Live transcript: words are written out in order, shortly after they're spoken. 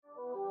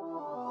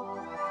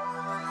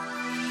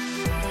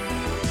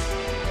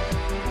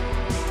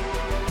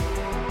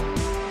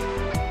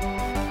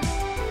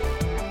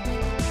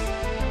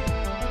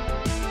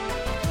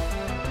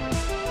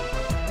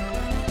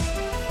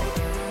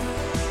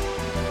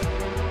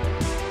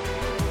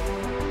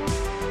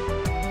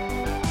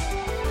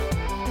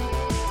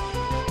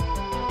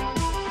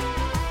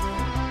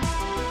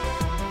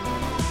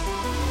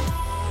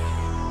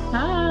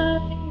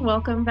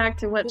Welcome back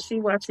to What's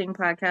She Watching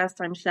podcast.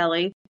 I'm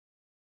Shelly.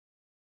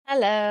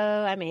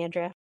 Hello, I'm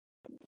Andrea.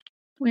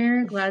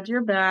 We're glad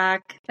you're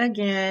back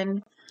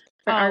again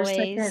for our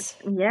second. Always.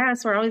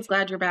 Yes, we're always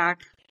glad you're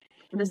back.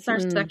 This is our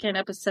second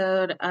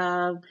episode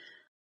of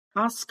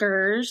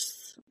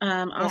Oscars,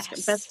 Oscar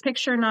Yes. Best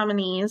Picture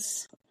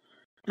nominees.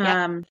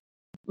 Yep.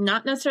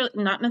 Not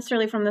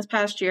necessarily from this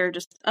past year,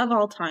 just of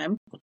all time.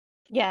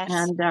 Yes.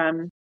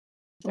 And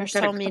there's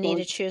so many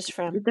to choose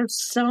from.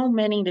 There's so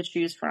many to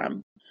choose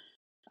from.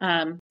 We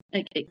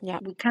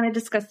kind of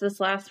discussed this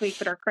last week,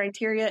 but our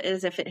criteria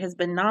is if it has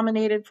been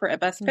nominated for a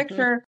Best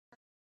Picture,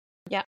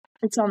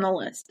 it's on the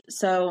list.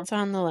 So it's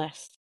on the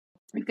list.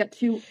 We've got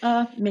two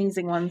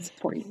amazing ones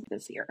for you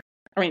this year.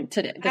 I mean,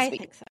 this week.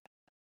 Think so.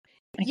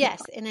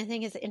 Yes, and I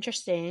think it's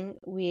interesting.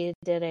 We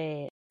did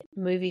a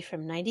movie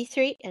from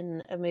 93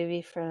 and a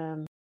movie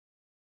from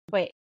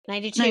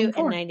 92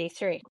 94. and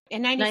 93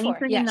 and 94.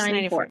 93 yes, and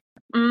 94.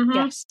 Mm-hmm.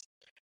 Yes,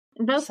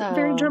 both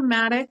very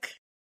dramatic.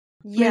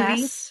 Yes.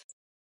 Movies.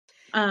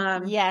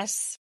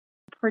 Yes.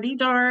 Pretty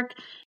dark.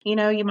 You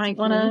know, you might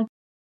want to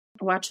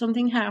watch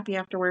something happy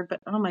afterward, but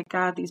oh my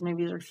God, these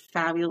movies are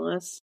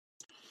fabulous.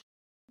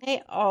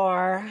 They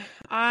are.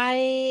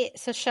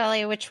 So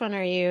Shelley, which one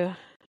are you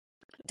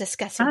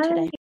discussing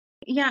today?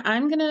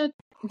 I'm going to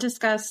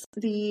discuss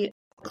the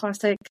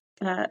classic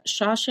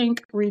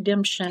Shawshank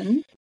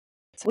Redemption.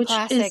 It's a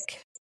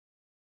classic.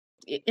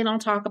 And I'll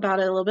talk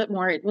about it a little bit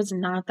more. It was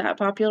not that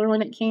popular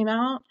when it came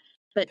out,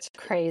 but it's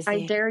crazy.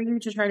 I dare you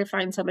to try to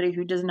find somebody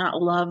who does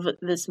not love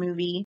this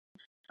movie.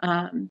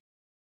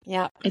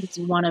 It's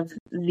one of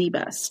the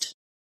best.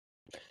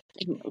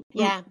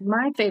 Yeah.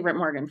 My favorite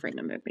Morgan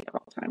Freeman movie of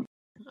all time.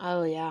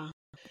 Oh, yeah.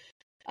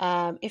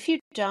 If you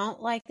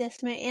don't like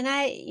this movie,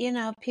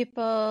 and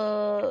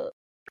people,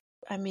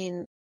 I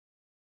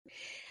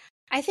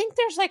think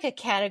there's like a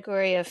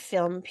category of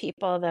film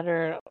people that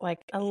are like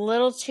a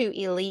little too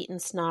elite and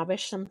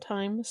snobbish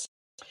sometimes,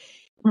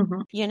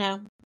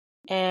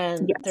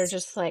 and they're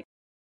just like,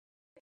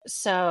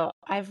 so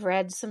I've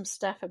read some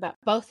stuff about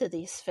both of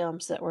these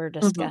films that we're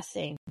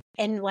discussing.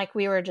 And like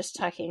we were just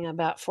talking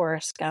about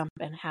Forrest Gump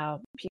and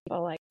how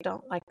people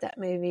don't like that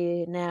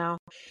movie now.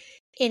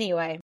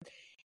 Anyway,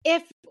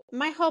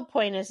 my whole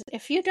point is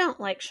if you don't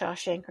like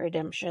Shawshank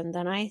Redemption,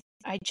 then I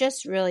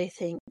just really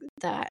think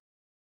that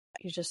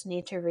you just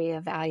need to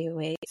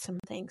reevaluate some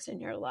things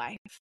in your life.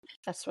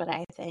 That's what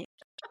I think.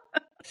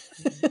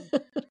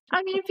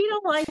 I mean, if you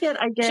don't like it,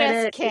 I get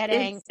just it.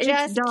 Kidding. It's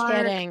just dark.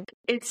 kidding.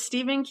 It's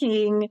Stephen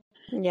King.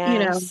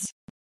 Yes.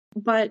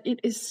 But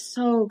it is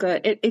so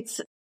good. It's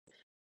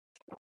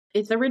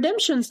a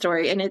redemption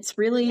story, and it's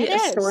really a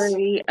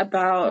story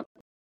about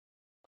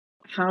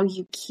how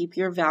you keep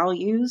your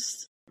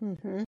values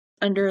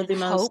under the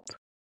most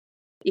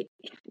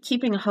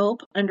keeping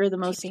hope under the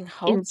most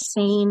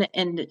insane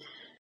and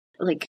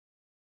like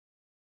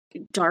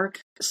dark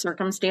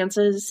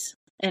circumstances,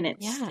 and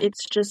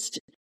it's just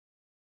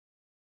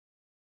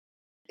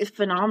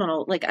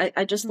phenomenal. Like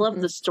I just love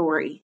the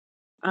story,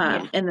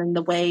 and then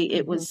the way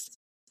it was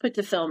put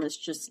to film is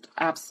just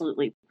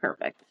absolutely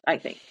perfect. I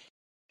think.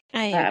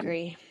 I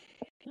agree.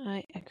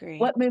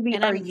 What movie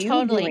are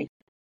you doing?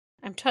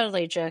 I'm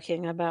totally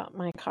joking about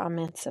my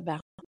comments about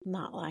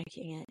not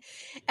liking it.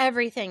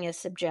 Everything is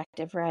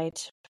subjective,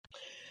 right?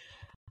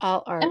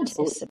 All art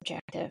is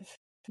subjective.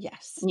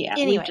 Yes. Yeah.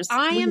 Anyway,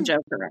 I am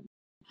joke around.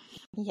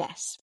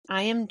 Yes,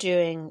 I am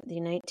doing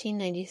the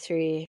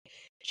 1993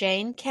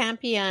 Jane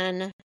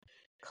Campion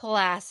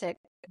classic,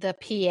 The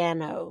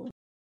Piano.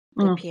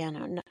 The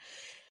Piano.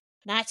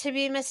 Not to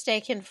be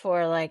mistaken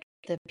for like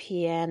The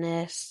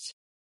Pianist.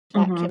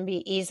 That can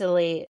be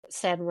easily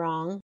said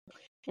wrong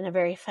in a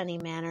very funny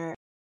manner,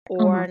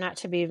 or not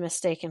to be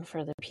mistaken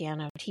for The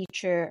Piano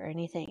Teacher or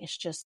anything. It's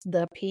just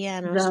The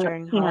Piano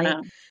starring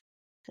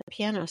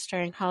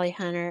Holly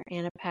Hunter,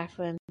 Anna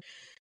Paquin,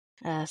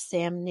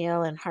 Sam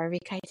Neill, and Harvey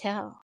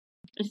Keitel.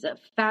 It's a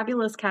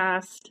fabulous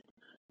cast.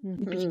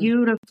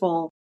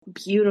 Beautiful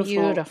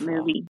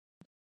movie.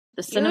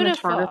 The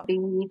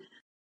cinematography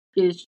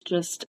is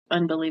just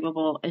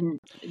unbelievable, and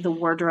the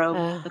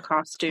wardrobe, the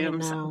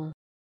costumes.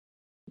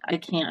 I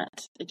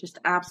can't. It's just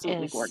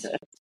absolutely gorgeous.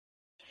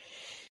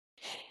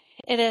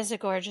 It is a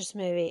gorgeous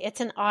movie. It's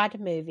an odd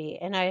movie,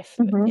 and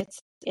it's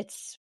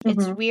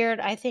weird.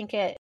 I think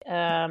it's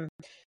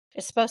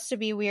supposed to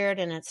be weird,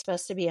 and it's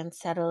supposed to be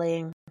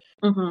unsettling.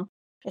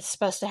 It's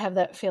supposed to have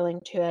that feeling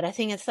to it. I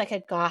think it's like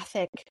a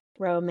gothic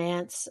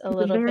romance, a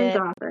little bit. Very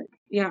gothic,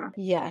 yeah.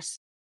 Yes.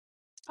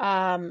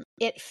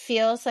 It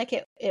feels like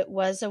it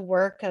was a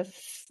work of,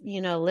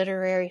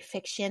 literary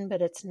fiction,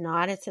 but it's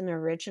not. It's an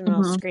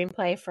original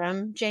screenplay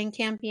from Jane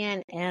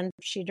Campion, and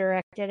she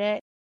directed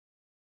it.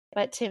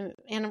 But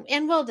and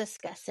we'll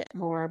discuss it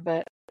more,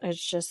 but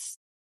it's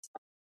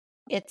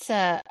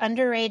a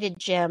underrated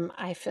gem,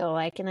 I feel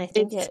like, and I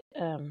think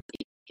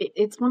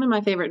it's one of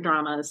my favorite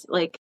dramas.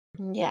 Like,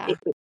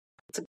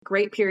 it's a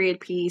great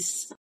period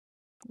piece,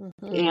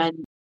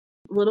 and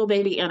little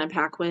baby Anna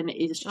Paquin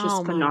is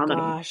just phenomenal.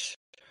 My gosh.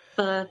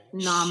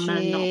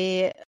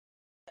 Phenomenal.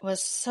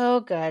 was so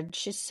good.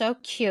 She's so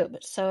cute,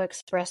 but so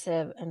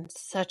expressive and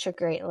such a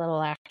great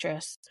little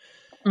actress.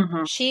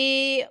 Mm-hmm.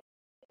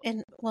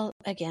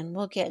 Again,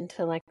 we'll get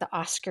into like the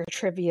Oscar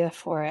trivia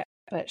for it,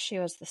 but she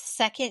was the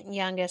second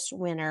youngest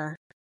winner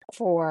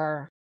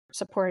for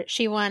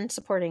she won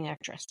supporting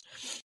actress.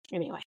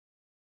 Anyway,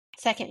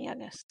 second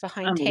youngest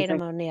behind Amazing.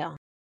 Tatum O'Neal.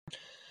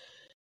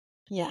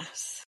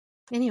 Yes.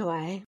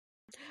 Anyway,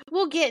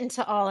 we'll get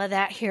into all of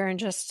that here in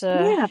just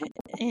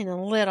in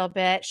a little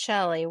bit.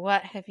 Shelley,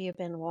 what have you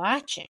been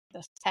watching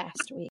this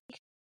past week?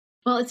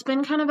 Well, it's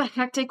been kind of a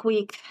hectic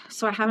week,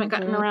 so I haven't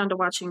gotten around to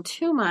watching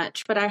too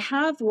much, but I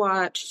have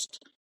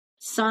watched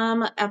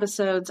some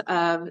episodes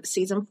of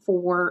season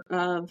 4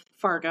 of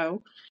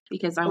Fargo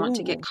because I want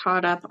to get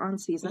caught up on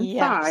season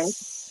 5.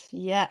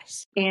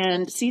 Yes.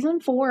 And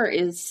season 4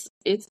 it's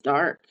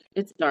dark.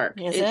 It's dark.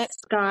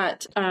 It's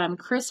got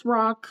Chris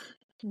Rock.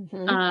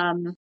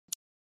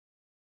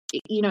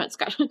 It's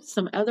got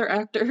some other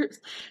actors,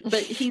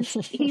 but he's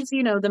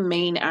the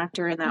main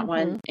actor in that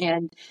one,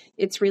 and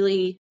it's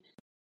really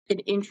an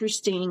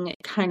interesting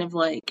kind of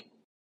like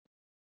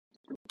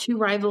two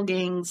rival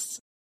gangs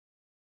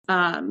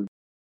and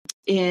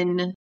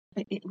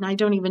I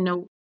don't even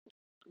know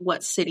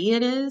what city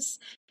it is,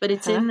 but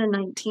it's in the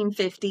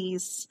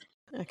 1950s.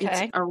 Okay.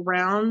 It's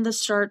around the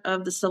start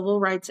of the civil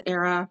rights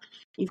era.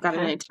 You've got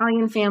an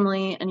Italian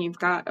family and you've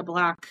got a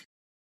black,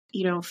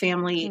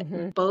 family,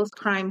 both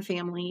crime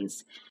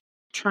families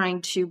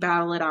trying to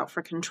battle it out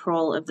for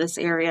control of this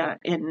area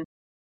and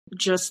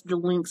just the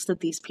lengths that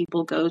these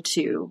people go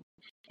to.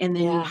 And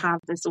then you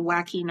have this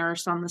wacky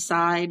nurse on the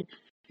side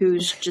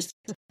who's just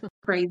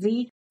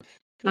crazy.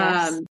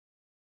 Yes.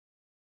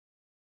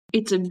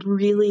 It's a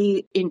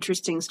really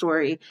interesting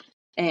story,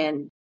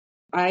 and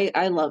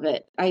I love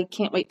it. I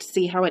can't wait to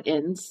see how it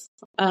ends.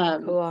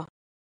 Cool.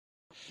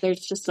 There's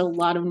just a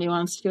lot of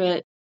nuance to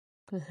it,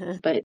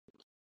 but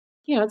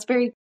it's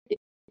very.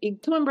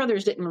 Coen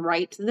Brothers didn't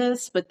write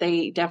this, but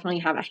they definitely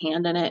have a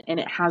hand in it, and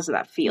it has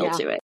that feel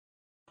to it.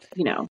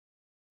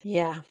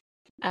 Yeah.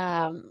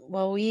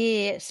 Well,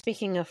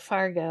 speaking of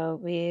Fargo,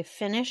 we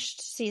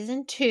finished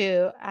season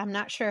 2. I'm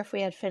not sure if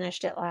we had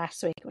finished it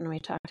last week when we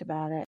talked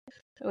about it,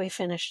 but we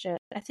finished it.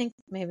 I think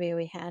maybe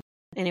we had.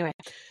 Anyway,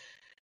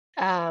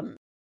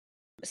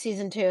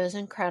 season 2 is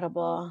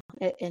incredible.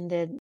 It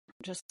ended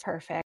just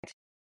perfect.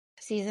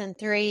 Season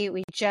 3,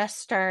 we just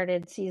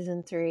started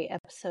season 3,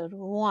 episode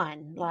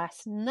 1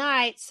 last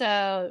night.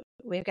 So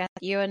we've got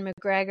Ewan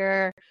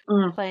McGregor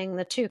playing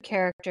the two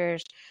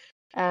characters.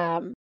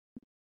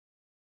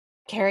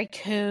 Carrie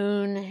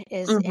Coon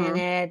is in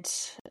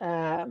it.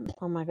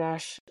 Oh my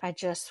gosh, I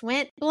just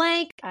went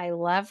blank. I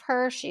love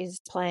her. She's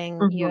playing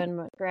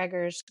Ewan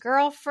McGregor's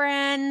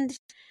girlfriend.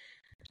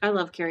 I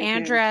love Carrie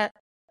Coon.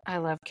 I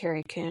love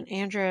Carrie Coon.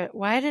 Andrea,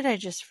 why did I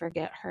just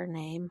forget her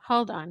name?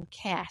 Hold on.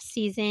 Cast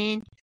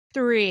season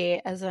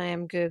 3 as I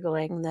am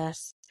Googling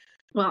this.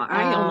 Well,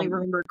 I only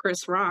remember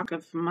Chris Rock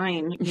of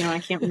mine. I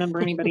can't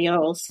remember anybody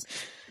else.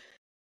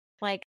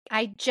 Like,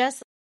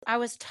 I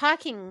was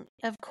talking,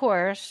 of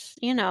course,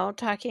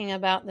 talking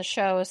about the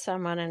show with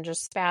someone and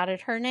just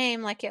spouted her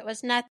name like it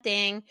was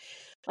nothing.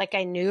 Like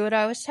I knew what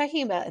I was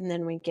talking about. And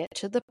then we get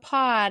to the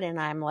pod and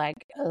I'm like,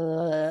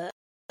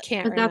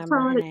 can't remember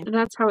her name.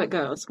 That's how it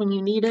goes. When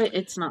you need it,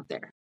 it's not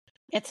there.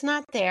 It's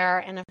not there.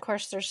 And of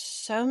course, there's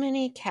so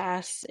many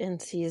casts in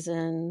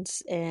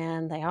seasons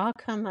and they all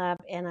come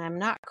up and I'm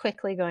not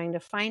quickly going to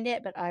find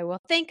it, but I will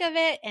think of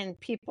it and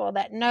people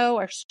that know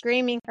are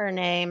screaming her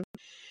name.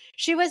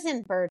 She was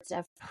in Birds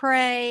of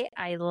Prey.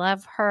 I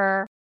love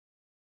her.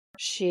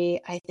 She,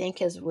 I think,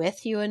 is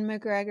with Ewan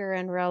McGregor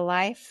in real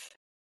life.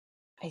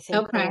 I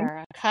think they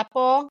are a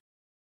couple.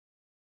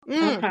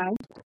 Okay.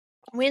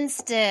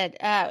 Winstead.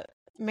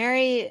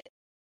 Mary.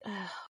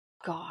 Oh,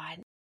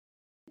 God.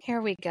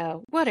 Here we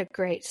go. What a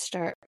great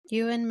start.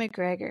 Ewan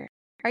McGregor.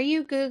 Are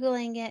you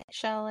Googling it,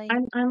 Shelley?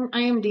 I'm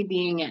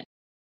IMDb'ing it.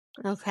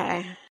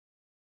 Okay.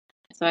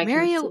 So I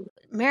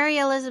Mary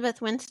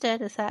Elizabeth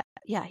Winstead, is that?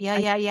 Yeah.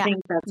 I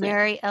think that's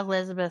Mary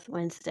Elizabeth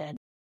Winstead.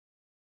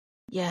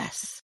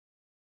 Yes.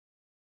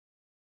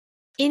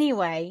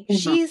 Anyway,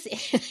 she's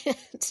in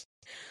it.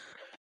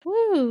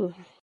 Woo.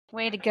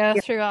 Way to go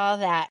through all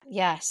that.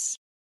 Yes.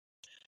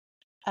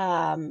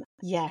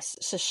 Yes.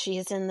 So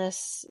she's in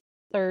this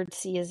 3rd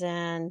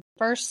season.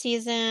 First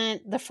season,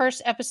 the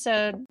first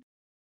episode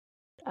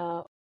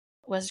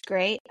was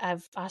great.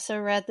 I've also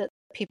read that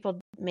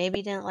people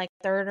maybe didn't like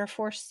the 3rd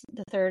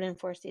and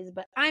 4th season,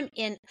 but I'm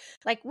in,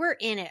 we're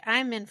in it.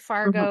 I'm in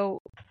Fargo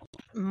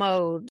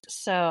mode,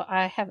 so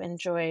I have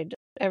enjoyed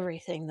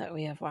everything that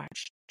we have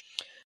watched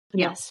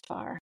thus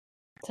far.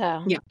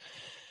 So,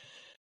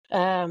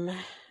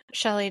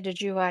 Shelley,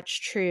 did you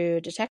watch True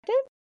Detective?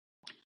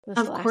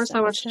 Of course,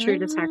 I watched True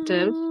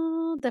Detective.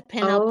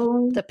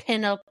 The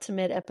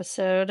penultimate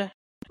episode.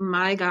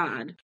 My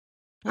God.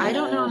 I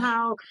don't know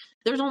how.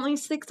 There's only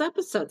 6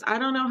 episodes. I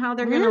don't know how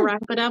they're going to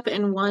wrap it up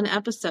in one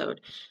episode.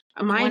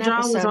 My jaw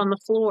was on the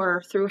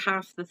floor through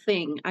half the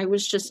thing. I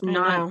was just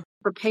not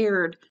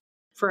prepared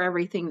for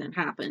everything that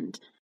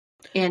happened.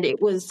 And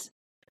it was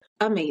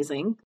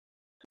amazing.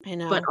 I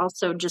know. But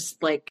also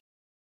just like,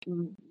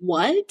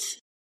 what?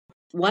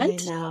 I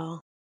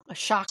know. A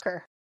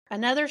shocker.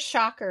 Another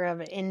shocker of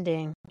an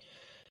ending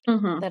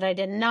that I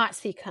did not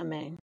see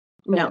coming.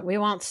 But we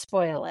won't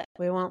spoil it.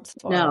 We won't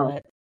spoil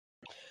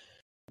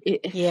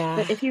it. Yeah.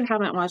 But if you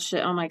haven't watched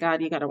it, oh my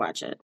God, you got to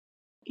watch it.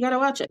 You got to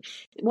watch it.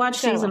 Watch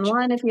season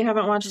 1 if you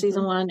haven't watched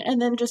season 1,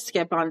 and then just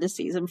skip on to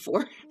season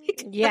 4.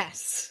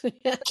 Yes.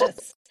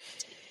 Yes.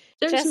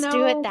 There's just no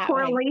do it that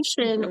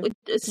correlation with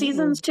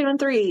seasons 2 and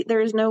 3.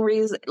 There's no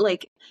reason,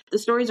 like, the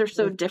stories are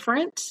so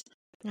different.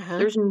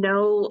 There's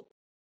no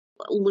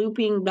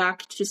looping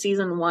back to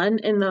season 1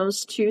 in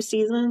those 2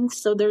 seasons.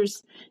 So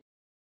there's,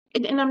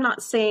 and I'm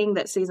not saying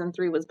that season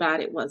 3 was bad.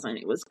 It wasn't.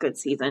 It was a good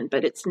season,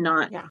 but it's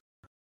not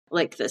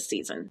like this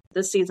season.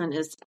 This season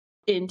is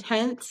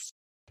intense.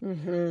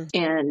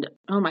 And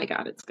oh my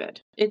God, it's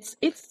good. It's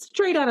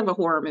straight out of a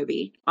horror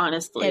movie,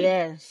 honestly. It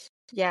is.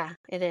 Yeah,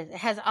 it is. It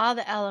has all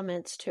the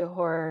elements to a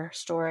horror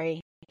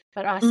story,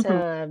 but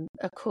also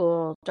a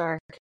cool, dark,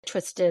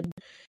 twisted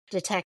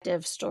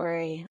detective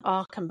story,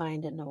 all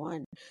combined into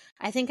one.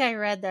 I think I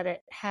read that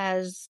it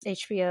has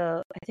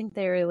HBO. I think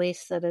they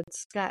released that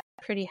it's got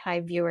pretty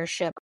high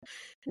viewership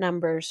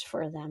numbers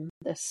for them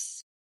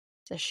this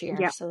year.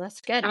 Yeah. So that's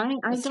good. I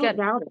don't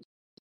doubt it.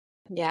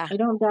 Yeah. I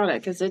don't doubt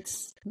it because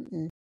it's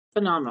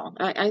phenomenal.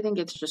 I think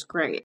it's just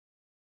great.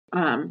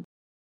 I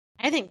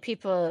think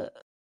people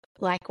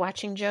like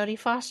watching Jodie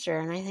Foster,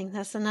 and I think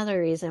that's another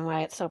reason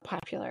why it's so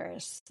popular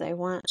is they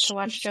want to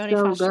watch Jodie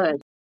Foster.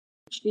 Good.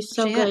 She's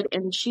so good,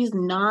 and she's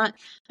not,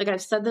 like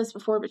I've said this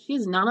before, but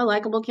she's not a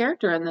likable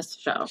character in this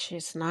show.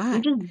 She's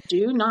not. You just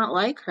do not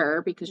like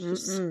her because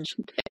she's such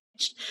a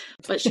bitch,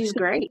 but she's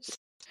great.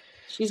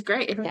 She's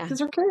great because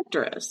her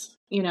character is,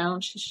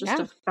 she's just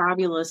a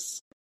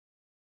fabulous,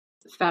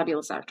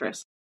 fabulous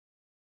actress.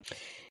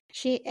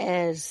 She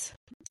is.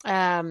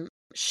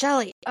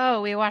 Shelley,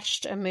 we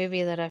watched a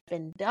movie that I've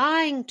been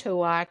dying to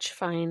watch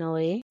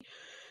finally.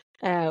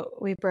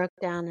 We broke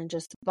down and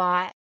just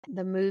bought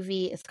the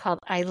movie. It's called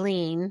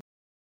Eileen.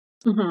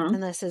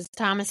 And this is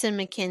Thomasin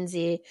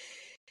McKenzie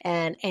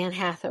and Anne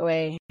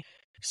Hathaway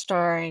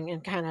starring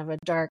in kind of a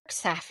dark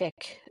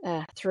sapphic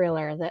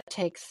thriller that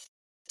takes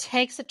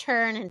a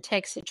turn and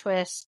takes a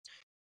twist.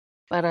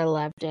 But I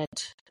loved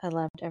it. I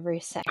loved every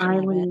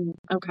second of it.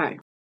 Okay.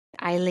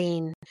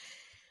 Eileen.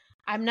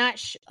 I'm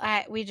not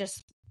we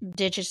just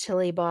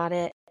digitally bought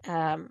it.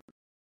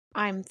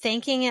 I'm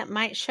thinking it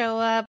might show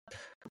up.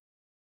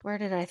 Where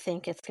did I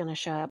think it's going to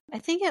show up? I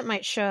think it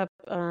might show up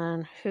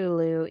on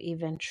Hulu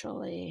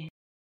eventually.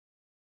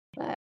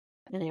 But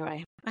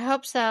anyway, I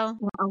hope so.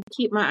 Well, I'll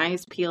keep my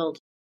eyes peeled.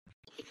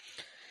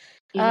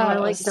 I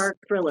like dark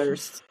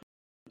thrillers.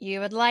 You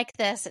would like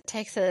this.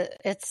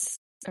 It's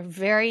a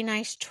very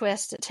nice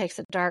twist. It takes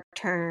a dark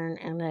turn,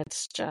 and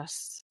it's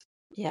just,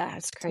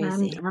 it's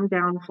crazy. I'm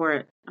down for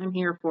it. I'm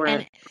here for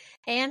it.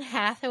 Anne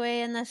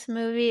Hathaway in this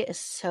movie is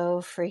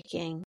so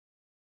freaking,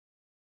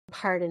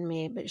 pardon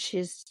me, but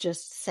she's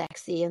just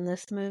sexy in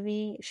this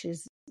movie.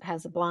 She's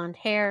has blonde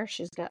hair.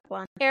 She's got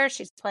blonde hair.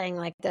 She's playing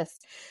like this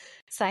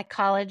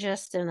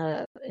psychologist in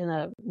a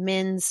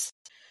men's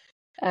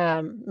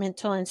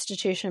mental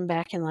institution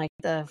back in like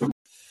the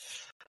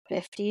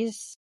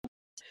 50s.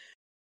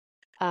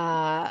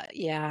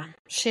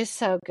 She's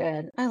so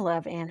good. I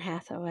love Anne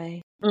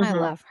Hathaway. I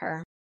love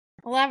her.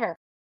 I love her.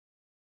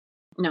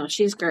 No,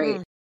 she's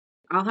great.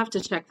 I'll have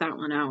to check that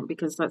one out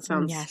because that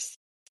sounds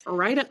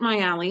right up my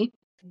alley.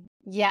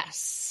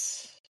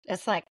 Yes.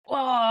 It's like,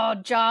 whoa,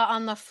 jaw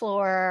on the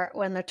floor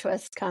when the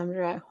twist comes.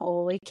 Right?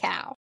 Holy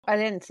cow. I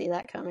didn't see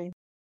that coming.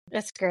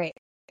 It's great.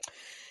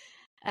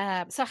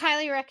 So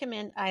highly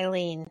recommend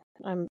Eileen.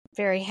 I'm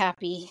very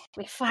happy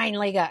we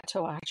finally got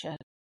to watch it.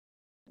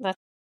 That's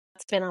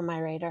been on my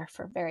radar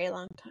for a very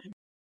long time.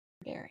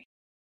 Very.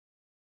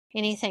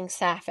 Anything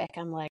sapphic,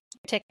 I'm like,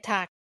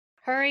 TikTok,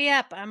 hurry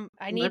up.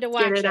 I need to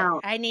watch it.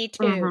 I need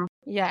to.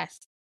 Yes.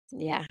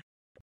 Yeah.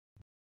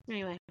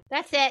 Anyway,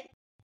 that's it.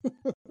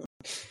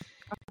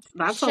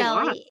 That's Shelley, a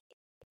lot.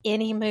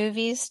 Any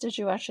movies? Did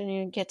you watch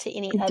any? Get to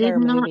any I other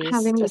movies? Did not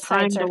have any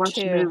time to watch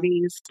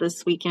movies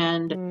this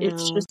weekend. No.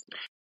 It's just,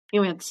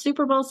 we had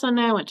Super Bowl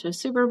Sunday. I went to a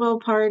Super Bowl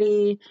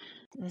party.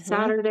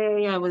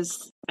 Saturday, I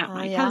was at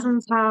my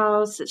cousin's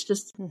house. It's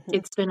just,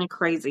 it's been a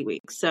crazy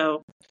week.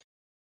 So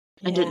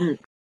I didn't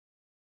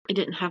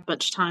have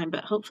much time,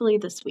 but hopefully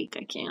this week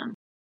I can.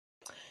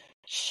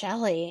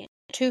 Shelley,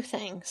 2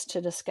 things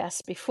to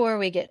discuss before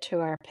we get to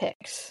our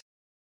picks.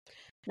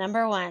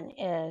 Number 1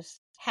 is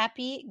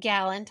Happy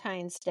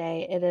Galentine's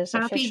Day. It is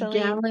officially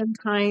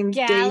Galentine's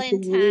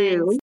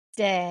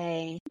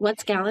Day.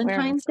 What's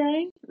Galentine's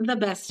Day? The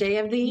best day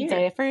of the year.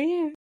 Day for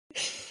you.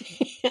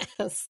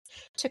 Yes.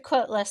 To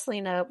quote Leslie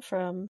Knope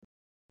from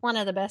one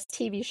of the best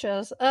TV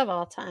shows of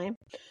all time,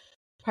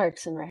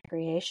 Parks and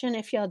Recreation.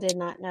 If y'all did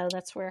not know,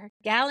 that's where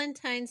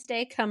Galentine's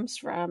Day comes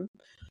from.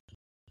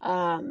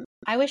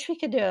 I wish we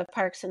could do a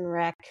Parks and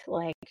Rec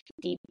like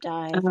deep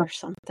dive or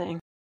something.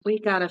 We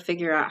gotta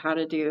figure out how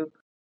to do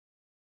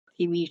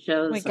TV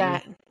shows. We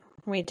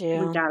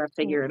do. We gotta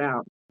figure it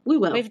out. We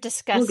will. We've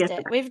discussed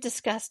it. We've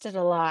discussed it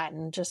a lot,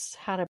 and just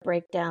how to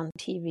break down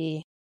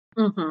TV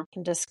and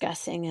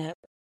discussing it.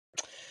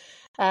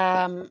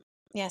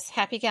 Yes,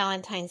 happy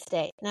Valentine's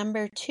Day.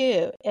 Number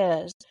 2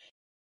 is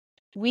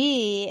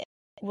we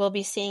will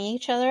be seeing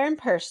each other in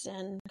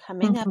person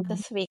coming up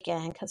this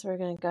weekend because we're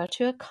going to go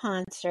to a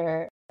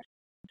concert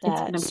that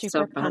I'm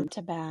super pumped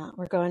about.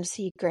 We're going to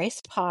see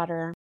Grace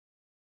Potter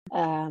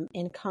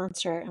in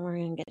concert, and we're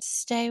going to get to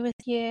stay with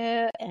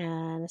you,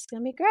 and it's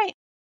going to be great.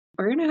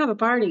 We're going to have a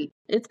party.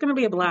 It's going to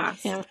be a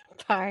blast. Have a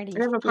party. We're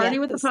going to have a party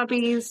with the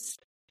puppies.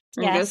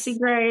 We're going to go see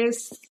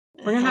Grace.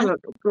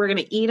 We're going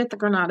to eat at the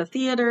Granada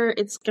Theater.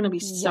 It's going to be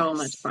so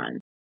much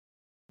fun.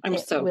 I'm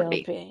so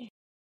ready. Be.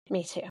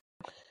 Me too.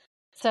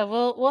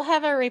 So we'll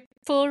have a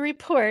full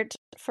report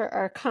for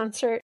our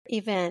concert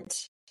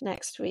event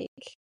next week.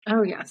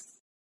 Oh yes.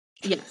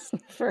 Yes.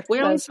 We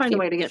always find a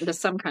way to get into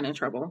some kind of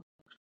trouble.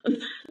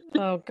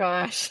 Oh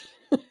gosh.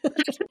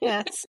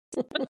 Yes.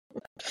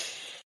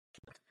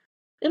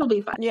 It'll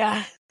be fun.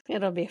 Yeah,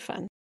 it'll be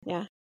fun.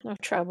 Yeah. No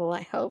trouble,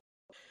 I hope.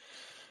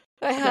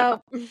 I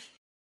hope.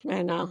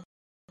 I know.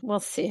 We'll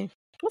see.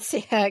 We'll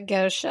see how it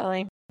goes,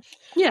 Shelley.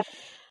 Yeah.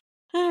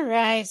 All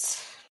right.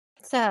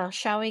 So,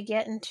 shall we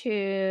get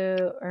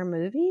into our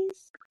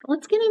movies?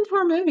 Let's get into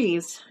our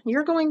movies.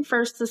 You're going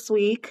first this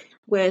week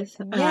with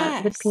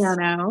The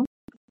Piano.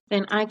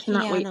 And I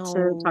cannot wait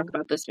to talk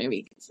about this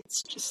movie because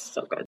it's just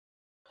so good.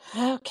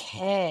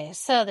 Okay.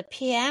 So, The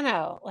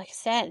Piano, like I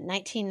said,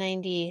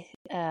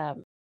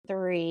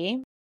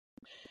 1993.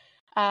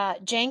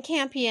 Jane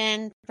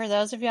Campion, for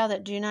those of y'all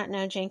that do not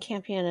know, Jane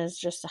Campion is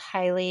just a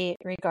highly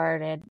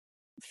regarded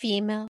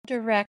female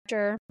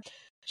director.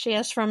 She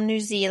is from New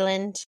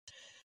Zealand.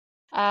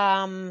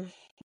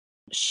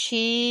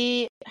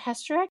 She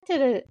has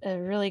directed a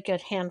really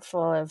good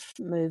handful of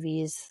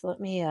movies. I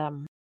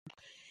mean,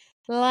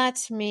 I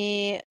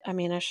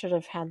should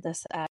have had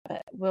this up,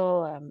 but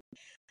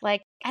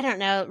I don't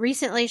know.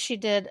 Recently she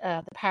did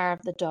The Power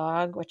of the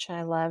Dog, which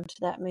I loved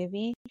that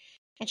movie.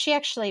 And she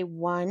actually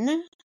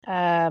won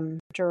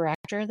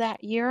director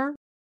that year.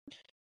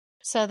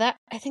 So I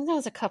think that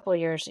was a couple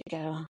years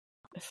ago.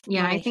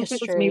 Yeah, I think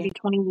it was maybe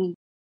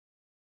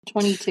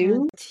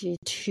 2022.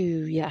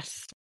 22,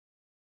 yes.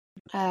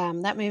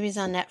 That movie's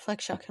on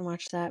Netflix. Y'all can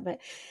watch that. But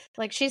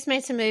she's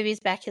made some movies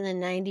back in the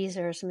 90s.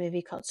 There was a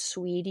movie called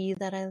Sweetie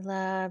that I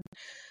loved.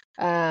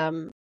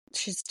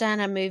 She's done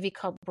a movie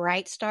called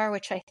Bright Star,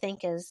 which I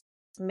think is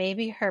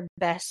maybe her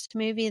best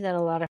movie that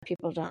a lot of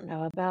people don't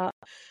know about.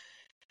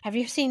 Have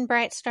you seen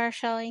Bright Star,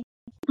 Shelley?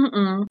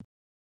 Mm-mm.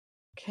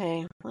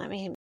 Okay, let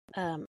me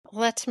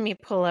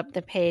pull up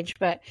the page.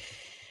 But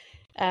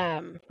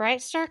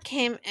Bright Star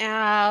came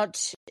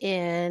out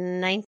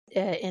in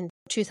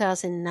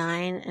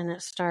 2009, and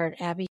it starred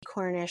Abby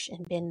Cornish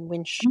and Ben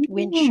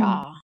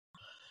Winshaw.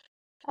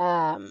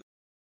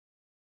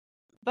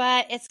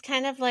 But it's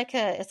kind of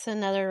it's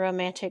another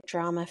romantic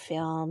drama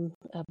film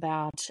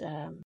about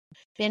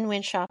Ben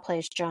Winshaw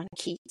plays John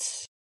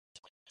Keats.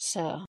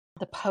 So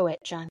the poet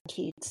John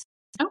Keats.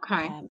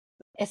 Okay.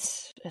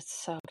 It's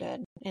so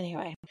good.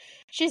 Anyway,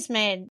 she's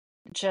made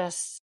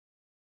just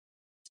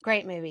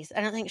great movies.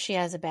 I don't think she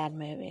has a bad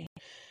movie.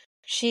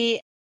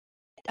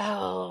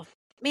 Oh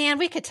man,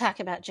 we could talk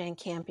about Jane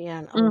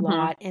Campion a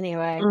lot.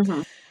 Anyway,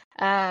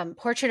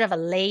 Portrait of a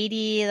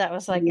Lady, that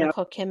was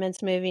Nicole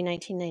Kidman's movie,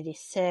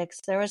 1996.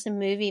 There was a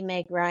movie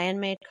Meg Ryan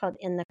made called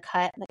In the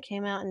Cut that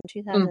came out in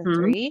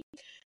 2003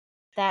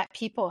 that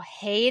people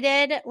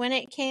hated when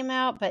it came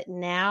out, but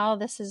now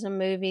this is a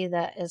movie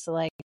that is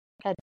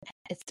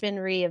it's been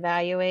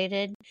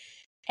reevaluated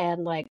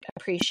and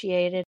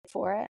appreciated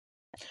for it.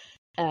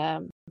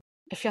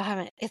 If y'all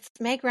haven't, it's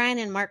Meg Ryan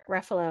and Mark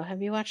Ruffalo.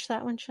 Have you watched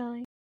that one,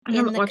 Shelley? I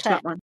haven't watched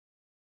that one.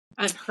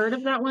 I've heard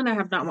of that one. I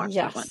have not watched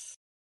that one.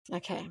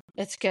 Okay.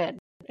 It's good.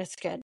 It's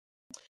good.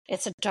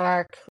 It's a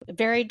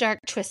very dark,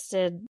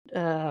 twisted,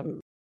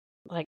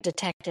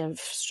 detective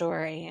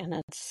story, and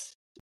it's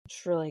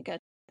really good.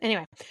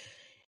 Anyway.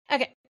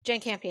 Okay. Jane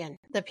Campion,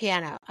 The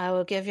Piano. I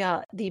will give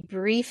y'all the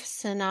brief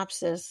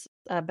synopsis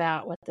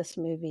about what this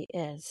movie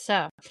is.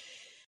 So,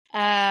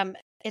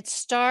 it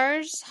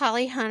stars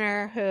Holly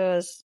Hunter,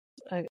 who's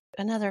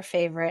another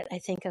favorite, I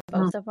think, of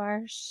both of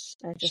ours.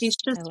 She's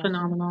just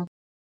phenomenal.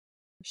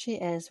 She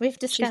is. We've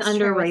discussed she's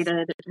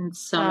underrated in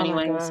so many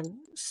ways. God.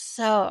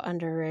 So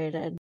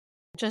underrated.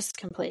 Just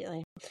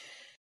completely.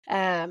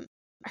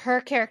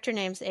 Her character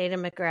name's Ada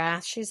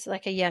McGrath. She's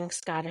a young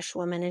Scottish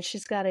woman, and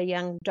she's got a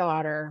young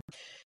daughter.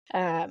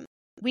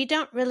 We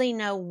don't really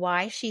know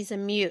why she's a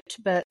mute,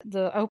 but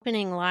the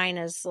opening line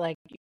is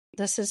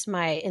this is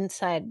my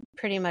inside,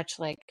 pretty much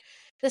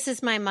this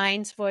is my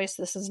mind's voice.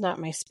 This is not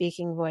my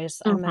speaking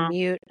voice. I'm a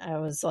mute. I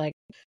was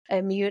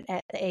a mute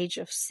at the age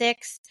of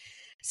 6.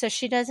 So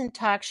she doesn't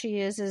talk. She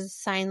uses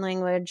sign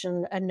language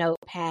and a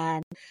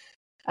notepad.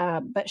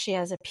 But she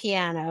has a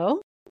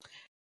piano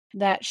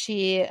that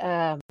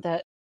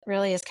that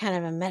really is kind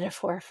of a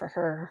metaphor for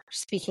her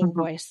speaking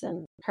voice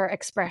and her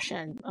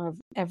expression of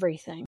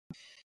everything.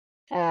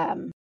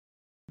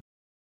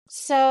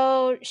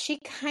 So she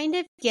kind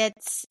of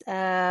gets,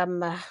 I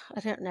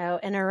don't know,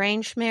 an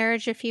arranged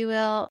marriage, if you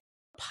will,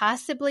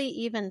 possibly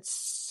even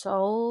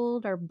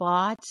sold or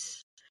bought.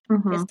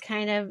 It's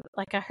kind of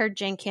like I heard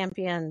Jane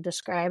Campion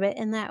describe it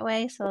in that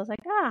way. So I was like,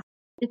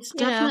 it's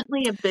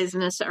definitely a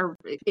business, or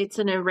it's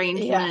an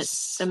arrangement,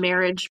 a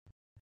marriage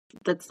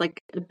that's like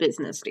a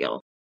business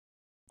deal.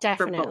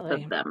 Definitely. For both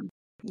of them.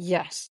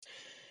 Yes.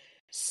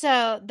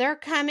 So they're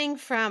coming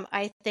from,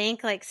 I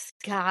think, like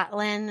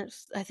Scotland.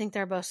 I think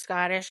they're both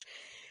Scottish.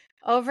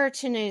 Over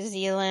to New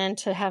Zealand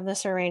to have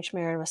this arranged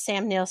marriage with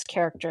Sam Neill's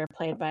character,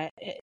 played by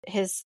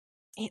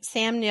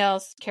Sam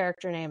Neill's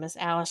character name is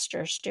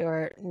Alistair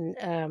Stewart,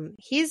 and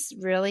he's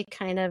really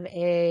kind of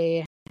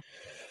I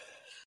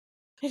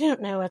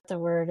don't know what the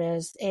word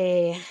is.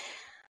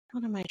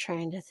 What am I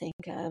trying to think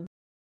of?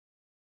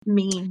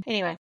 Mean.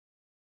 Anyway,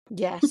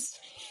 yes,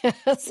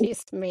 yes,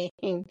 he's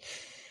mean.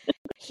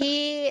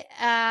 He,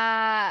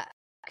 God,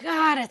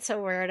 it's a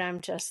word I'm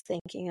just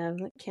thinking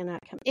of. It cannot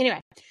come. Anyway,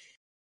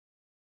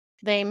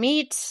 they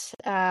meet.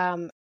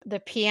 The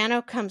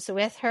piano comes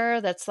with her.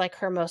 That's like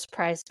her most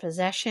prized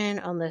possession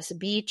on this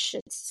beach.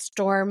 It's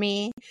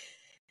stormy.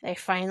 They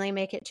finally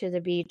make it to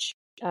the beach.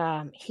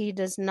 He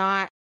does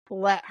not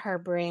let her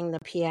bring the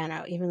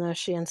piano, even though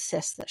she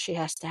insists that she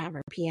has to have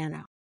her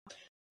piano.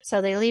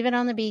 So they leave it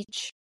on the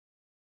beach.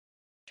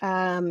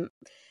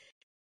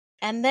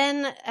 And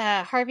then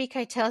Harvey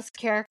Keitel's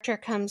character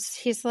comes.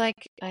 He's like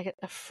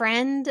a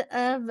friend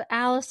of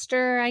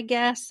Alistair, I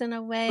guess, in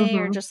a way,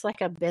 or just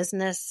like a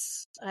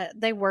business.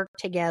 They work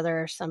together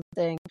or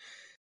something.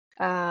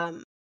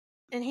 And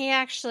he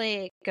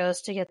actually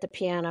goes to get the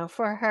piano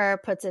for her,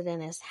 puts it in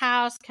his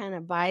house, kind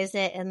of buys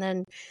it, and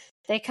then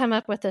they come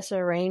up with this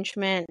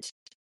arrangement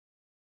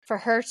for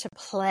her to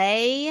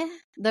play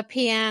the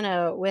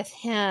piano with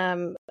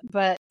him,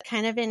 but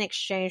kind of in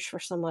exchange for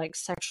some like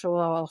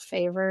sexual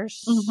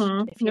favors, if you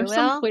will. There's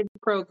some quid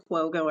pro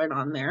quo going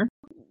on there.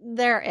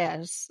 There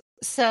is.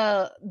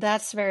 So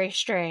that's very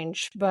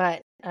strange,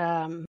 but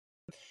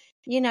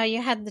you know,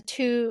 you had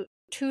the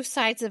two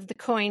sides of the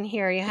coin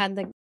here. You had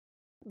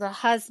the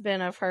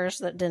husband of hers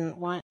that didn't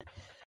want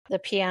the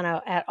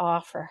piano at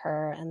all for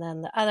her, and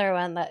then the other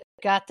one that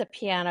got the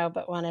piano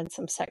but wanted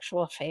some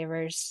sexual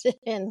favors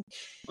in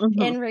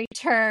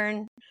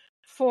return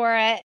for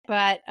it.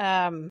 But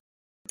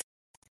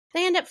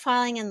they end up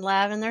falling in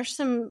love, and there's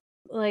some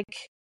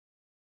like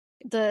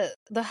the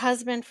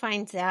husband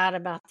finds out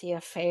about the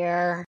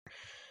affair.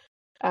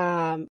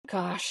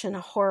 Gosh, and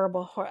a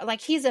horrible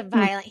like he's a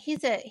violent,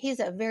 he's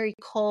a very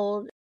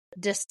cold,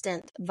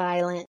 distant,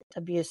 violent,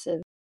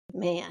 abusive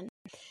man.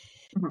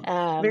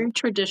 Very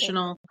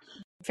traditional.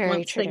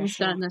 Very traditional. Things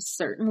done a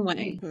certain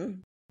way.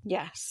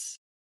 Yes.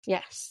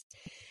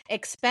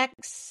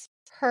 Expects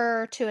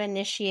her to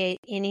initiate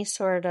any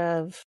sort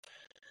of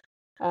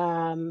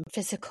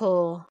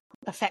physical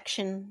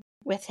affection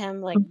with him.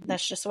 Like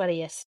that's just what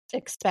he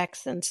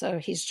expects, and so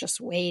he's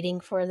just waiting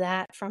for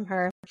that from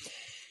her.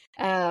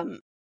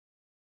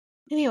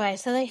 Anyway,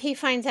 so he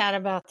finds out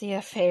about the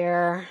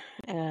affair,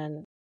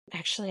 and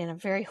actually in a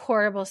very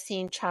horrible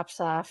scene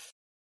chops off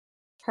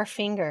her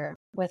finger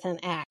with an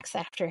axe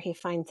after he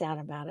finds out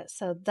about it.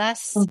 So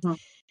thus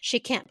she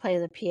can't play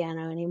the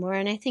piano anymore.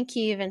 And I think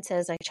he even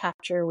says, I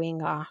chopped your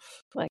wing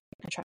off. Like,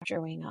 I chopped your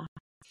wing off.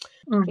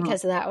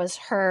 Because that was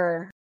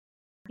her,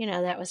 you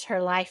know, that was her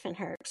life and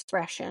her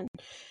expression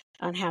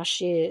on how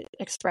she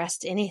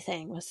expressed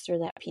anything was through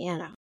that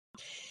piano.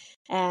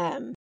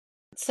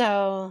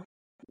 So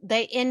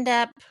they end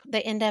up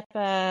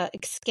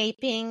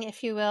escaping,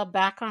 if you will,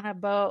 back on a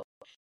boat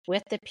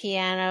with the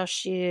piano.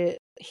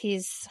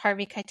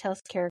 Harvey Keitel's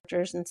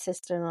characters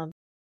insisted on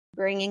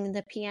bringing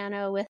the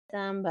piano with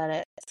them, but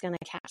it's going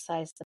to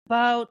capsize the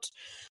boat.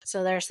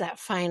 So there's that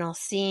final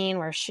scene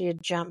where she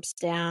jumps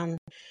down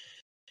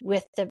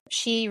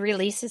she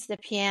releases the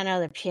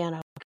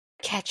piano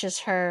catches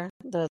her,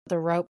 the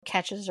rope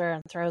catches her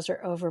and throws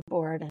her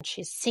overboard, and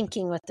she's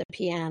sinking with the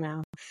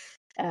piano.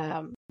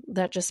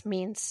 That just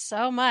means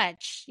so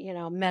much, you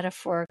know,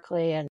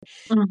 metaphorically, and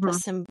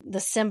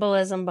the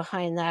symbolism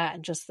behind that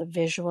and just the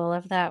visual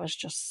of that was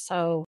just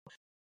so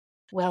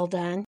well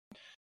done,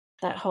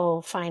 that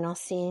whole final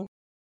scene.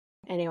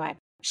 Anyway,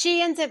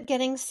 she ends up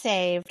getting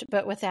saved,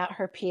 but without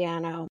her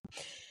piano.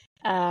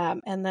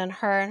 And then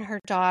her and her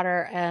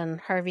daughter and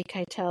Harvey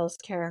Keitel's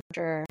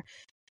character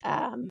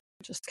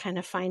just kind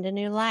of find a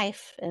new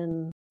life,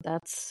 and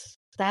that's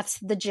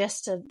the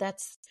gist of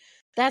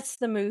that's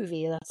the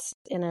movie. That's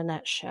in a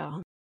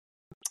nutshell.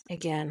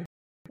 Again,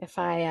 if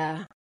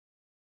I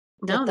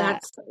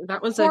that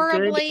was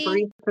horribly... a good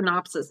brief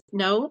synopsis.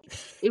 No,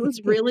 it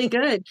was really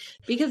good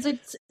because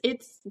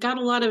it's got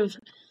a lot of,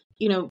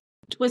 you know,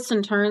 twists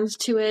and turns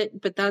to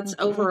it, but that's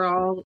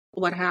overall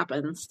what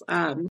happens.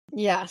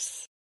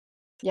 Yes.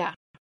 Yeah.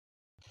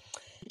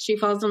 She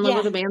falls in love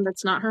with a man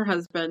that's not her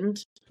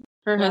husband.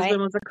 Her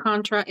husband was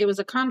it was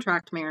a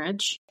contract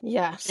marriage.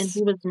 Yes. And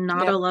he was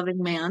not a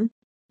loving man.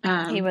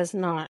 He was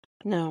not.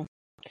 No.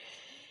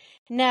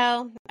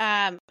 No,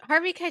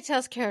 Harvey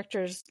Keitel's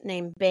character's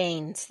named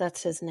Baines.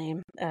 That's his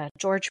name,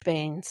 George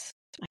Baines.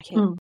 I keep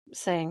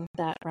saying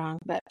that wrong,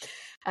 but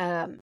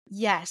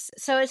yes.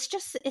 So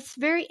it's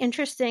very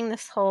interesting.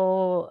 This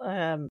whole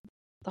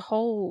the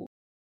whole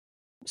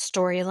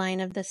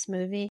storyline of this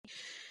movie.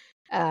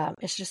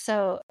 It's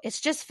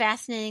just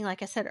fascinating.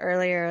 Like I said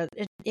earlier,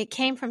 it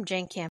came from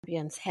Jane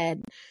Campion's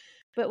head.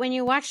 But when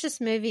you watch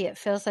this movie, it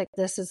feels like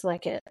this is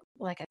like a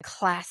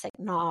classic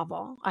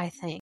novel, I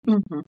think.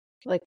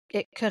 Like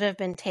it could have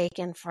been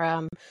taken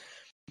from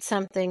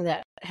something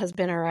that has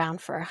been around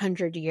for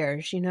 100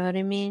 years. You know what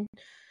I mean?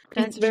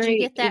 Did you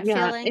get that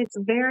feeling? It's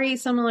very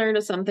similar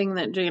to something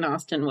that Jane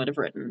Austen would have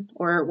written,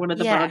 or one of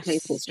the Bronte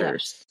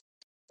sisters.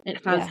 Yes.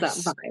 It has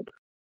that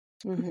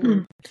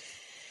vibe.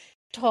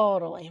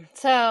 Totally.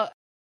 So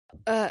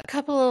a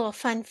couple little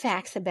fun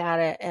facts about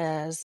it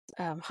is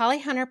Holly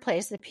Hunter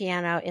plays the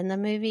piano in the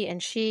movie,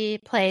 and she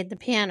played the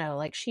piano.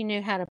 Like, she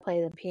knew how to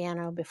play the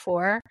piano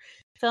before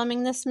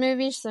filming this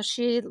movie, so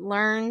she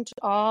learned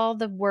all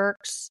the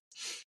works,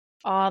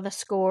 all the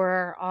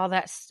score, all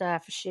that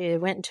stuff. She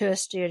went into a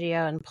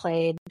studio and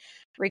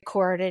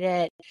recorded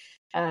it.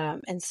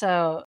 And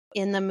so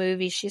in the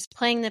movie, she's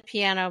playing the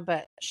piano,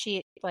 but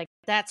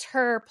that's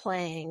her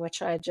playing,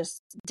 which I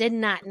just did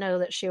not know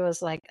that she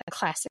was like a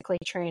classically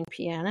trained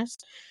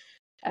pianist.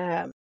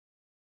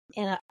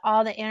 In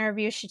all the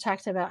interviews, she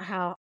talked about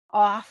how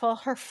awful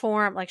her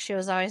form, like she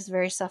was always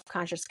very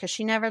self-conscious because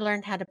she never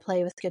learned how to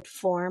play with good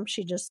form.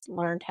 She just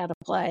learned how to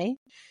play.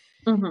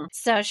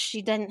 So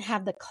she didn't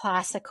have the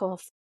classical,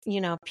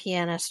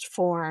 pianist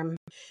form,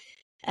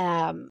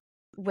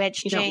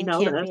 which Jane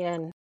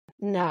Campion,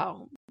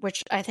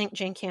 which I think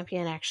Jane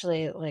Campion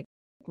actually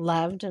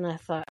loved. And I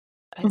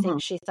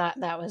think she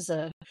thought that was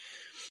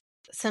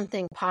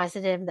something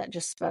positive that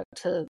just spoke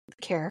to the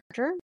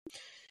character.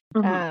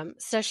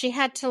 So she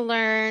had to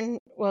learn,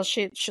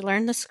 she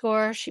learned the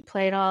score, she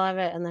played all of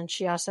it, and then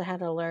she also had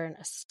to learn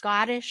a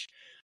Scottish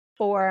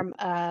form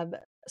of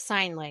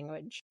sign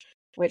language,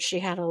 which she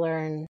had to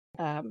learn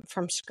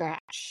from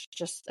scratch.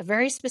 Just a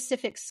very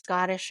specific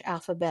Scottish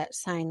alphabet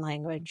sign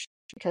language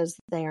because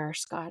they are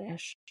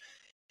Scottish.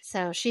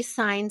 So she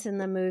signs in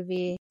the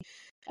movie.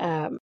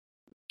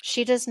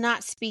 She does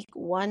not speak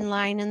one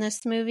line in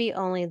this movie,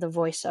 only the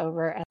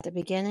voiceover at the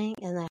beginning,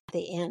 and at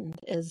the end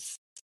is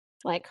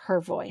like her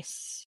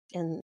voice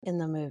in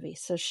the movie.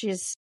 So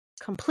she's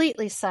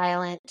completely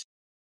silent.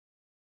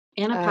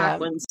 Anna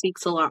Paquin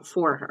speaks a lot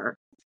for her.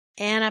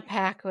 Anna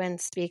Paquin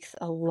speaks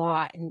a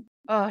lot, and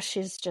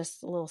she's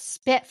just a little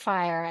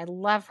spitfire. I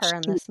love her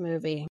in this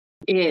movie.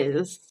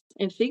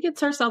 And she gets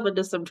herself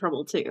into some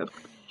trouble too.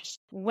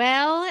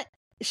 Well,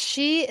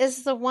 she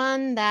is the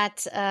one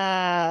that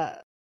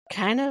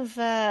kind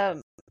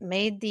of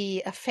made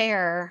the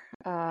affair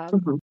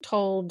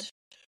told.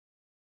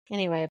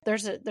 Anyway,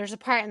 there's a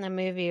part in the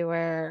movie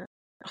where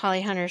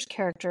Holly Hunter's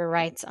character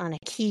writes on a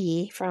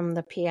key from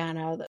the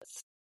piano that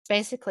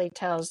basically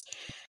tells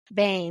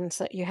Baines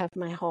that you have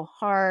my whole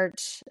heart,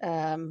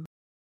 and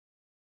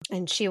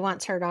she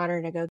wants her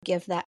daughter to go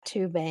give that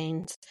to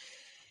Baines.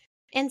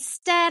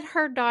 Instead,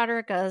 her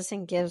daughter goes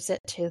and gives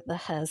it to the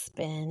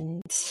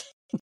husband.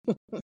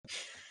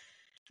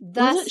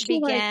 Wasn't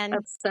she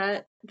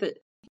upset that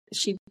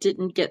she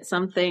didn't get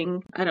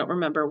something? I don't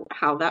remember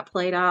how that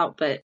played out,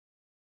 but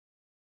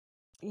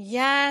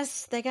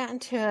yes, they got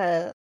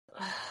into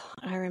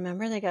I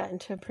remember they got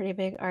into a pretty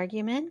big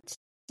argument.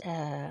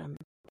 I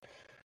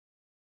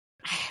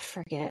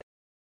forget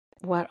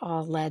what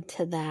all led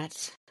to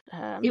that.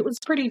 It was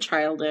pretty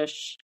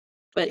childish,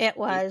 but it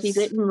was. She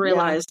didn't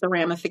realize the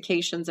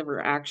ramifications of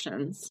her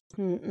actions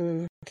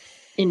in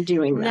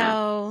doing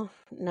that.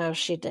 No,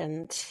 she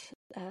didn't.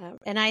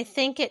 And I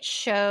think it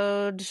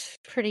showed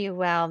pretty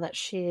well that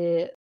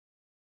she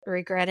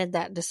regretted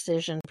that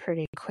decision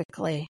pretty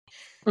quickly,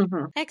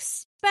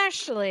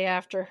 especially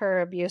after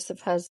her abusive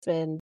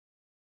husband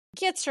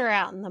gets her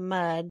out in the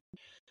mud,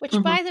 which,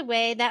 by the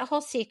way, that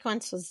whole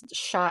sequence was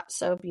shot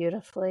so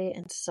beautifully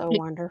and so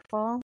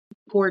wonderful.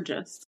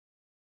 Gorgeous.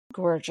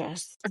 Her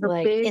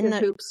big in the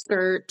hoop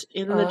skirt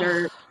in the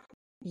dirt.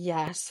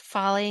 Yes,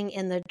 falling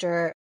in the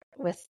dirt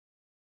with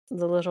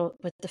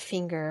the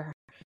finger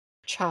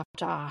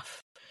chopped off.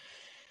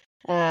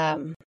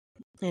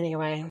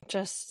 Anyway,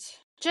 just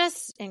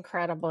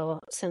incredible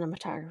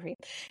cinematography.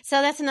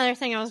 So that's another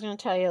thing I was going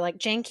to tell you. Like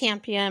Jane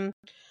Campion,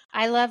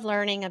 I love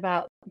learning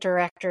about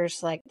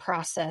directors'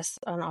 process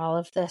on all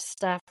of this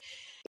stuff.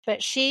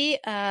 But she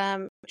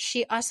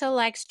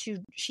also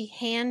she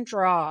hand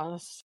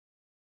draws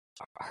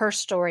her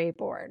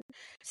storyboard.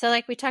 So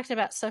we talked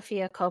about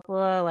Sofia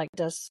Coppola,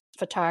 does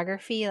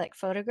photography,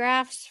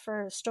 photographs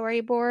for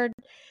storyboard.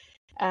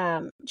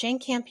 Jane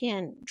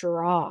Campion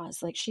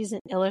draws, she's an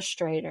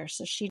illustrator,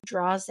 so she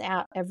draws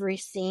out every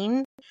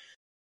scene.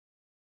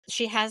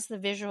 She has the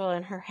visual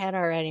in her head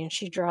already, and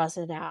she draws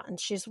it out. And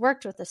she's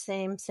worked with the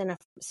same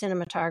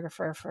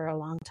cinematographer for a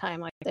long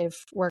time. They've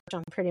worked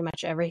on pretty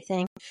much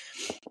everything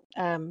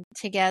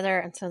together,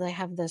 and so they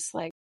have this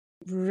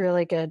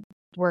really good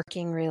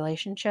working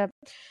relationship.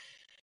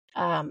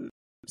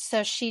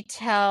 so she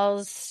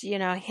tells,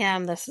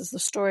 him, this is the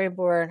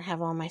storyboard, and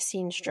have all my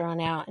scenes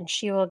drawn out, and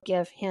she will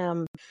give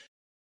him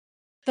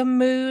the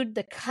mood,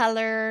 the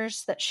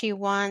colors that she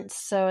wants.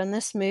 So in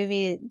this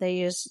movie, they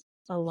use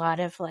a lot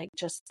of like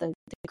just the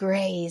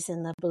grays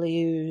and the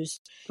blues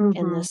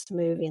in this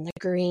movie, and the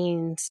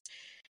greens.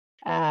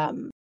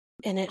 And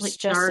it's like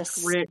just dark,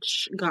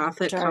 rich,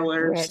 gothic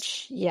colors.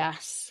 Rich,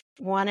 yes.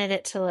 Wanted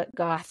it to look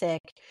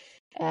gothic.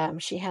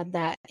 She had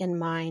that in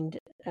mind.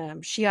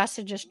 She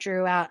also just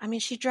drew out,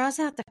 she draws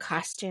out the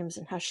costumes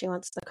and how she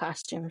wants the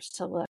costumes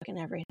to look and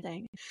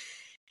everything.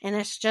 And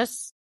it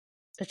just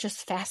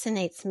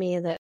fascinates me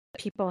that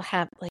people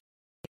have they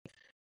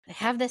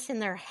have this in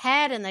their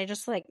head and they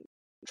just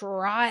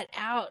draw it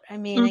out.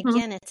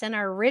 Again, it's an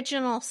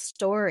original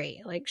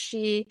story. Like,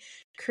 she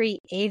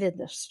created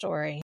the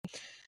story.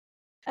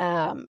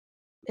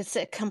 It's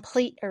a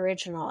complete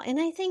original. And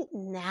I think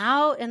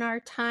now in our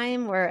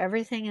time where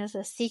everything is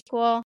a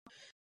sequel,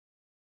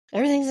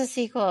 everything's a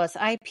sequel. It's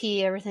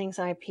IP. Everything's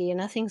IP.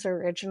 Nothing's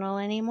original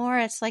anymore.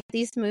 It's like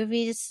these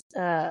movies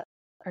are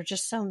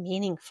just so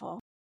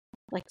meaningful.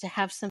 Like, to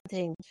have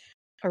something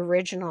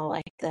original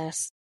like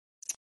this,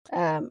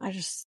 I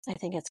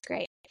think it's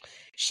great.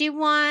 She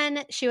won.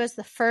 She was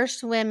the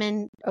first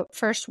woman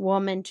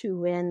to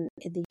win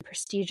the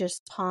prestigious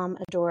Palme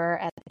d'Or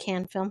at the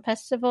Cannes Film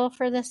Festival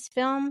for this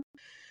film.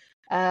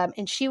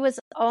 And she was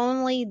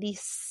only the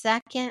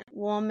second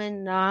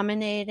woman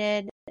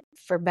nominated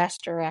for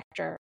Best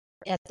Director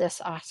at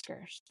this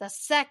Oscars. The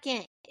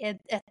second at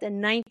the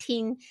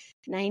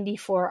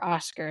 1994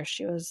 Oscars.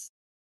 She was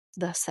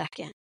the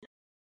second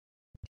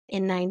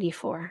in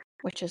 94,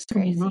 which is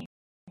crazy.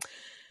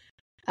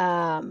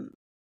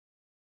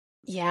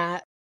 Yeah.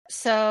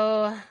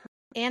 So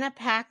Anna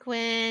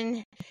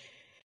Paquin,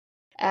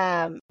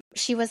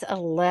 she was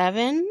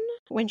 11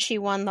 when she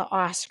won the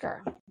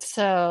Oscar.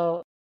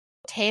 So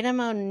Tatum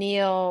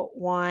O'Neal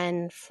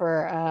won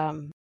for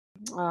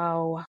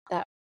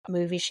that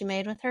movie she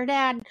made with her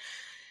dad.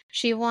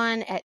 She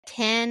won at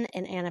 10,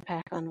 and Anna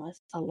Paquin was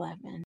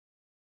 11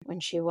 when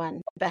she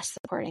won Best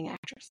Supporting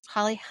Actress.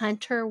 Holly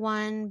Hunter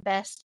won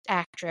Best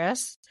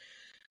Actress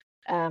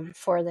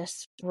for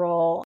this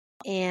role,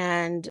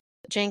 and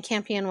Jane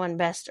Campion won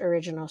Best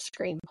Original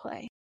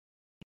Screenplay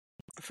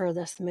for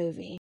this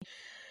movie.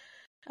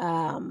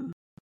 So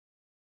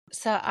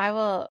I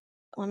will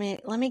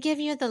let me give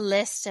you the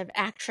list of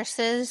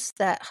actresses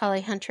that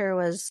Holly Hunter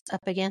was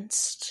up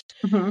against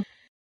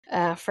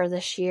for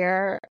this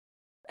year.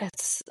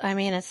 It's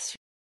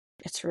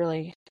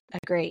really a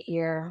great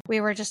year.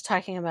 We were just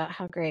talking about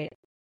how great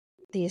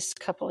these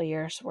couple of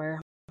years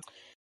were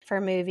for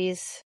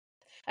movies.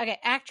 Okay,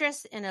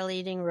 actress in a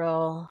leading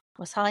role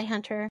was Holly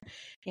Hunter.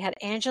 You had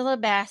Angela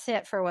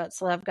Bassett for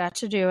What's Love Got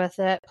to Do with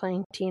It,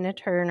 playing Tina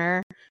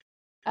Turner.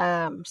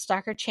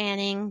 Stockard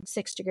Channing,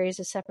 6 Degrees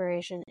of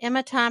Separation.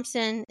 Emma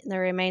Thompson, The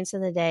Remains of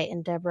the Day,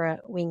 and Deborah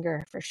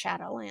Winger for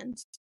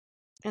Shadowlands.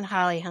 And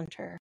Holly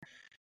Hunter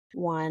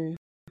won.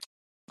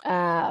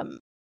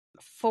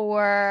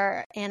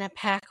 For Anna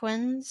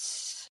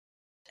Paquin's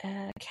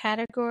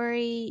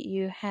category,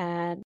 you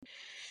had...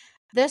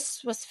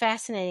 This was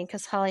fascinating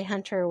because Holly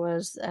Hunter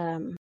was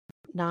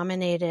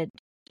nominated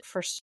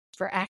for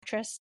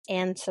actress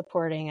and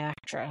supporting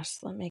actress.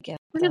 Let me get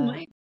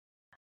Really?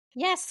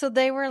 Yes, so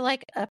they were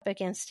up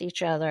against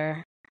each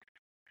other.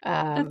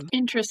 That's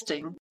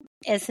interesting.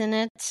 Isn't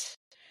it?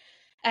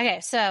 Okay,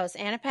 so it's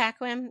Anna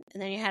Paquin,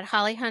 and then you had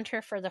Holly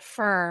Hunter for The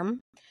Firm,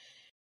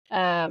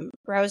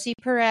 Rosie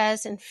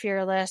Perez in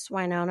Fearless,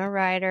 Winona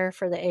Ryder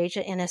for The Age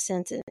of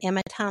Innocence, and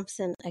Emma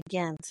Thompson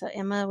again. So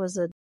Emma was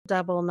a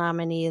double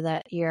nominee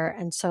that year,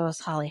 and so was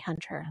Holly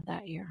Hunter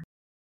that year.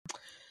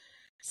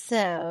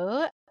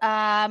 So,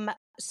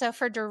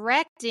 for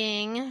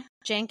directing,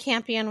 Jane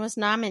Campion was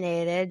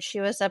nominated. She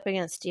was up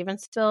against Steven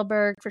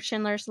Spielberg for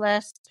Schindler's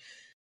List,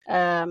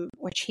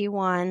 which he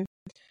won.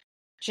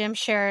 Jim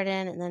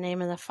Sheridan in The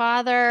Name of the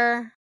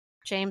Father,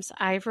 James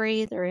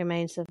Ivory, The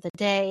Remains of the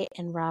Day,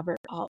 and Robert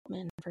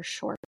Altman for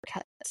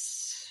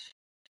Shortcuts.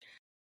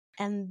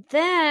 And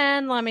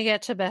then let me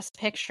get to Best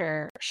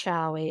Picture,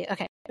 shall we?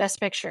 Okay, Best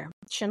Picture.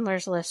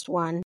 Schindler's List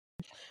won.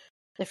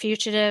 The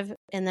Fugitive,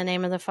 In the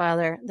Name of the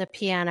Father, The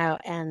Piano,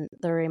 and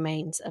The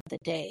Remains of the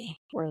Day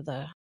were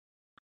the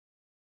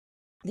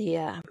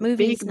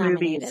movies big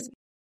nominated. Movies.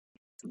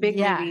 Big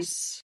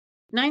movies.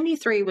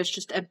 93 was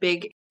just a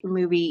big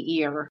movie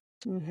year.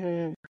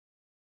 In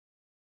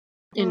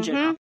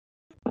general.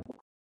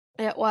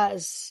 It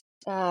was.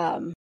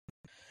 I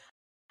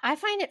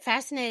find it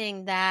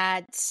fascinating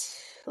that,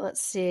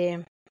 let's see,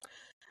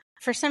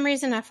 for some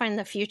reason I find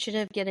The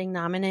Fugitive getting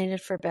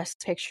nominated for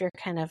Best Picture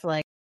kind of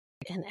like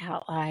an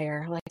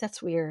outlier. Like,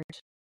 that's weird.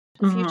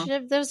 The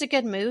Fugitive, that was a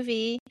good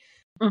movie,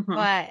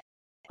 but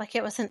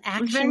it was an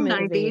action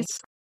movie. 90s.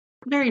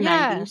 Very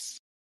 90s.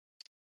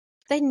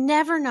 They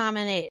never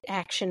nominate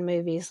action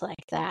movies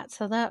like that,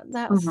 so that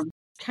was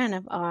kind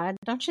of odd,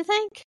 don't you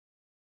think?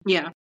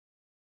 Yeah.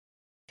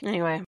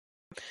 Anyway,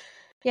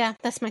 yeah,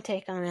 that's my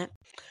take on it.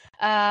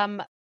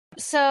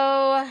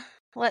 So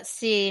let's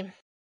see.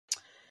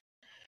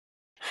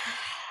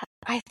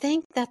 I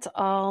think that's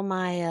all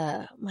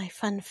my my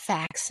fun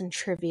facts and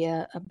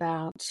trivia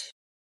about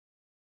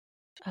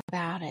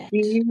it.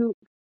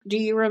 Do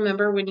you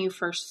remember when you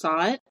first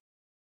saw it?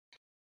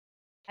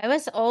 I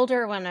was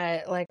older when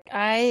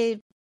I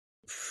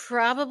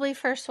probably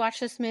first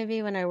watched this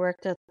movie when I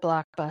worked at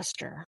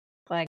Blockbuster.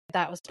 Like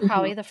that was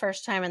probably the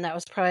first time, and that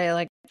was probably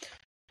like,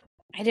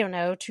 I don't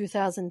know,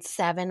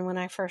 2007 when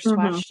I first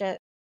watched it.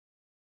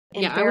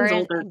 Yeah, I was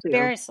older too.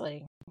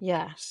 Embarrassingly,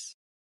 yes.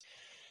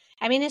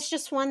 I mean, it's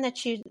just one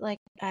that you like.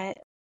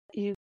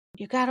 You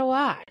gotta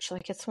watch.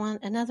 Like it's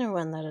another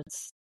one that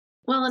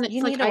well, and it's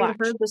you like need to I watch.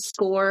 heard the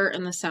score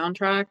and the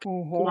soundtrack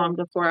long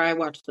before I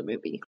watched the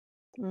movie.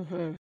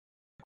 Mm-hmm.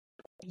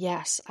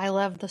 Yes, I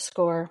love the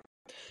score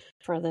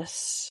for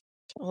this.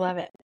 Love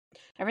it.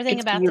 Everything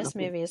It's about this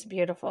beautiful. movie is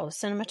beautiful. The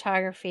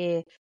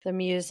cinematography, the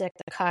music,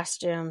 the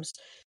costumes,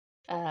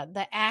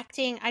 the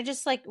acting. I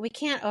just we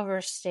can't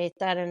overstate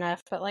that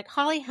enough. But like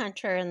Holly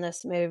Hunter in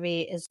this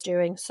movie is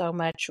doing so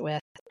much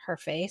with her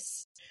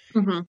face.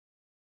 Mm-hmm.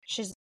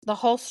 The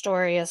whole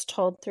story is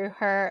told through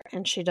her,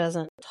 and she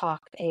doesn't talk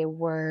a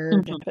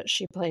word, but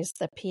she plays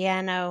the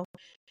piano.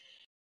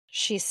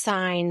 She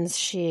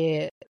signs.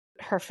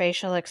 Her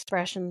facial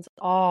expressions,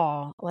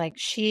 all like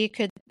she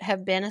could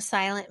have been a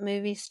silent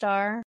movie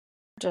star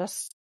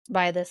just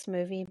by this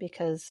movie,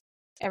 because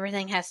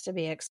everything has to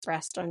be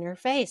expressed on your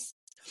face.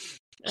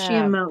 She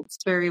emotes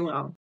very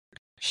well.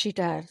 She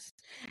does.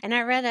 And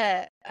I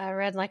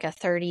read like a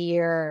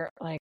 30-year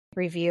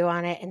review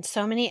on it, and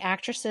so many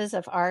actresses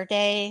of our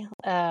day,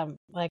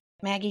 like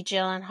Maggie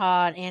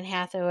Gyllenhaal and Anne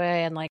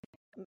Hathaway, and like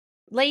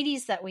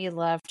ladies that we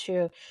love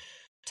to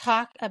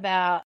talk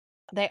about,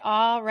 they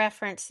all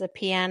reference the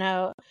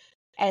piano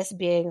as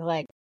being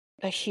like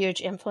a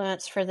huge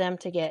influence for them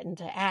to get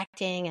into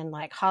acting. And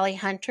like Holly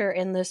Hunter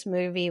in this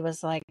movie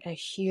was like a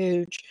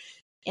huge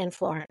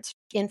influence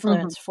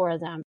for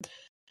them,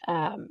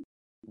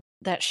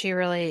 that she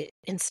really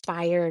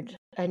inspired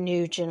a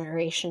new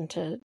generation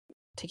to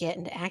get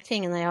into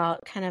acting, and they all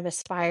kind of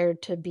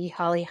aspired to be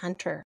Holly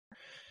Hunter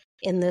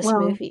in this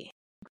movie.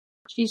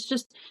 She's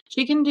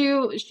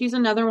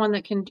another one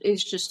that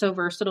is just so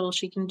versatile.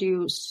 She can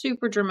do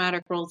super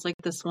dramatic roles like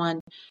this one.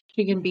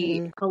 She can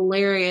be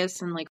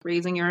hilarious and like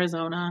Raising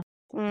Arizona.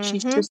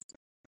 She's just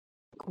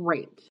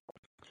great.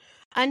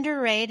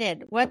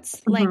 Underrated.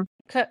 What's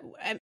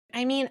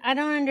I mean, I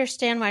don't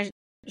understand why.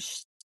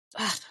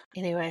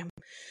 Anyway,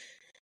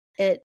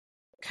 it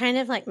kind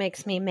of like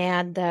makes me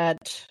mad that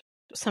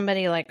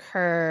somebody like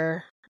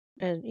her,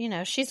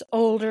 she's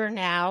older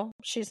now.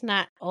 She's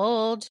not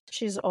old.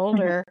 She's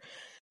older.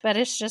 But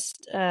it's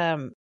just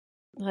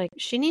like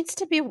she needs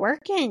to be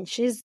working.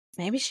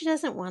 Maybe she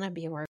doesn't want to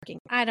be working.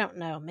 I don't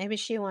know. Maybe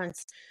she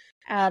wants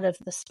out of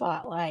the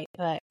spotlight,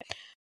 but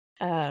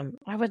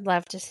I would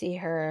love to see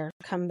her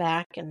come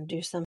back and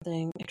do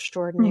something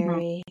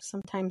extraordinary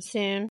sometime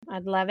soon.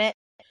 I'd love it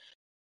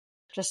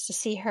just to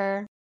see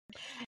her.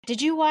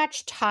 Did you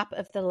watch Top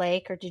of the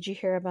Lake, or did you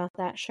hear about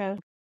that show?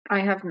 I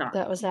have not.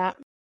 That was that.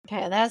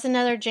 Okay, that was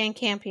another Jane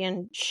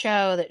Campion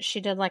show that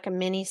she did like a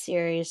mini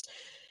series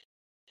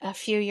a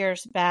few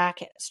years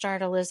back. It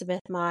starred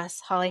Elizabeth Moss.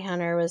 Holly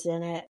Hunter was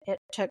in it. It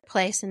took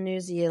place in New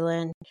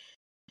Zealand.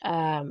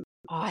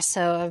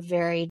 Also a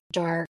very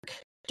dark,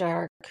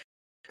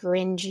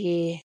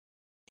 gringy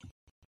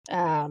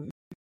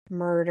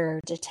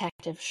murder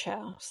detective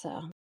show.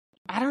 So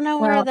I don't know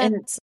where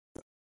that's.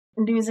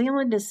 New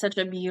Zealand is such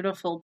a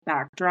beautiful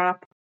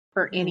backdrop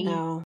for any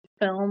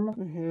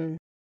film.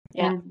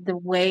 Yeah. And the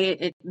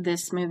way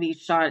this movie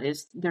shot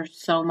there's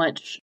so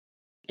much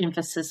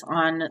emphasis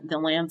on the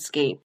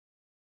landscape,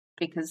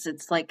 because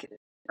it's like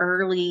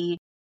early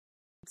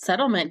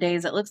settlement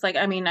days. It looks like,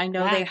 I mean, I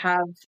know they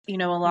have,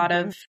 a lot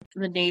of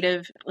the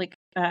native, like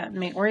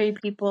Maori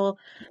people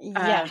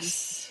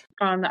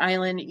on the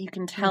island. You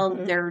can tell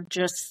they're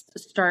just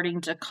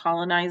starting to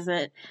colonize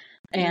it.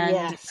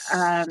 And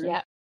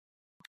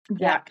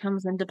that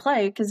comes into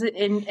play because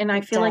and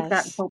I feel like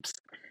that helps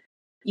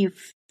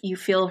you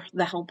feel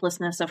the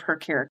helplessness of her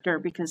character,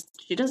 because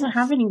she doesn't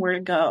have anywhere to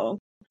go.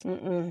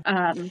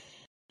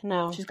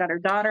 No, she's got her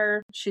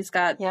daughter, she's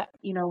got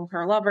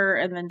her lover,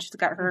 and then she's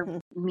got her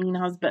mean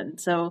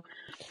husband. So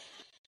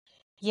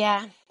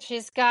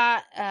she's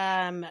got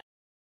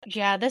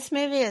this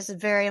movie is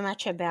very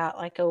much about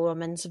like a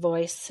woman's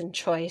voice and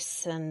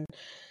choice, and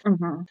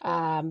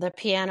the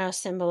piano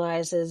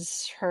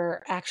symbolizes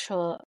her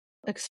actual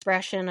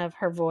expression of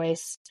her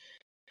voice,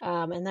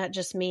 and that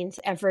just means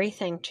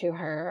everything to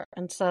her.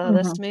 And so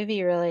this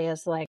movie really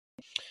is like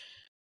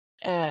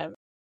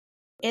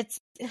it's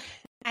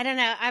I don't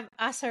know. I've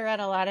also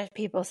read a lot of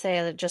people say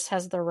that it just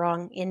has the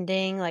wrong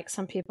ending. Like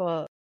some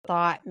people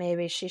thought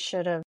maybe she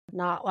should have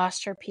not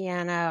lost her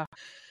piano,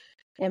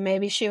 and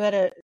maybe she would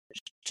have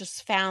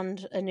just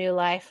found a new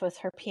life with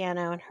her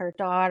piano and her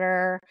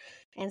daughter,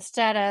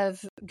 instead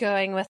of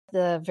going with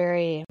the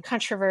very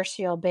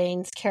controversial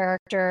Baines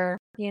character.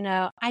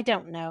 I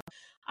don't know.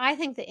 I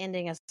think the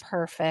ending is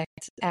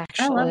perfect,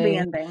 actually. I love the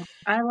ending.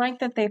 I like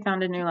that they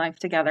found a new life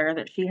together,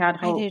 that she had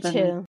hope. I do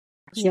too.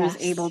 She was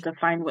able to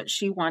find what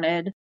she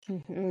wanted,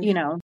 you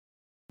know.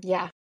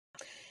 Yeah.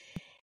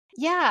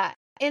 Yeah.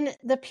 And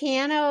the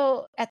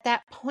piano at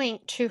that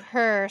point to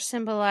her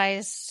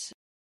symbolized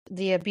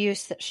the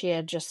abuse that she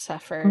had just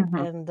suffered,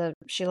 and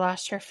she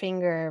lost her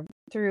finger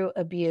through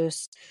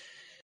abuse.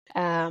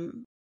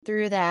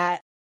 Through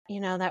that,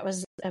 that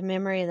was a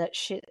memory that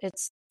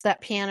that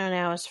piano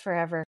now is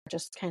forever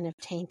just kind of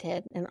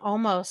tainted and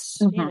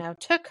almost,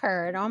 took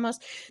her. It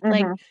almost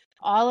like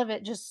all of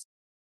it just,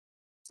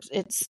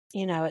 it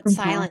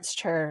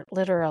silenced her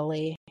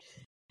literally.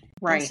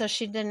 Right. And so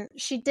she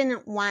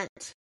didn't want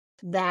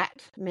that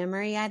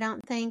memory, I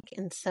don't think.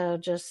 And so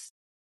just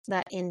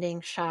that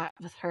ending shot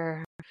with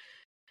her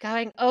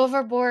going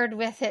overboard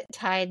with it,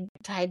 tied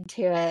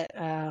to it,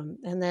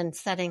 and then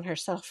setting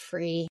herself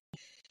free.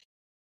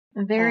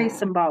 Very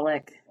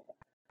symbolic.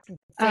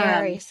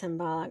 Very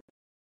symbolic.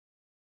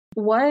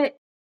 What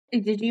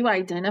did you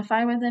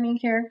identify with any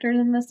characters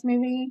in this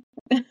movie?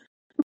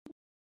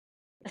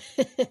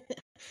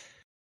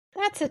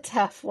 That's a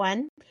tough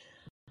one.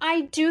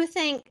 I do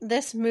think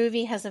this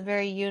movie has a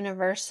very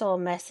universal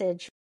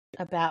message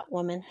about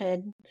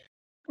womanhood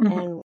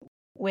and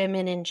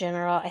women in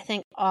general. I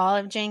think all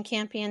of Jane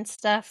Campion's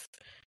stuff,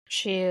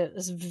 she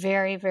is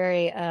very,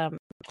 very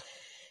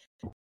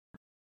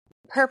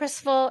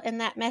purposeful in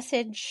that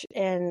message.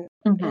 And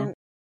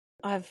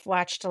I've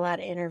watched a lot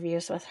of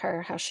interviews with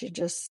her, how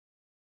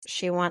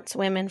she wants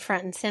women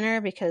front and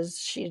center because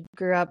she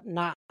grew up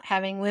not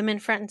having women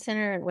front and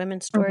center and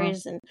women's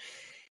stories, and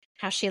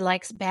how she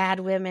likes bad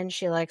women.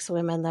 She likes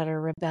women that are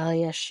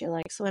rebellious. She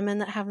likes women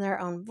that have their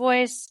own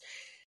voice.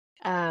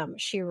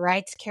 She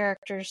writes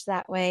characters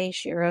that way.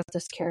 She wrote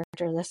this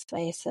character this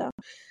way. So,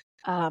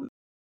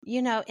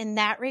 in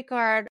that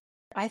regard,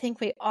 I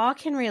think we all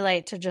can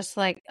relate to just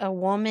like a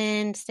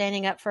woman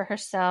standing up for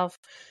herself,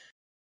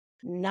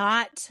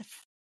 not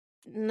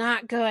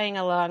going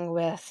along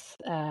with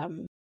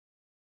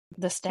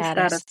the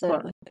status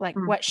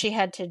what she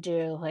had to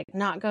do, like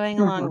not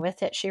going along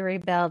with it. She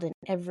rebelled in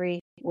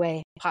every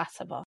way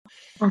possible.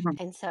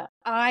 And so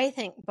I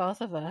think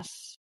both of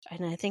us,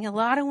 and I think a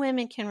lot of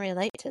women can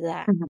relate to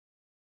that.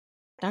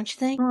 Don't you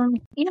think?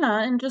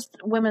 Yeah, and just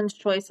women's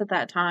choice at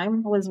that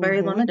time was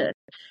very limited.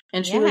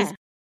 And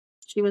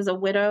she was a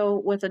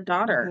widow with a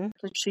daughter.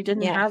 Like she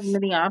didn't have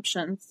many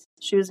options.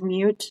 She was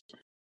mute.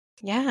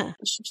 Yeah.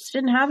 She just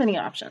didn't have any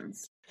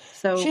options.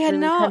 So she had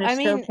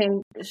really no,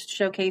 kind of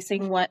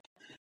showcasing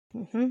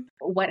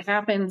what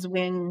happens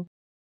when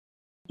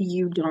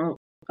you don't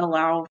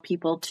allow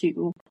people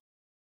to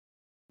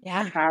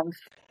have,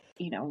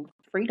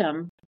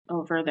 freedom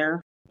over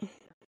their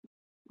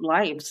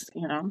lives,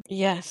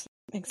 Yes,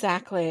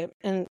 exactly.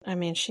 And I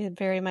mean, she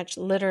very much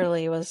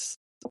literally was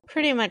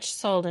pretty much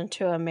sold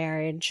into a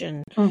marriage,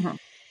 and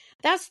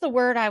that's the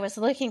word I was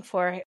looking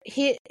for.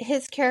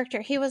 His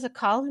character, he was a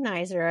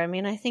colonizer. I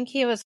mean, I think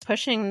he was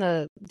pushing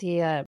the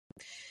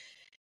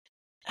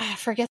I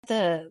forget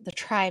the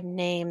tribe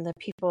name, the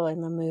people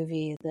in the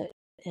movie, that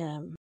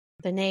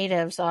the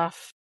natives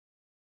off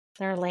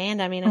their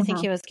land. I mean, I think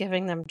he was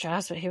giving them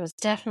jobs, but he was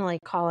definitely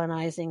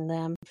colonizing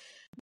them.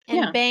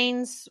 And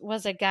Baines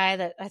was a guy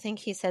that I think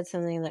he said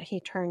something that he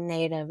turned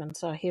native, and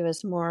so he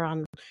was more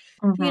on,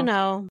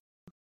 Well,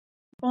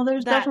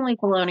 there's definitely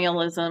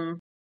colonialism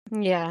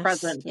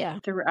present yeah,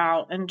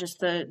 throughout, and just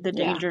the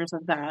dangers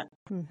of that.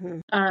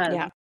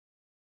 Yeah.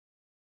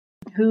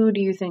 Who do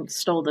you think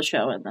stole the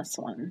show in this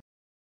one?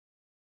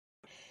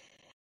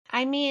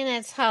 I mean,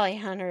 it's Holly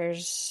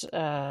Hunter's.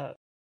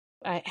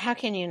 How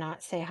can you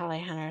not say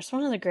Holly Hunter? It's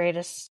one of the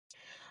greatest.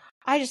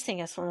 I just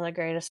think it's one of the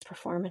greatest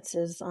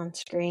performances on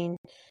screen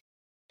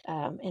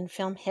in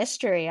film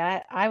history.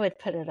 I would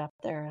put it up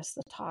there as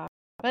the top.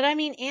 But I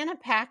mean, Anna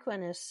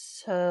Paquin is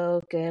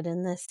so good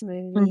in this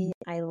movie.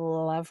 I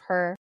love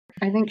her.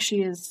 I think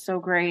she is so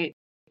great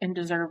and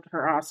deserved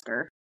her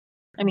Oscar.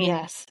 I mean,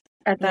 yes,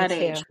 at that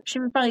age, she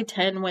was probably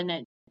 10 when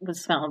it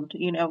was filmed.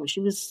 She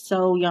was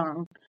so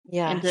young.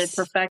 Yes. And to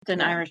perfect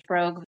an Irish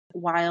brogue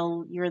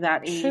while you're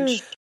that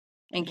age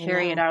and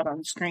carry it out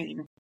on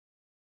screen.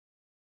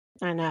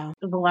 I know.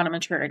 With a lot of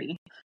maturity.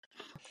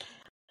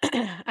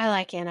 I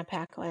like Anna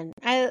Paquin.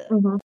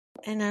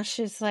 I know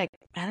she's like,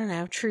 I don't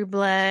know, True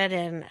Blood,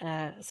 and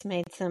has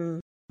made some.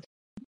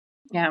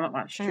 Yeah, I haven't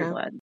watched True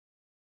Blood.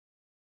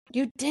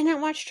 You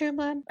didn't watch True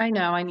Blood? I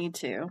know, I need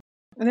to.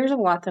 There's a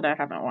lot that I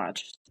haven't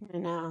watched. I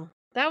know.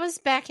 That was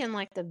back in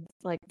like the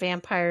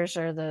vampires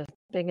are the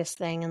biggest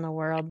thing in the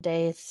world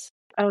days.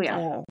 Oh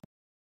yeah.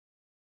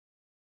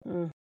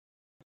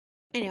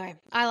 Anyway,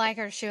 I like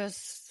her. She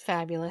was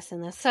fabulous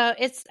in this. So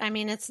it's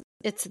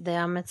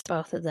them. It's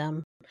both of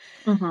them.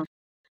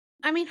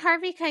 I mean,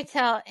 Harvey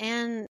Keitel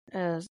and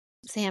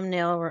Sam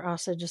Neill were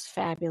also just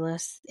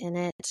fabulous in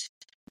it.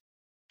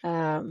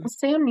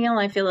 Sam Neill,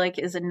 I feel like,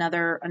 is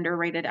another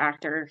underrated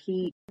actor.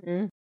 He,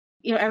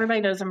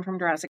 everybody knows him from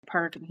Jurassic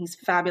Park, and he's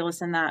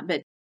fabulous in that.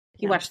 But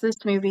you watch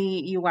this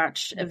movie, you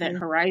watch Event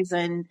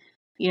Horizon.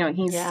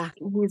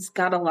 He's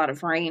got a lot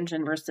of range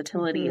and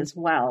versatility as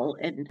well.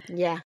 And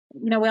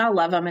we all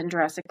love him in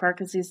Jurassic Park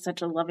because he's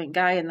such a loving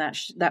guy in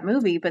that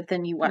movie. But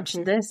then you watch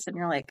this and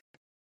you're like,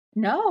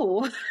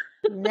 no.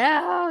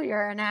 No,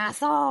 you're an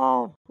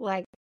asshole.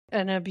 Like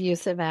an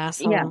abusive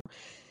asshole. Yeah.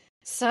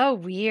 So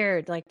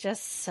weird. Like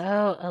just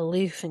so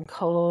aloof and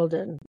cold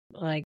and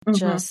like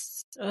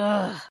just,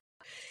 ugh.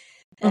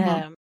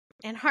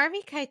 And Harvey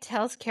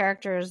Keitel's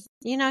characters,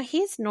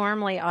 he's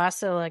normally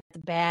also like the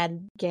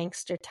bad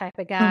gangster type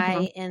of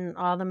guy in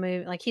all the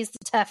movies. Like he's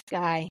the tough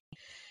guy.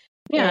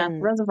 Yeah,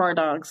 Reservoir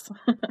Dogs.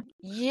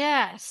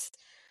 Yes.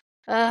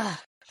 Ugh.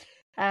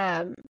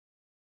 I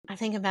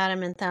think about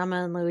him in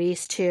Thelma and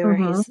Louise too, where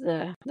he's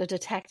the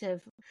detective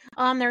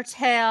on their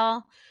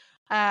tail.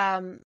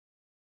 But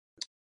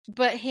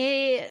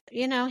he,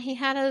 he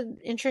had an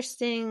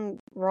interesting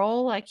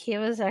role. Like he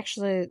was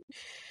actually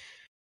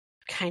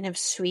kind of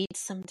sweet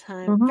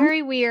sometimes.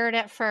 Very weird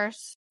at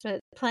first,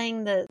 but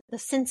playing the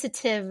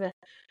sensitive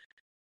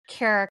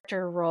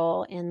character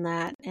role in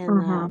that.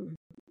 And,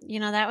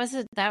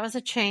 that was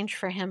a change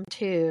for him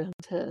too,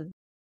 to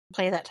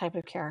play that type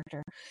of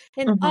character.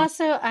 And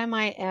also, I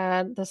might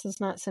add, this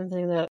is not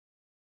something that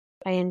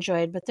I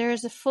enjoyed, but there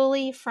is a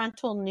fully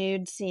frontal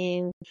nude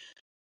scene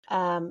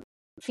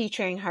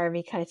featuring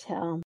Harvey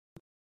Keitel,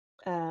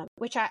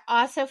 which I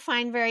also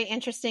find very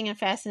interesting and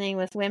fascinating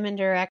with women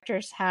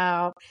directors,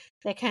 how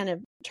they kind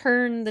of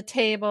turn the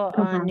table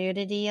on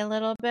nudity a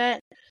little bit.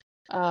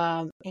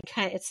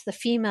 It's the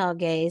female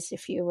gaze,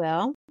 if you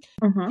will.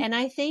 And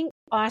I think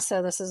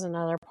also, this is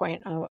another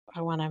point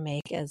I want to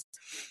make, is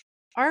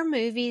our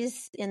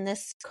movies in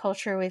this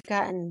culture, we've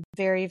gotten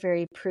very,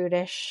 very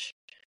prudish.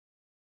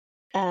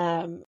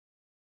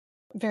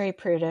 Very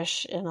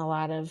prudish in a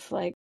lot of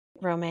like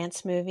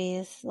romance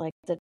movies. Like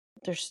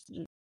there's,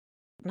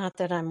 not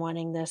that I'm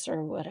wanting this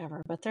or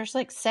whatever, but there's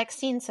like sex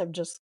scenes have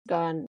just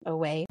gone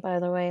away, by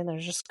the way. They're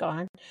just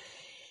gone.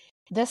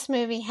 This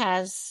movie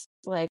has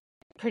like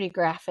pretty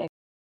graphic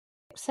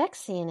sex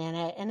scene in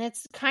it, and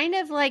it's kind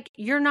of like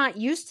you're not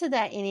used to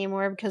that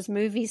anymore because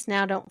movies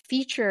now don't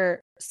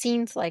feature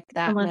scenes like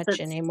that unless much it's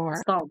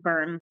anymore.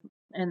 Saltburn,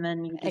 and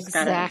then you just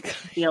gotta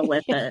deal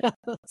with it.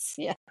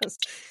 Yes.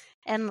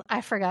 And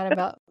how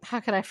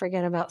could I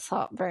forget about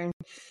Saltburn?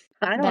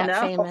 I don't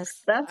know.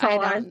 Famous. That's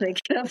all I'm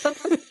thinking of.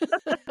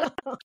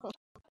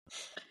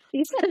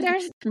 He said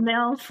there's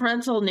male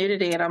frontal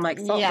nudity, and I'm like,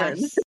 Saltburn.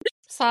 Yes,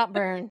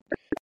 Saltburn.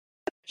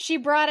 She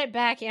brought it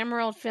back.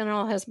 Emerald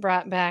Fennell has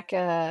brought back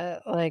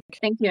Thank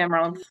you,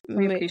 Emerald.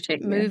 We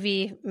appreciate you.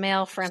 Movie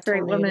male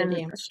frontal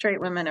nudity. Straight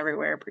women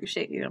everywhere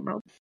appreciate you,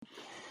 Emerald.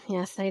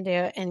 Yes, they do.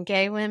 And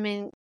gay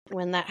women,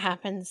 when that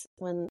happens,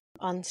 when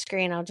on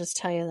screen, I'll just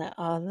tell you that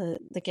all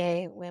the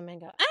gay women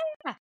go,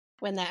 ah,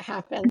 when that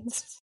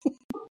happens.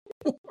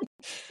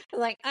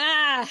 Like,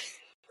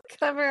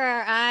 cover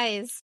our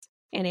eyes.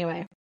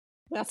 Anyway,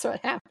 that's what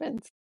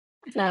happens.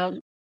 No.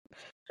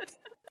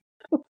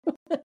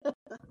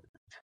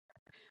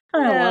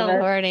 I love it.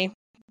 Lordy.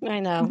 I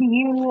know.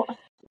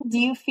 Do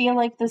you feel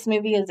like this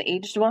movie has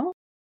aged well?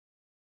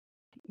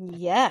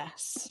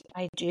 Yes,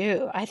 I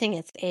do. I think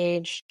it's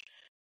aged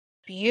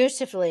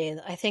beautifully.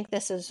 I think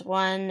this is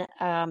one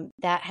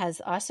that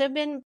has also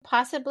been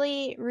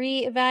possibly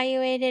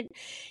reevaluated.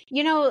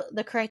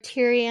 The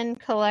Criterion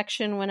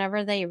Collection,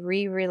 whenever they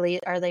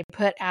re-release or they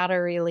put out a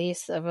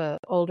release of an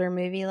older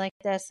movie like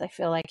this, I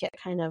feel like it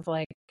kind of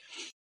like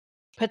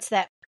puts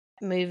that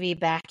movie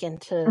back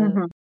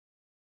into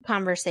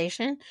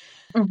conversation.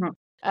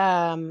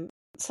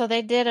 So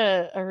they did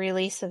a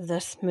release of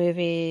this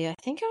movie, I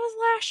think it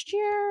was last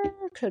year,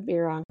 could be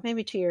wrong,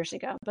 maybe 2 years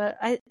ago, but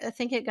I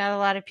think it got a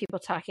lot of people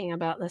talking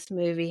about this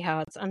movie,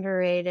 how it's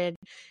underrated.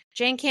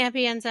 Jane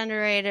Campion's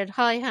underrated,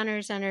 Holly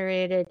Hunter's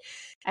underrated.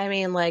 I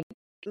mean, like,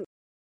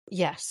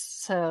 yes.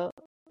 So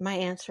my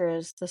answer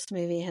is this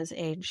movie has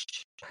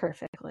aged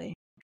perfectly.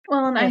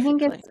 Well, and I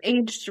think it's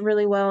aged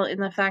really well in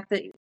the fact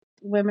that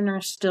women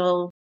are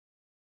still,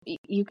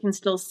 you can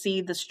still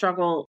see the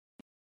struggle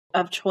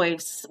of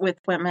choice with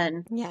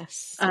women.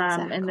 Yes,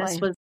 exactly. And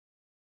this was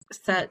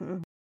set,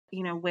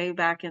 way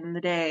back in the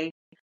day.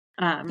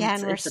 And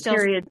it's a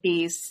period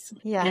piece.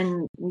 Yeah.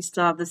 And we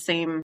still have the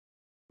same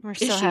We're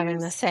still having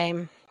the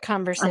same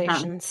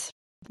conversations.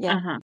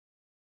 Yeah.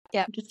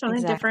 Yeah. Just on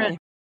a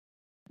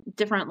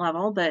different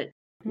level, but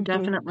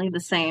definitely the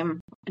same.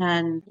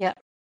 And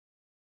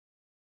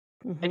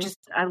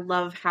I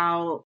love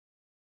how,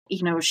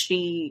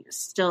 she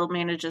still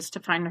manages to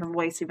find her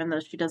voice even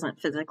though she doesn't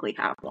physically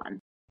have one.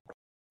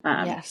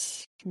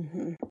 Yes.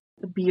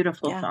 A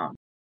beautiful film.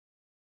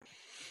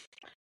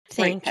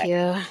 Thank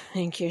you,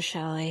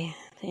 Shelley.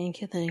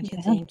 Thank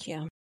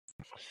you.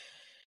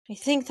 I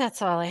think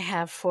that's all I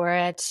have for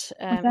it.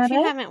 If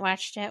you haven't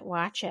watched it,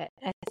 watch it.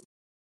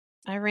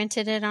 I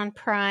rented it on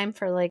Prime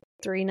for like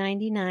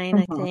 $3.99,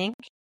 I think.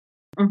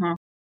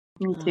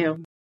 Me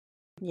too.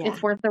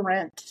 It's worth the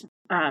rent,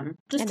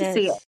 just to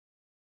see it,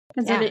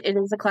 because it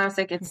is a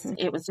classic.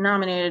 It was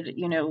nominated,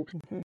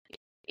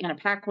 Anna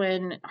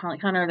Paquin, Holly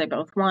Hunter, they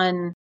both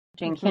won.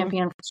 Jane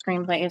Campion for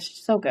screenplay.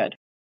 It's so good.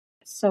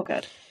 So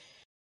good.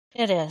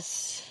 It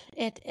is.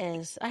 It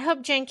is. I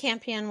hope Jane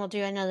Campion will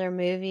do another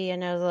movie. I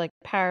know, like,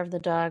 Power of the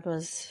Dog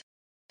was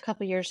a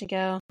couple years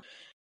ago.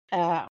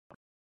 But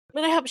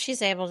I hope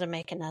she's able to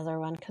make another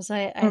one because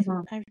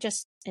I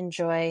just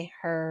enjoy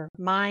her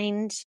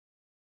mind,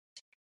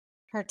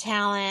 her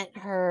talent,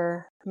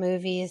 her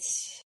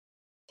movies.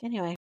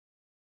 Anyway,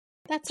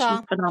 that's all.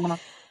 She's phenomenal.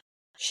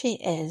 She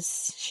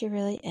is. She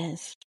really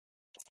is.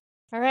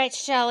 All right,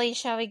 Shelley,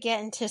 shall we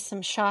get into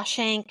some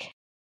Shawshank?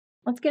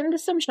 Let's get into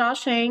some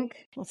Shawshank.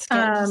 Let's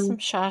get into some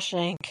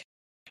Shawshank.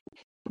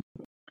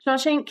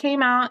 Shawshank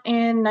came out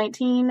in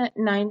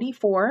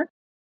 1994,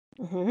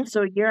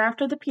 so a year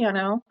after the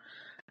piano.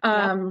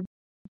 Yep.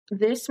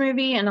 This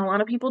movie, and a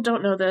lot of people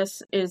don't know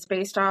this, is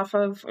based off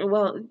of,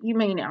 well, you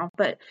may know,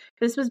 but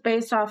this was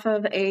based off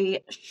of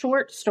a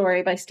short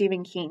story by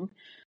Stephen King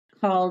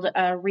called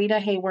Rita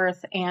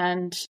Hayworth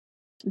and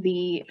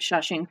the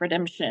Shawshank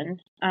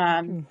Redemption.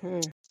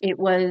 It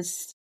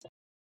was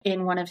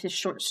in one of his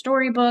short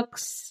story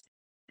books.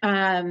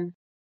 I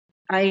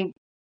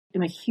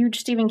am a huge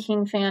Stephen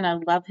King fan. I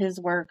love his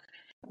work.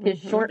 His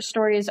short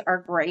stories are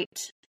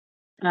great.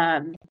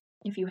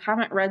 If you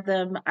haven't read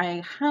them, I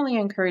highly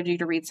encourage you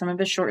to read some of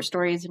his short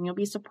stories, and you'll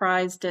be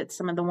surprised at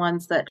some of the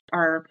ones that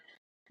are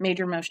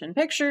major motion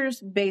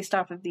pictures based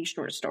off of these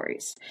short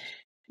stories.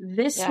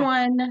 This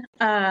one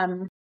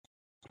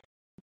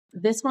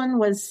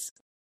was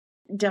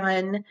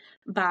done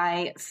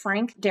by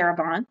Frank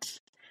Darabont,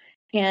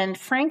 and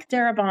Frank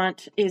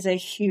Darabont is a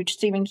huge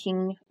Stephen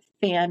King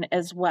fan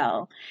as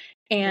well.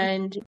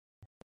 And,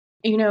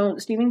 you know,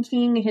 Stephen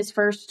King, his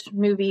first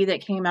movie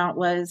that came out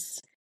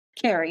was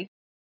Carrie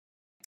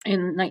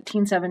in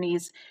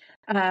 1970s.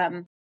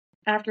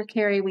 After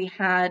Carrie, we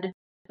had,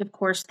 of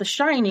course, The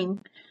Shining,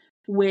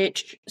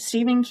 which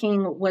Stephen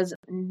King was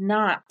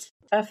not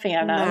a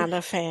fan of. Not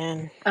a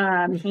fan.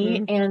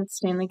 He and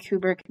Stanley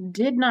Kubrick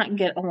did not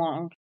get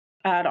along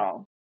at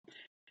all.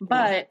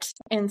 But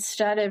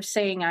instead of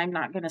saying, I'm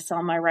not going to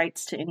sell my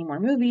rights to any more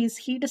movies,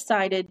 he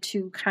decided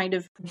to kind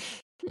of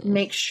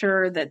make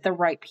sure that the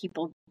right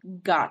people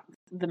got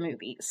the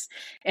movies.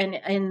 And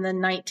in the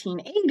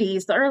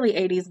 1980s, the early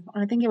 80s,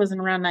 I think it was in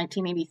around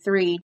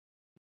 1983,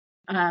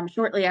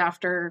 shortly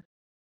after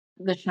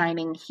The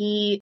Shining,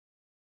 he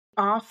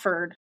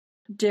offered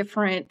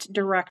different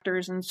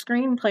directors and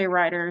screenplay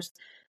writers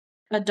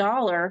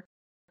 $1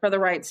 for the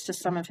rights to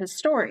some of his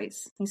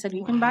stories. He said,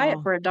 you can buy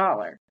it for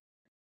 $1.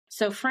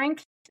 So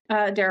Frank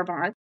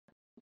Darabont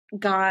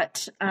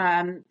got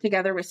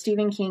together with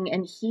Stephen King,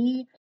 and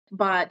he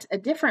bought a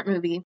different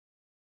movie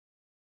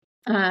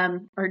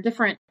or a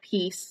different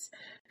piece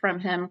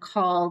from him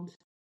called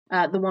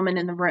The Woman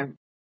in the Room.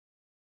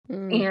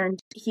 And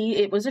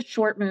it was a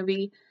short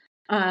movie.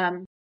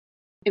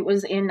 It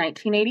was in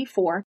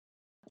 1984,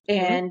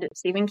 and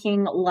Stephen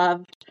King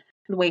loved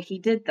the way he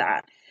did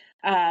that.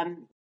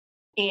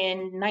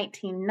 In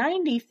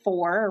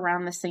 1994,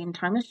 around the same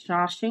time as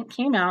Shawshank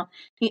came out,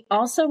 he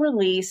also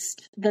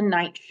released the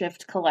Night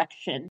Shift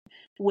Collection,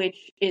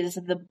 which is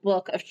the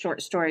book of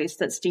short stories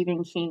that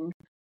Stephen King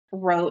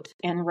wrote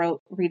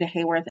Rita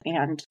Hayworth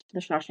and the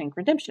Shawshank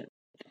Redemption.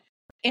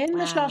 In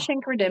the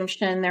Shawshank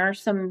Redemption, there are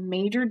some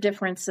major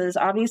differences.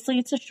 Obviously,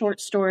 it's a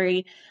short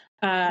story.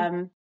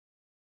 One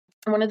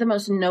of the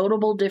most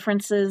notable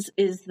differences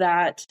is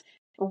that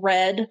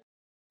Red,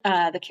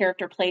 the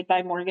character played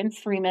by Morgan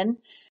Freeman,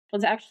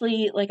 was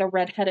actually like a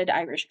redheaded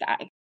Irish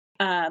guy.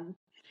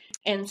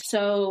 And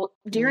so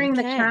during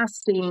the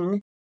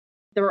casting,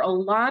 there were a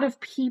lot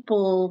of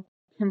people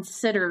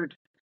considered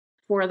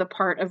for the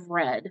part of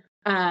Red.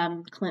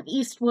 Clint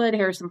Eastwood,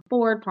 Harrison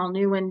Ford, Paul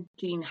Newman,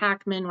 Gene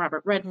Hackman,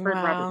 Robert Redford,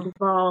 Robert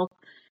Duvall.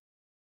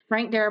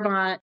 Frank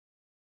Darabont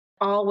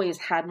always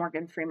had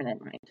Morgan Freeman in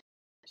mind.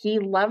 He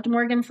loved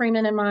Morgan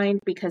Freeman in mind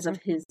because of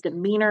his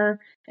demeanor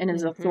and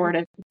his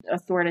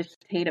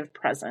authoritative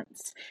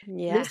presence.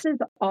 Yeah. This is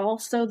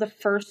also the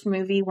first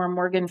movie where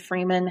Morgan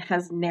Freeman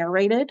has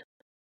narrated.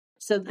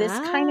 So this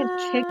kind of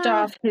kicked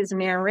off his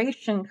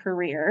narration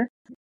career.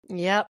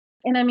 Yep.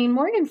 And I mean,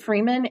 Morgan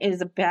Freeman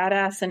is a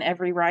badass in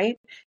every right.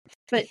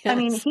 But I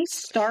mean, he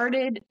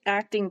started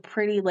acting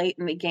pretty late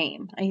in the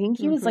game. I think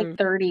he was like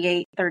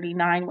 38,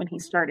 39 when he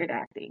started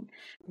acting.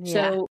 Yeah.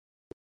 So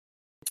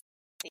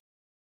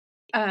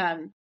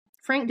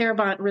Frank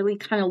Darabont really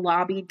kind of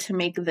lobbied to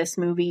make this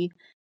movie,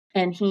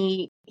 and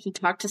he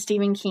talked to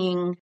Stephen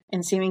King,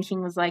 and Stephen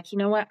King was like, you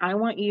know what? I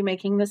want you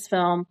making this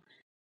film.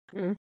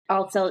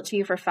 I'll sell it to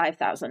you for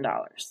 $5,000.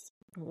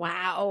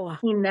 Wow.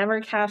 He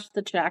never cashed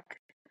the check.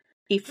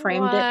 He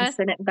framed it and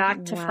sent it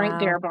back to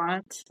Frank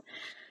Darabont.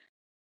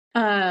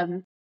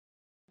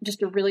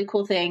 Just a really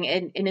cool thing.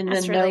 And in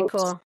That's the really note,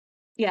 cool.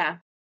 Yeah.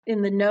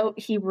 In the note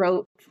he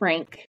wrote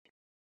Frank,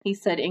 he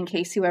said, in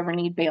case you ever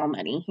need bail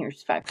money,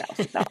 here's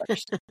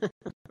 $5,000.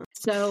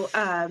 So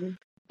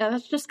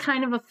that's just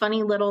kind of a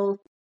funny little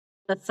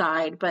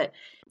aside. But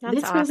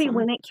this movie,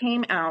 when it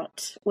came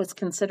out, was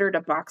considered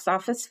a box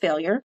office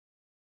failure.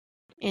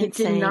 Insane. It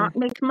did not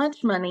make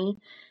much money.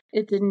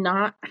 It did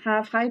not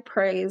have high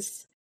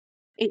praise.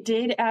 It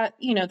did at,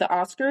 the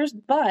Oscars,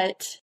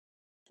 but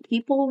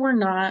people were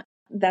not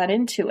that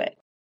into it.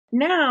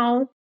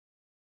 Now,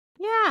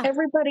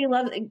 everybody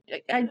loves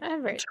it. I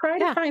try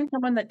to find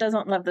someone that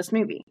doesn't love this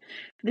movie.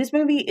 This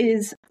movie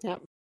is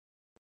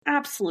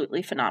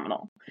absolutely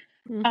phenomenal.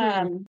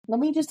 Let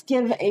me just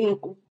give a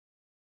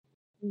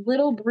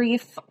little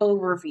brief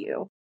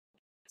overview.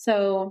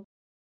 So,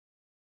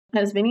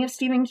 as many of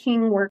Stephen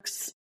King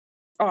works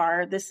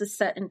are, this is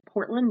set in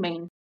Portland,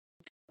 Maine.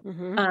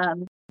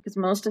 Because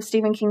most of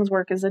Stephen King's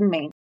work is in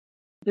Maine.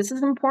 This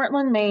is in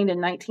Portland, Maine in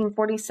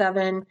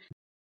 1947.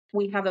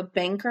 We have a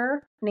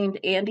banker named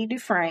Andy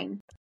Dufresne.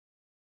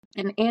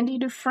 And Andy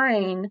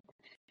Dufresne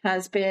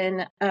has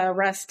been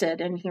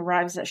arrested, and he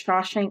arrives at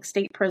Shawshank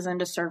State Prison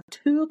to serve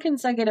 2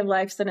 consecutive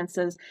life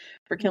sentences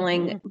for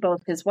killing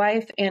both his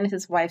wife and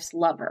his wife's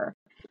lover.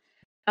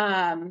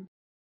 And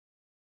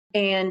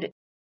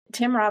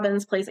Tim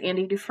Robbins plays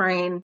Andy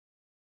Dufresne,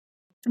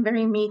 a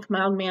very meek,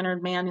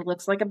 mild-mannered man who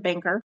looks like a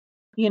banker,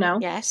 you know?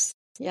 Yes.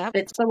 Yep.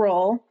 Fits the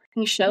role.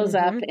 He shows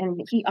up,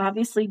 and he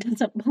obviously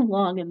doesn't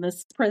belong in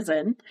this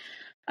prison.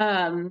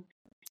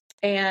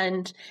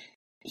 And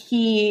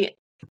he,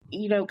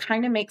 you know,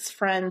 kind of makes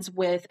friends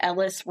with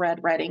Ellis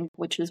Red Redding,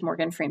 which is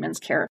Morgan Freeman's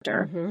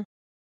character.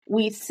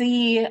 We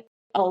see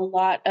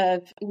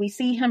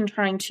him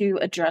trying to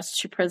adjust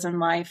to prison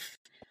life.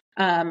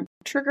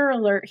 Trigger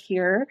alert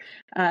here.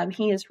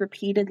 He is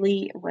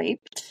repeatedly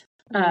raped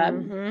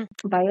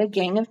by a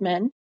gang of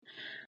men.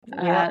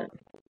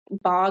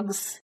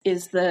 Boggs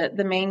is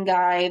the main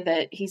guy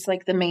that he's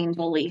like the main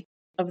bully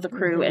of the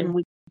crew,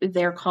 and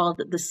they're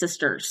called the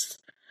Sisters.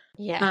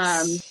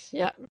 Yes.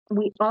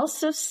 We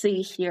also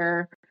see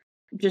here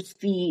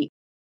just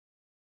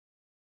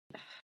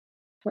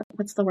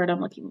what's the word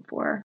I'm looking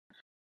for?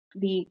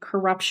 The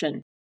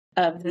corruption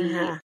of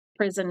the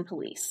prison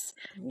police,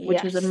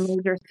 which is a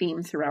major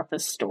theme throughout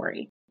this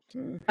story.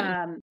 In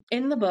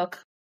the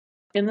book,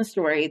 in the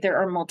story, there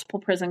are multiple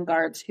prison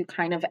guards who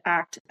kind of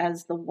act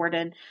as the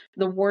warden.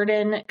 The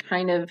warden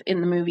kind of,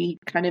 in the movie,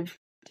 kind of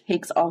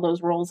takes all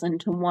those roles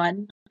into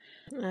one.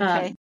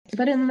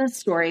 But in this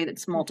story,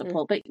 it's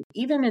multiple. But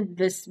even in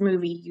this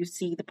movie, you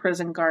see the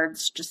prison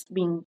guards just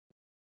being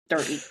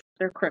dirty.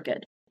 They're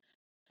crooked.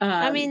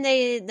 I mean,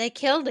 they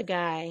killed a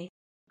guy.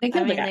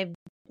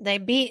 They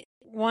beat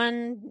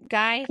one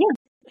guy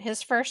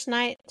his first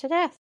night to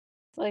death.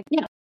 Like,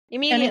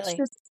 immediately.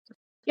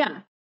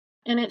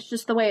 And it's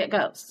just the way it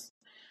goes.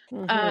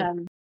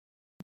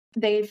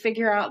 They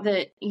figure out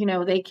that, you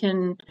know, they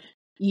can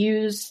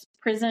use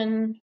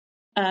prison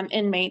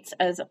inmates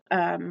as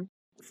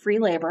free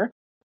labor.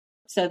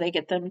 So they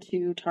get them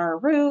to tar a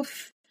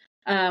roof.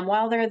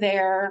 While they're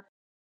there,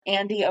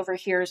 Andy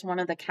overhears one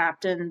of the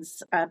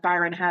captains,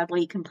 Byron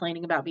Hadley,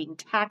 complaining about being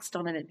taxed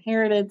on an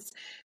inheritance.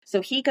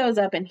 So he goes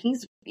up and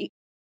he's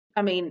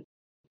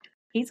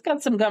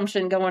got some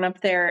gumption going up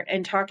there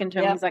and talking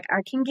to him. He's like,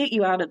 I can get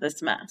you out of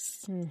this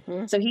mess.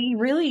 So he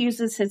really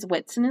uses his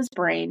wits and his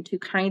brain to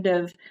kind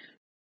of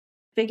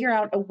figure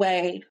out a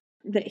way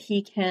that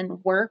he can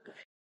work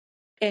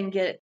and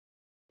get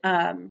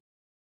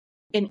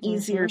an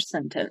easier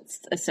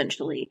sentence,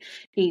 essentially.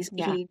 He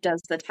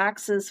does the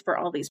taxes for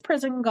all these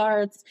prison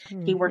guards.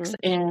 He works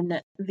in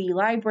the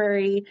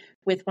library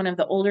with one of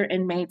the older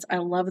inmates. I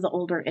love the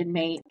older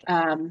inmate.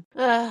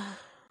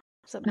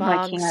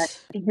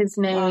 His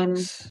name.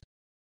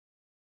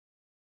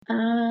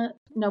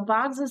 No,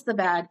 Boggs is the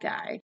bad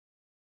guy.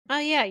 Oh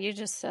yeah, you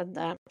just said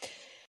that.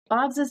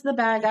 Boggs is the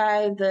bad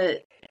guy.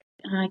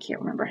 I can't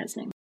remember his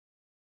name.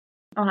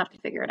 I'll have to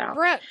figure it out.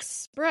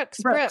 Brooks.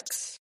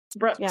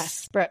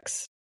 Yes,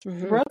 Brooks.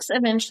 Brooks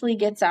eventually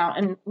gets out.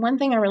 And one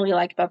thing I really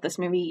like about this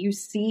movie, you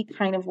see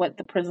kind of what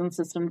the prison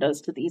system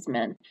does to these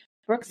men.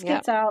 Brooks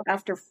gets out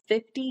after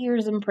 50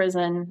 years in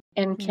prison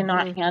and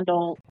cannot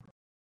handle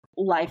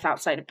life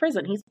outside of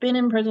prison. He's been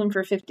in prison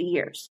for 50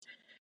 years.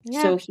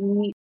 So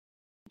he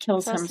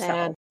kills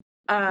himself.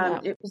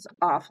 It was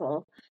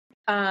awful.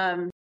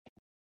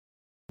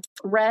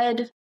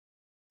 Red,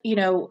 you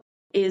know,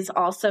 is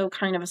also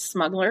kind of a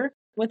smuggler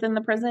within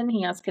the prison.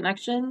 He has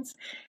connections.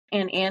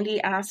 And Andy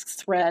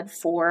asks Red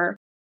for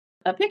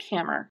a pick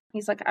hammer.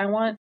 He's like, I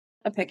want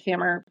a pick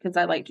hammer because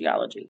I like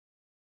geology.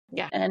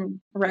 And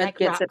Red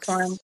gets it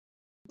for him.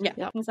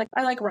 He's like,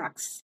 I like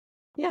rocks.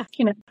 You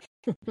know.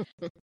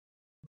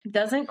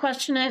 Doesn't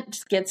question it,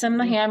 just gets him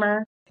the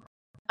hammer.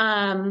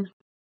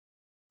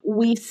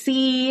 We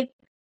see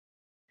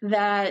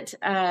that,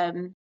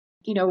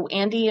 you know,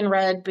 Andy and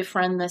Red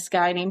befriend this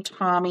guy named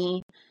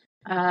Tommy.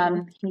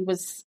 He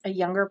was a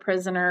younger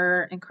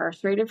prisoner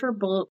incarcerated for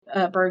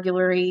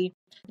burglary.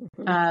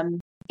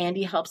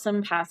 Andy helps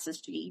him pass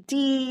his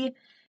GED.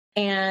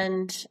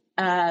 And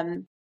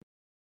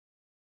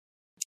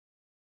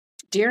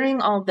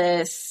during all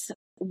this,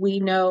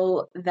 we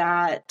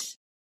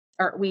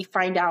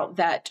find out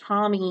that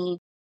Tommy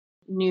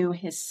knew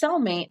his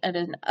cellmate at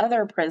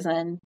another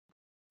prison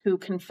who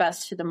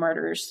confessed to the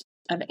murders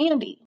of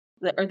Andy,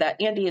 or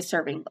that Andy is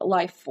serving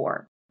life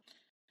for.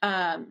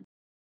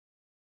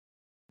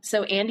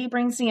 So Andy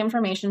brings the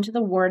information to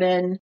the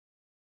warden.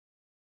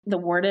 The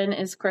warden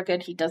is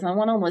crooked. He doesn't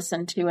want to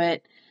listen to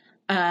it.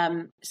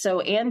 So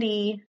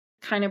Andy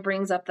kind of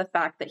brings up the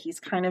fact that he's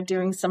kind of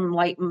doing some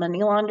light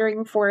money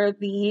laundering for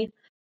the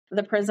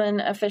prison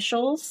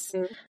officials.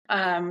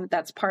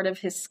 That's part of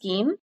his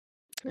scheme.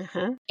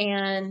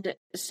 And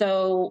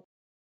so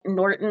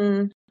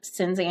Norton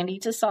sends Andy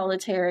to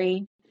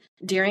solitary.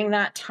 During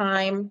that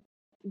time,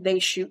 they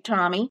shoot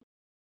Tommy,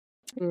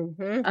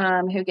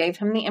 who gave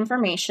him the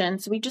information.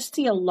 So we just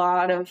see a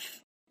lot of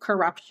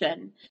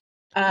corruption.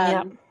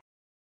 Andy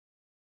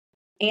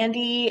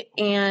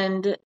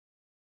and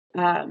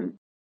I'm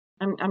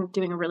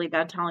doing a really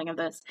bad telling of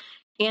this.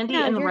 Andy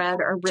and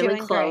Red are really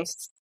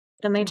close,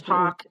 and they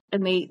talk,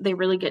 and they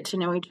really get to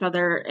know each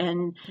other,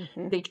 and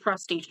they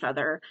trust each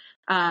other.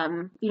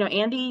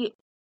 Andy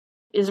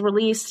is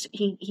released.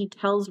 He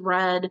tells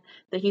Red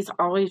that he's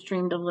always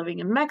dreamed of living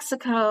in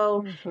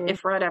Mexico.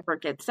 If Red ever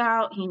gets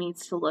out, he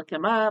needs to look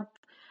him up.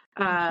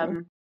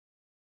 Red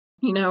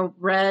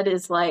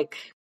is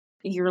like,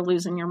 "You're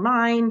losing your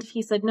mind."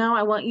 He said, "No,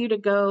 I want you to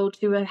go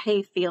to a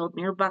hayfield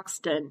near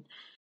Buxton.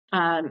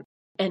 And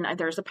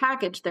there's a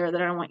package there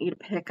that I want you to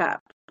pick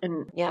up."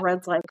 And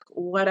Red's like,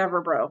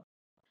 "Whatever, bro."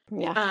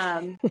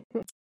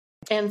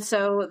 And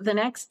so the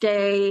next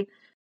day,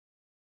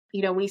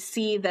 we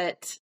see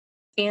that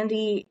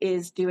Andy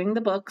is doing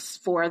the books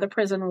for the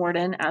prison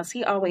warden, as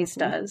he always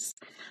does.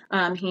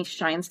 He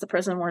shines the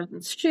prison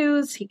warden's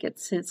shoes. He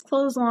gets his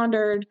clothes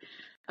laundered.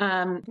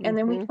 And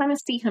then we kind of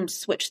see him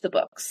switch the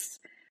books.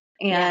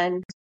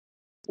 And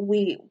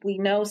we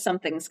know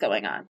something's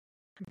going on.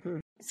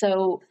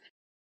 So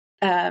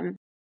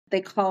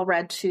they call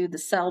Red to the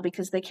cell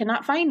because they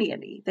cannot find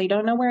Andy. They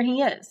don't know where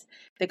he is.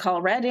 They call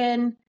Red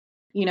in.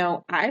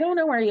 I don't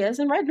know where he is,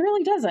 and Red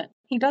really doesn't.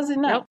 He doesn't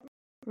know.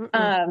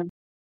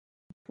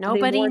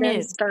 Nobody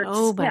knew.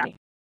 Nobody.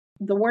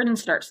 The warden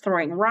starts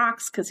throwing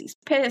rocks because he's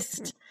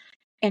pissed,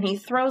 and he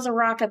throws a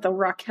rock at the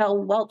Raquel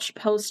Welch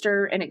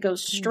poster, and it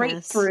goes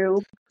straight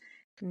through.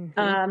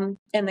 And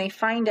they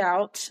find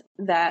out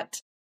that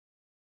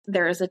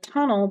there is a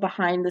tunnel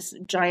behind this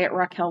giant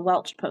Raquel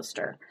Welch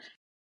poster.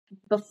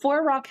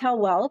 Before Raquel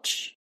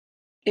Welch,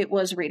 it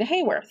was Rita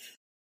Hayworth.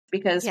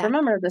 Because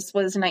remember, this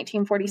was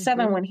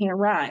 1947 when he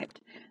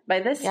arrived. By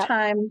this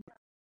time,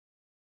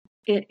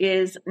 it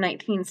is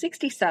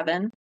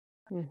 1967,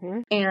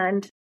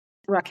 and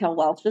Raquel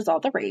Welch is all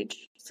the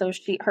rage. So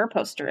her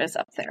poster is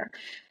up there.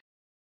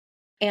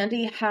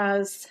 Andy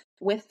has,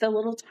 with the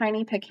little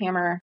tiny pick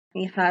hammer,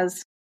 he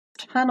has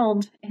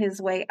tunneled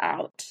his way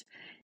out.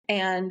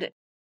 And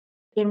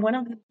in one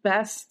of the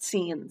best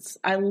scenes,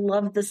 I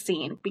love the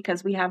scene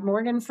because we have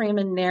Morgan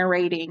Freeman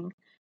narrating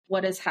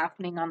what is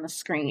happening on the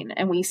screen.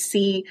 And we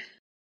see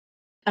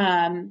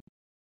Andy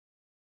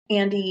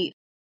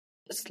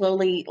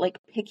slowly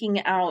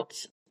picking out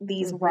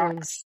these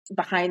rocks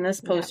behind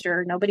this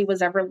poster. Nobody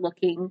was ever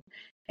looking.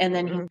 And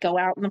then he'd go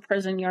out in the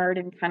prison yard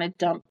and kind of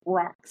dump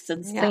rocks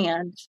and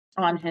sand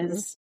on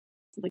his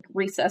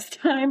recess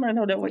time. I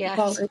don't know what you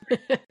call it.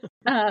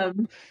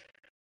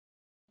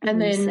 And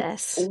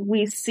recess. Then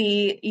we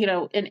see,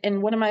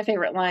 and one of my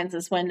favorite lines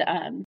is when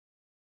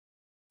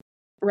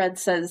Red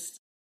says,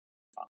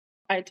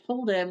 I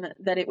told him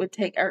it would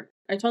take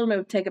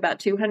about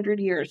 200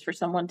 years for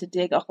someone to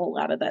dig a hole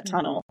out of that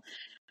tunnel.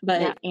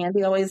 But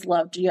Andy always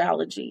loved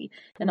geology,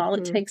 and all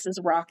it takes is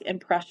rock and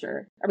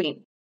pressure.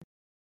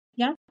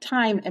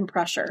 Time and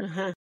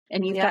pressure.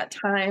 And you've got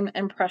time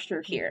and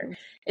pressure here.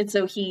 And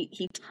so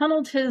he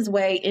tunneled his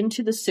way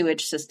into the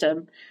sewage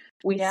system.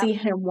 We see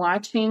him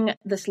watching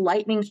this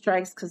lightning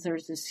strikes because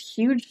there's this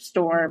huge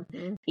storm.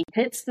 He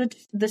hits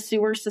the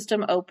sewer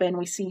system open.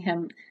 We see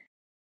him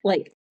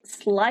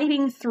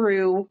sliding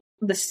through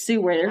the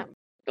sewer,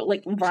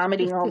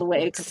 vomiting all the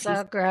way.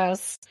 So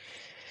gross.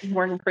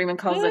 Morgan Freeman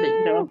calls it,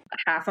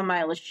 half a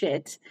mile of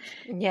shit.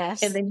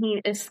 Yes. And then he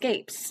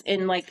escapes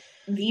in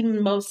the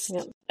most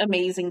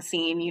amazing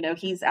scene.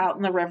 He's out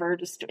in the river,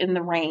 just in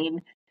the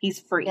rain.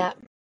 He's free.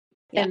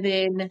 And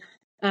then,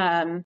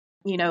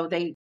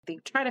 they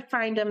try to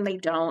find him. They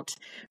don't.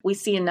 We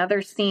see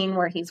another scene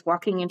where he's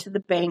walking into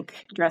the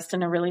bank dressed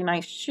in a really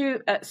nice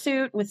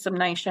suit with some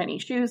nice shiny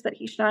shoes that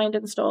he shined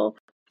and stole.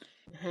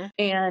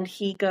 And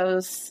he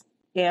goes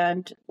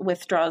and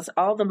withdraws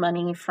all the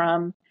money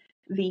from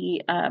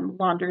the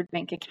laundered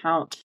bank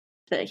account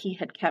that he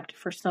had kept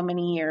for so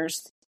many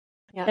years.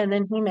 And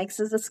then he makes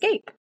his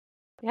escape.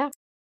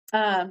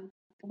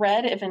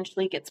 Red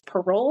eventually gets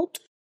paroled.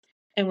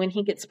 And when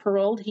he gets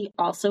paroled, he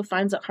also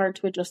finds it hard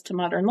to adjust to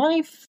modern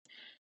life.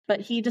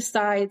 But he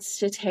decides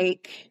to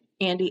take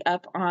Andy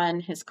up on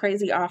his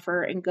crazy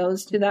offer and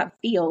goes to that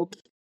field,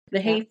 the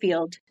hay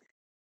field,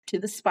 to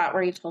the spot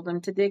where he told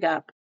him to dig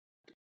up,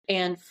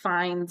 and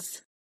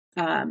finds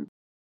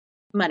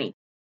money.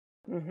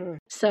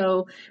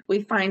 So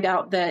we find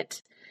out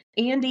that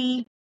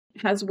Andy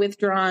has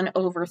withdrawn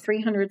over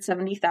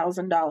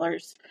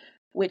 $370,000,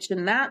 which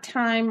in that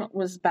time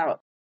was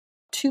about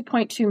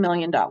 $2.2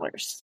 million.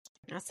 That's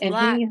a and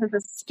lot. He has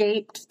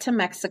escaped to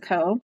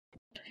Mexico.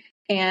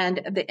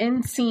 And the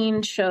end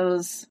scene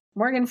shows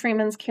Morgan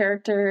Freeman's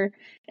character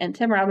and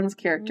Tim Robbins'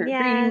 character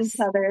greeting each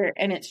other.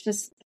 And it's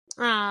just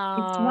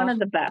It's one Oh, of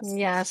the best.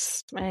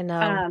 yes, I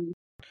know.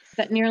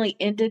 That nearly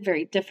ended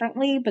very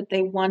differently, but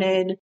they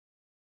wanted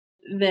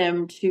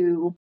them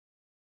to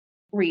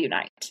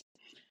reunite.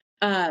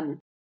 I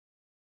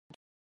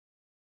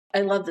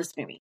love this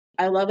movie.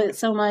 I love it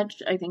so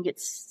much. I think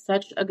it's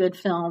such a good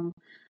film.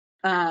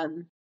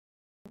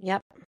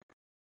 Yep.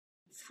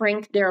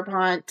 Frank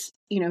Darabont,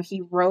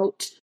 he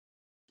wrote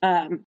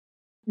the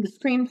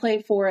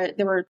screenplay for it.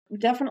 There were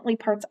definitely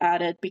parts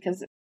added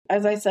because,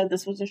 as I said,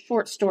 this was a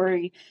short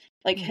story.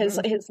 Like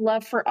his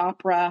love for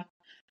opera,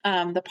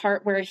 the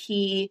part where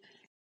he,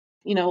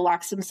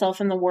 locks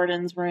himself in the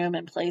warden's room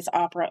and plays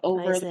opera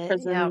over the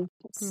prison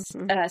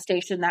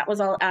station. That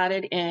was all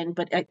added in,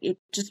 but it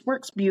just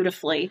works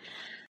beautifully.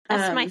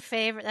 That's my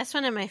favorite. That's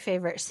one of my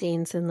favorite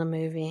scenes in the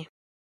movie.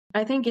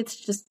 I think it's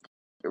just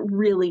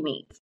really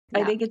neat.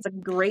 Yeah. I think it's a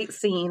great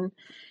scene.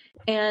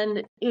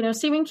 And,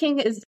 Stephen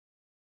King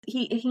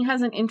he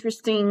has an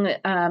interesting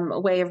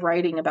way of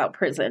writing about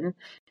prison.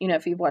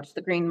 If you've watched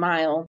The Green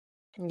Mile.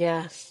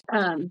 Yes.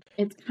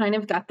 It's kind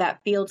of got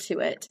that feel to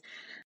it.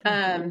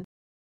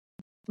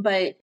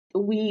 But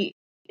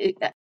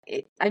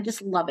I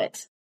just love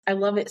it. I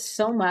love it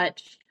so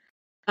much.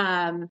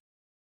 And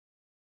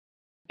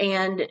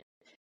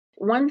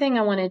one thing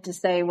I wanted to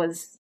say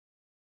was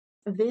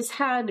this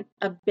had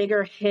a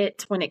bigger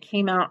hit when it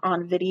came out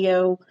on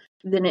video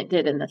than it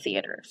did in the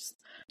theaters.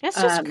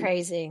 That's just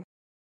crazy.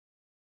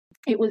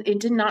 It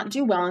did not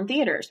do well in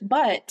theaters,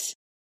 but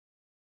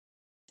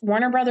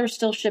Warner Brothers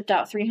still shipped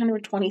out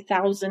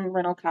 320,000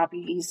 rental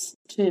copies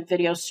to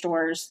video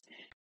stores.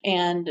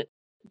 And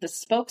the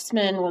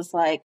spokesman was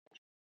like,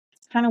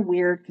 it's kind of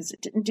weird because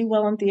it didn't do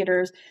well in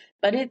theaters,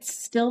 but it's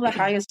still one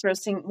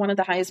of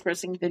the highest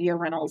grossing video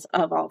rentals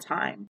of all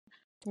time.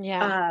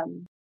 Yeah.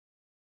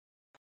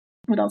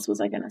 What else was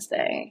I going to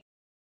say?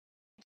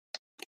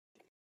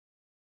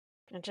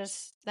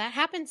 That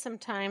happens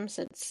sometimes.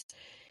 It's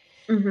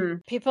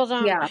people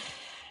don't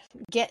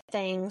get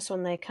things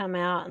when they come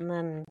out, and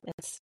then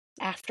it's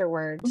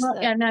afterwards. Well,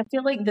 and I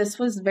feel like this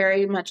was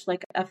very much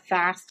like a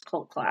fast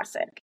cult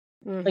classic.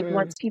 Like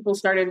once people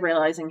started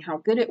realizing how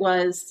good it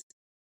was,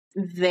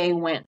 they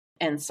went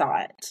and saw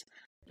it.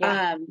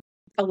 Yeah.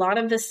 A lot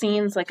of the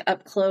scenes, like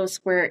up close,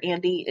 where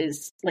Andy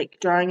is like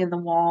drawing in the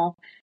wall,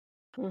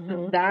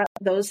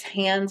 those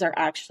hands are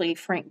actually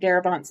Frank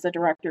Darabont's, the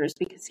director's,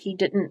 because he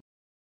didn't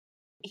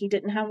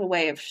have a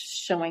way of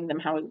showing them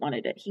how he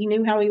wanted it. He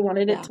knew how he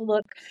wanted it to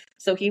look,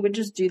 so he would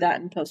just do that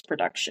in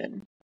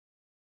post-production.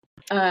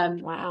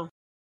 Wow.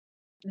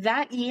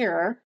 That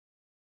year,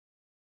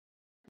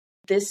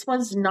 this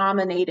was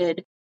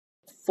nominated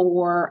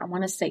for, I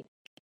want to say,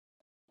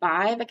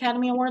 5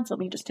 Academy Awards. Let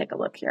me just take a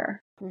look here.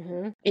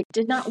 It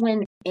did not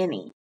win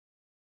any.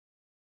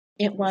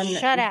 It won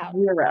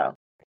 0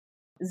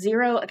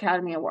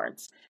 Academy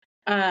Awards.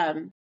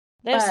 This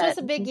was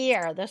a big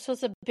year. This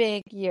was a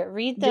big year.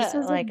 This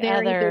was a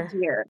very big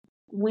year.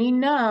 We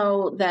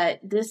know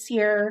that this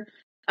year,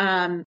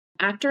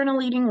 actor in a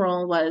leading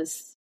role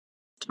was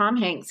Tom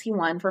Hanks. He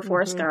won for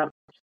Forrest Gump.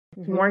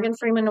 Morgan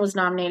Freeman was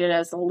nominated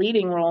as the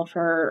leading role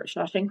for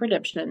Shawshank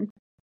Redemption.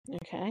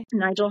 Okay.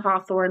 Nigel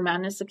Hawthorne,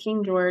 Madness of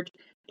King George,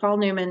 Paul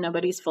Newman,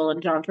 Nobody's Fool,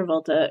 and John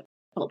Travolta,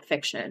 Pulp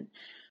Fiction.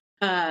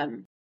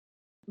 But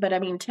I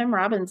mean, Tim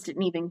Robbins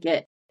didn't even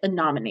get a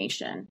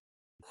nomination,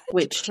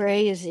 which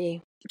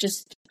crazy.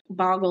 Just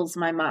boggles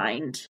my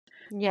mind.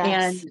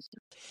 Yes.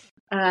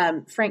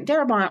 And Frank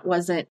Darabont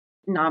wasn't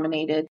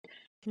nominated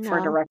for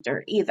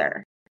director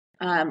either.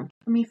 Let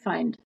me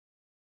find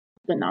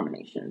the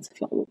nominations, if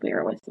you'll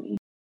bear with me.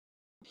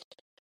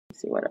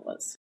 Let's see what it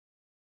was.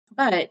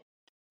 But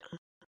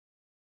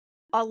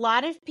a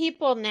lot of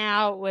people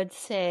now would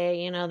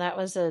say, that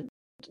was it's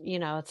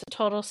a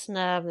total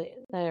snub.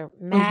 They're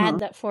mad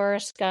that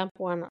Forrest Gump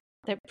won.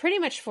 They're pretty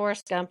much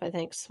Forrest Gump, I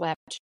think,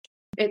 swept.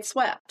 It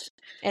swept.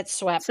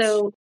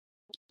 So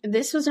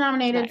this was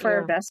nominated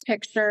for Best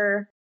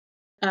Picture,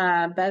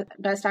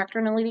 Best Actor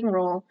in a Leading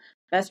Role,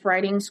 Best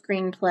Writing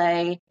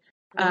Screenplay,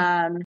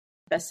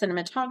 Best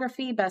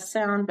Cinematography, Best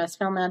Sound, Best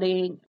Film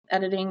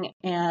Editing,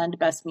 and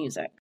Best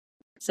Music.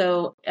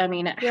 So, I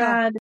mean, it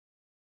had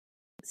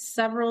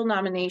several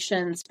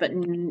nominations, but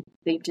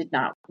they did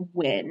not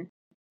win.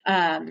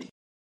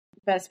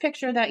 Best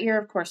Picture that year,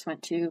 of course,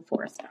 went to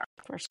Forrest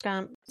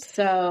Gump.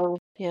 So,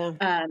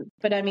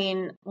 but I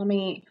mean,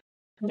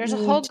 there's a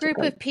whole group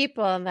of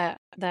people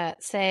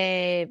that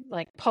say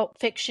like Pulp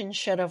Fiction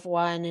should have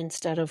won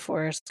instead of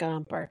Forrest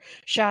Gump, or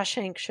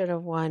Shawshank should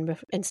have won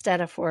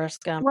instead of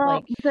Forrest Gump.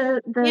 Well,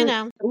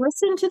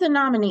 listen to the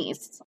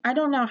nominees. I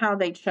don't know how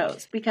they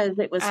chose, because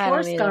it was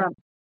Forrest Gump,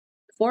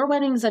 4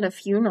 Weddings and a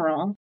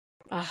Funeral.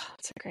 Oh,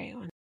 that's a great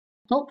one.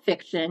 Pulp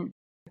Fiction,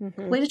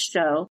 Quiz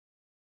Show,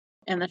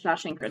 and The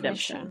Shawshank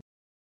Redemption.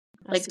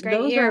 Like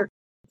those are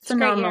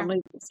phenomenal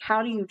movies.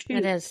 How do you choose?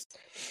 It is.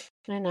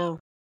 I know.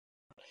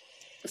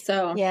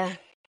 So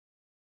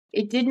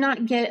it did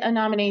not get a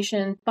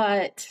nomination,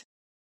 but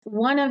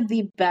one of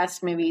the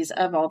best movies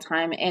of all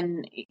time.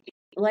 And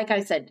like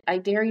I said, I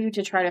dare you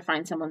to try to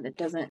find someone that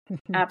doesn't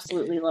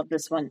absolutely love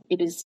this one.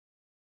 It is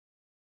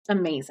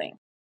amazing.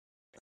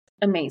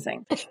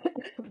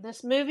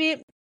 This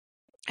movie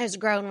has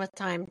grown with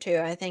time too.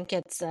 I think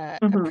it's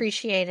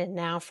appreciated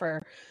now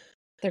for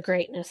the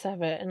greatness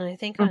of it, and I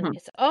think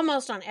it's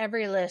almost on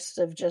every list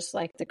of just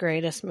like the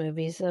greatest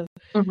movies of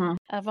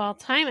all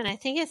time. And I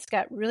think it's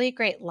got really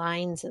great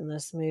lines in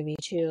this movie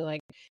too,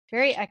 like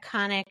very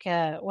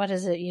iconic. What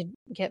is it? You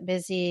get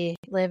busy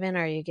living,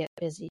 or you get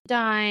busy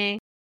dying.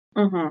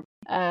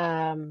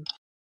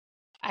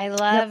 I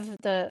love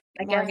the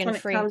I Morgan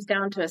guess when it comes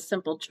down to a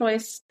simple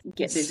choice,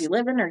 get busy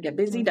living or get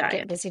busy dying.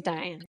 Get busy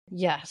dying.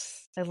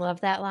 Yes. I love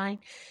that line.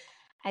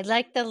 I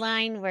like the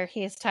line where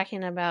he's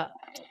talking about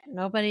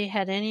nobody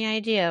had any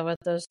idea what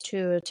those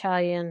two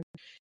Italian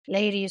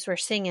ladies were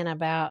singing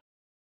about,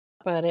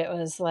 but it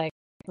was like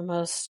the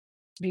most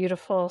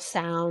beautiful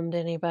sound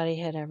anybody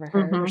had ever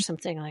heard or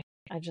something like.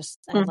 I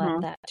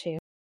love that too.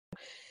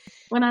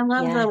 When I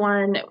love the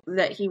one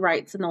that he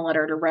writes in the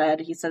letter to Red,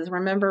 he says,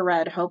 "Remember,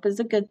 Red, hope is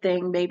a good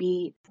thing,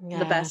 maybe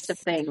the best of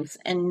things,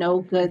 and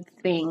no good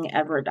thing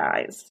ever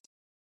dies."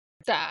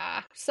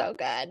 Ah, so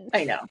good.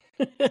 I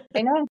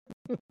know.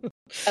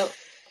 Oh,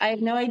 I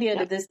have no idea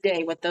to this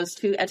day what those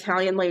two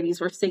Italian ladies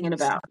were singing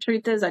about.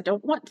 Truth is, I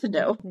don't want to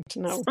know.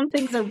 Some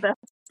things are best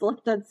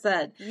left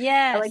unsaid.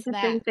 Yes, I like to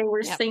think they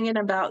were singing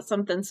about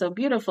something so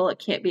beautiful it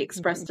can't be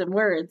expressed in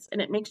words,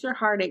 and it makes your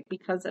heart ache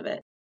because of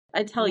it.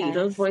 I tell you,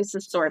 those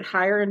voices soared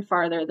higher and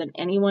farther than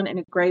anyone in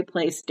a gray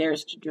place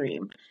dares to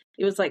dream.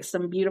 It was like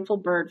some beautiful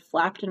bird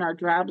flapped in our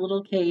drab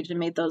little cage and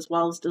made those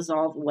walls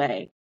dissolve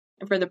away.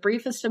 And for the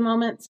briefest of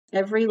moments,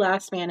 every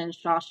last man in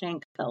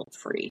Shawshank felt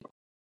free.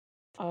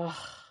 Oh,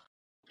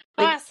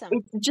 awesome.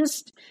 It's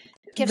just,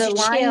 gives the you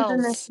lines chills.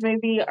 in this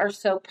movie are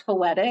so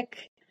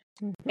poetic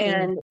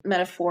and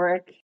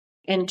metaphoric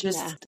and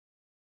just,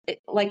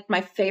 like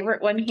my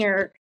favorite one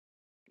here,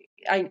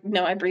 I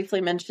know I briefly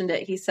mentioned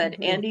it. He said,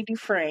 Andy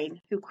Dufresne,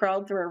 who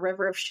crawled through a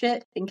river of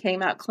shit and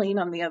came out clean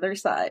on the other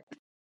side.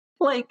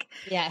 Like,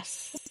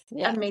 yes.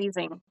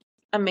 Amazing.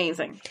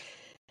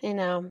 You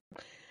know,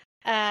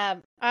 I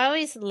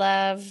always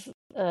love,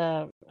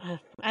 I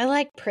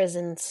like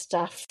prison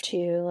stuff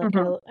too. Like,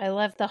 I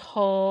love the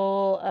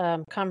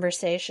whole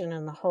conversation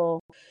and the whole,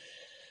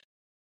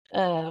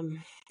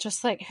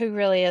 just like who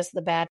really is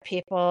the bad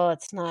people.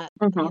 It's not,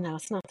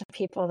 it's not the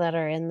people that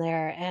are in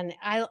there. And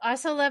I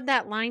also love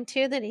that line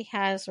too that he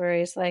has where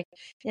he's like,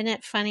 isn't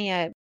it funny?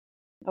 I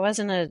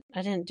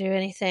didn't do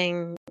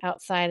anything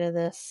outside of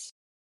this.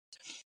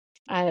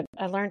 I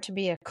learned to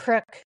be a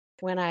crook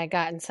when I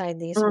got inside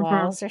these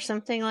walls or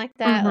something like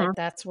that. Like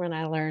that's when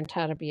I learned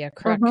how to be a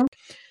crook,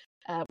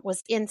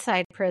 was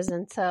inside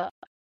prison. So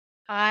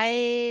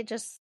I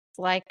just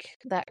like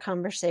that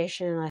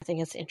conversation. I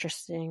think it's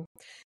interesting.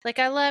 Like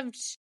I loved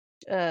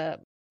The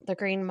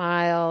Green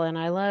Mile, and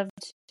I loved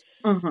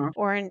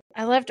Orange.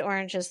 I loved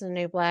Orange is the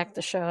New Black,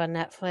 the show on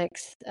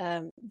Netflix.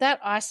 That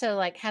also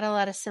like had a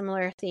lot of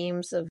similar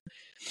themes of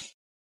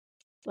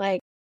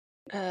like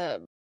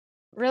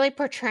really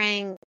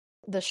portraying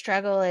the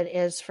struggle it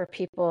is for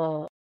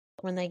people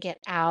when they get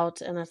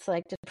out. And it's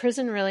like, did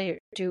prison really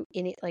do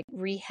any like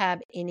rehab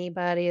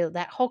anybody?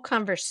 That whole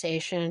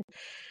conversation.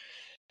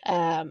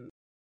 And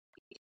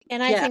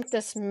I think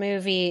this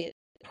movie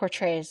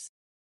portrays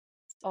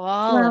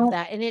all of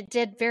that, and it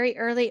did very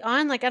early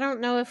on. Like I don't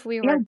know if we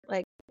were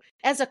like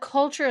as a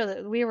culture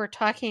that we were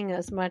talking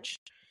as much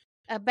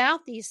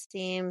about these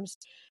themes,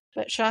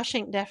 but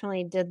Shawshank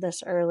definitely did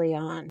this early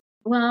on.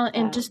 Well,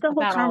 and just the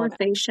whole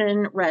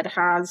conversation Red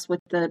has with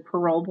the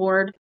parole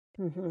board,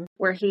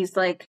 where he's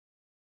like,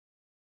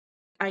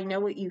 I know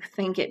what you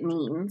think it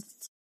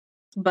means,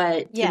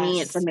 but to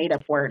me it's a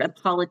made-up word, a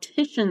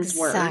politician's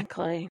word.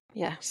 Exactly,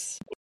 yes.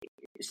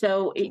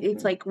 So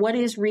it's like, what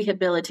is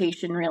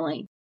rehabilitation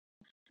really?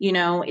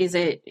 Is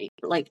it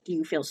like, do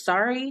you feel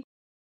sorry?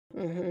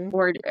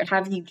 Or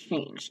have you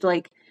changed?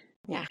 Like,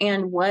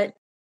 and what,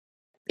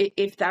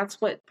 if that's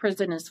what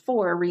prison is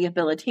for,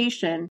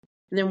 rehabilitation,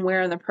 then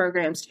where are the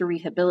programs to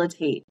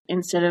rehabilitate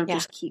instead of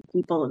just keep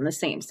people in the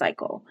same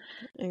cycle?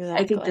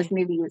 Exactly. I think this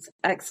movie is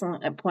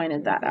excellent at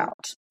pointing that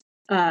out.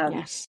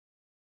 Yes.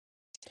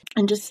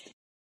 And just,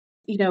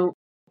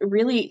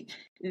 really,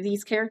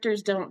 these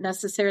characters don't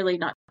necessarily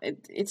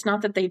it's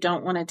not that they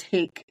don't want to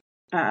take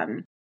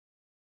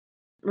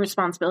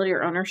responsibility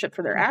or ownership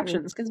for their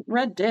actions, because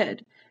Red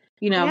did,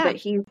 but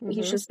he's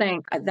just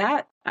saying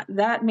that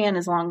man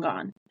is long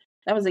gone.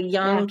 That was a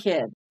young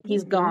kid.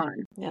 He's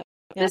gone. Yep.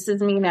 This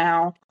is me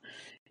now.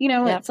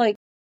 It's like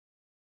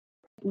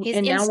he's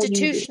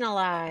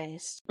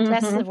institutionalized.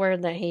 That's the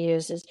word that he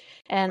uses.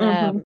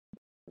 And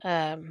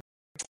the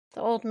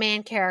old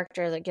man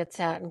character that gets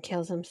out and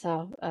kills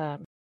himself,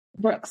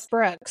 Brooks.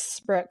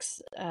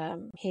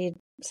 He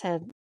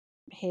said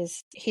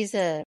he's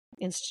a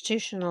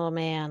institutional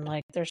man.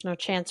 Like there's no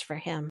chance for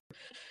him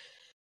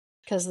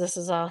because this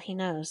is all he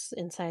knows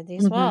inside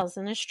these walls,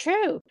 and it's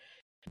true.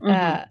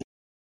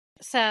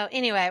 So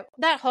anyway,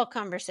 that whole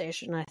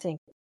conversation I think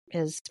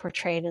is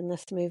portrayed in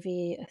this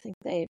movie. I think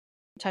they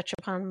touch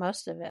upon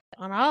most of it,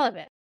 on all of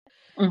it.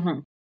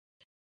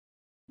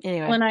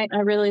 Anyway, when I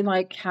really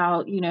like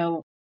how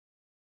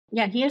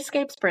Yeah, he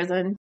escapes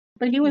prison,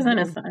 but he was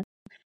innocent.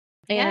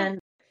 And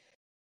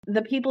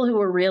the people who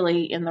were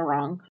really in the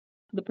wrong,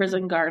 the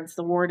prison guards,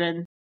 the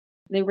warden,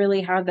 they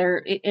really had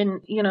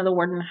the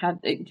warden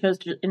chose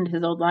to end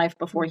his own life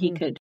before he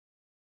could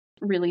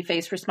really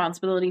face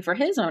responsibility for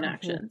his own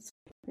actions.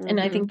 And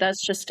I think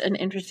that's just an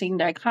interesting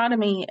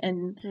dichotomy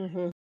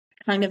and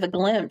kind of a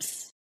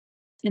glimpse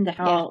into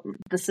how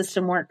the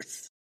system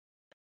works.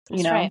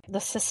 That's right. The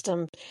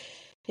system.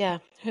 Yeah.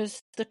 Who's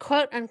the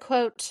quote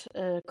unquote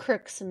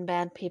crooks and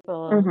bad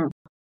people.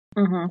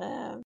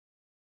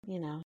 You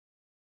know,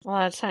 a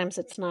lot of times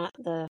it's not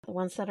the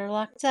ones that are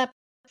locked up.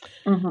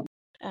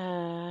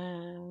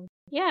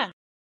 Yeah.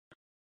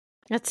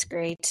 That's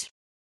great.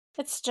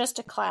 It's just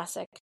a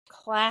classic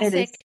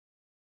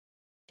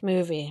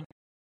movie.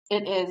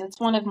 It is. It's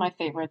one of my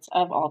favorites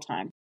of all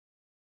time.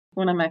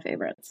 One of my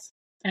favorites.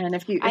 And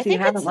if you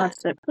haven't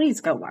watched it, please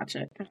go watch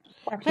it.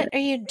 What are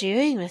you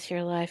doing with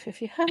your life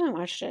if you haven't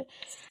watched it?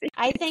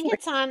 I think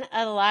it's on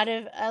a lot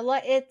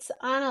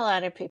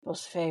of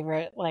people's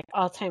favorite, like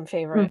all-time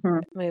favorite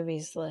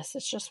movies list.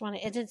 It's just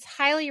it's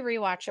highly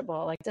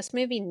rewatchable. Like this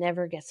movie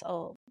never gets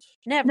old.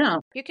 Never. No.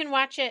 You can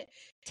watch it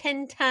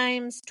 10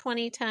 times,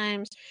 20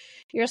 times.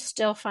 You'll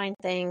still find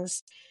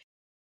things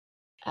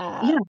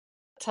to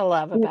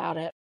love about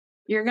it.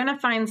 You're going to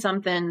find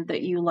something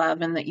that you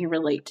love and that you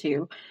relate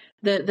to.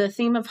 The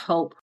theme of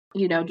hope,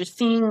 just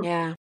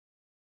seeing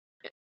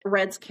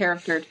Red's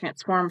character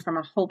transform from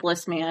a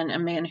hopeless man, a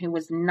man who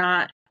was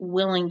not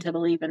willing to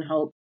believe in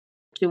hope,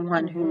 to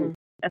one who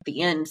at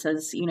the end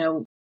says,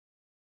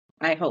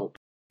 I hope.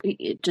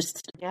 It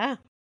just,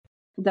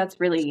 that's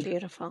really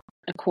beautiful.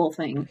 A cool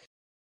thing.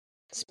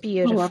 It's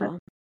beautiful.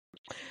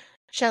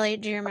 Shelley,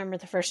 do you remember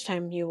the first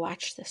time you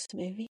watched this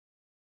movie?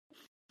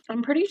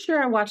 I'm pretty sure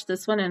I watched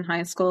this one in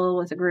high school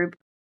with a group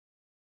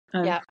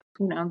of,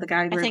 the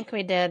guy group. I think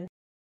we did.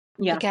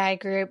 Yeah. The guy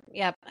group.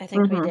 Yep, I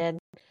think we did.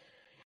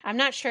 I'm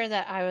not sure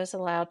that I was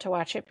allowed to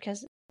watch it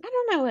because I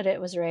don't know what it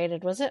was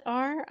rated. Was it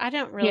R? I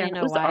don't really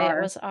know why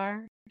it was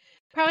R.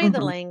 Probably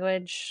the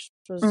language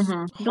was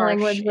harsh. The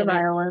language, the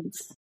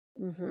violence.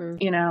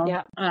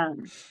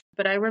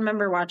 But I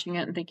remember watching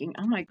it and thinking,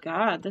 oh my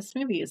God, this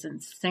movie is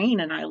insane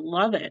and I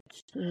love it.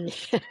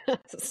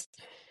 Yes.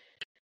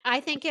 I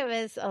think it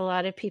was a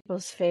lot of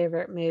people's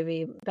favorite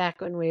movie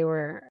back when we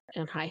were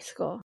in high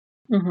school.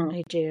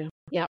 I do.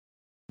 Yep.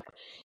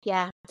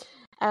 Yeah.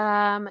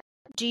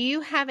 Do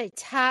you have a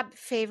top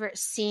favorite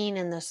scene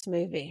in this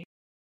movie?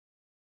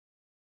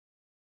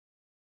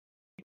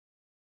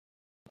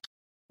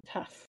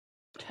 Tough.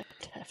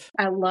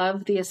 I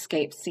love the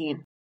escape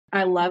scene.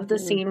 I love the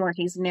scene where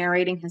he's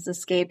narrating his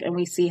escape and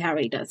we see how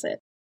he does it.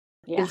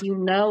 Because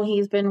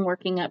he's been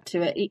working up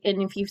to it.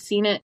 And if you've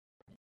seen it,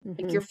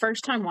 like your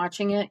first time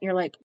watching it, you're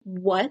like,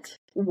 what?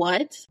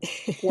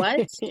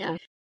 Yeah.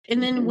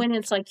 And then when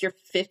it's like your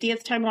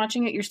 50th time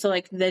watching it, you're still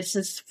like, this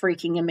is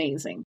freaking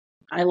amazing.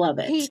 I love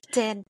it. He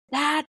did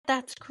that.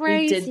 That's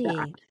crazy. He did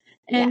that.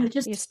 And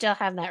you still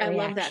have that reaction.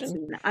 I love that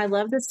scene. I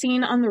love the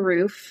scene on the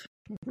roof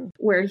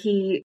where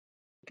he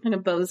kind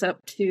of bows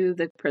up to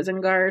the prison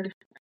guard,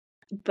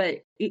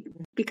 but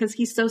because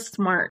he's so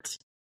smart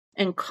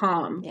and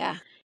calm. Yeah.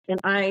 And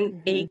I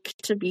ache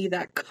to be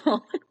that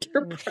calm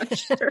under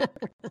pressure.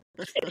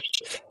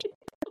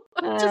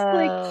 Just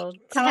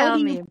how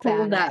do you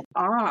pull that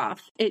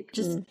off? It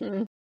just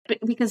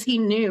because he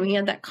knew, he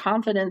had that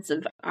confidence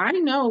of, I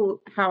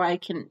know how I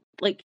can,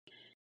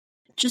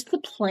 just the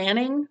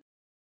planning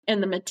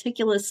and the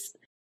meticulous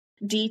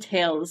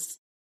details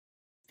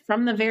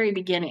from the very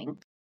beginning.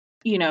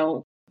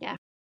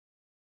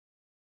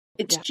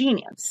 It's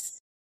genius.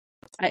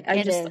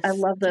 I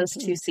love those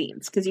two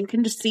scenes because you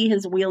can just see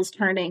his wheels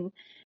turning.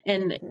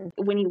 And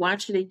when you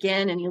watch it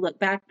again and you look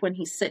back when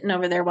he's sitting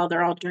over there while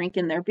they're all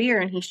drinking their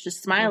beer and he's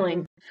just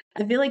smiling,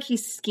 I feel like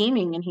he's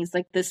scheming and he's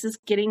like, this is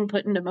getting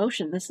put into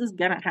motion. This is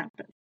going to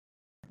happen.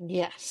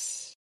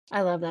 Yes.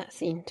 I love that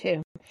scene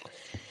too.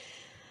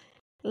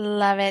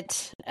 Love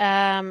it.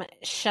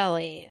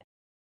 Shelley.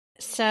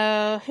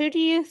 So who do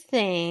you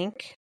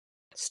think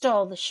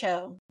stole the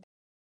show?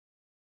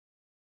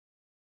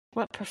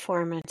 What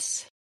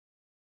performance?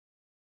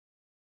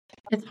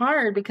 It's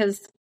hard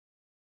because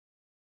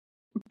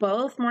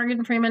both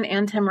Morgan Freeman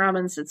and Tim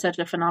Robbins did such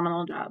a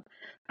phenomenal job.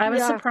 I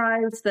was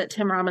surprised that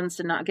Tim Robbins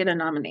did not get a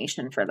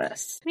nomination for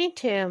this. Me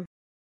too.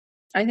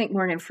 I think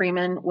Morgan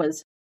Freeman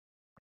was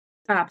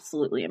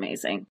absolutely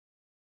amazing.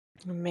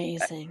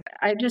 Amazing.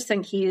 I just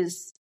think he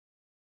is,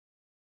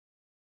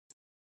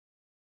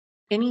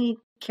 any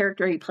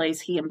character he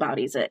plays, he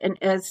embodies it. And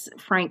as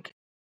Frank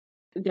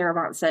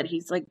Darabont said,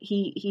 he's like,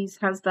 he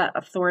has that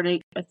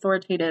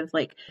authoritative,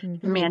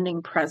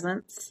 commanding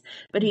presence,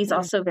 but he's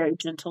also very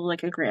gentle,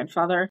 like a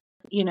grandfather,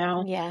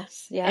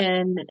 Yes. Yeah.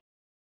 And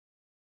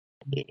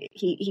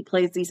he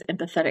plays these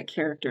empathetic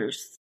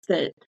characters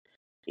that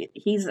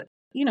he's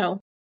not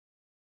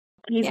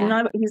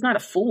a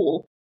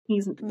fool.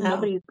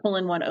 Nobody's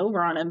pulling one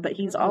over on him, but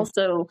he's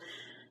also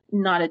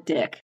not a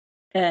dick.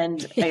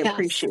 And I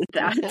appreciate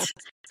that.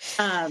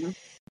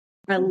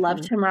 I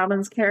loved Tim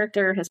Robbins'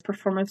 character. His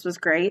performance was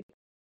great.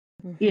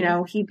 You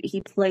know,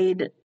 he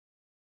played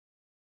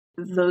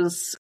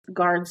those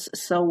guards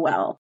so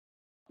well.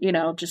 You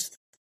know, just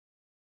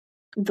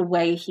the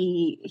way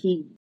he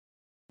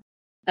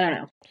I don't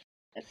know.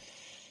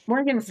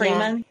 Morgan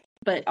Freeman,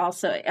 but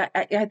also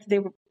they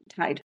were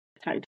tied.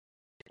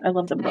 I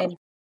love them both.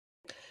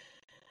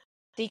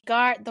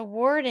 The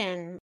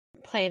warden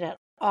played an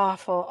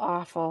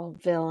awful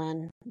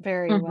villain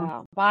very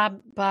well.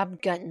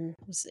 Bob Gunton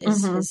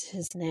is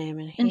his name,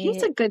 and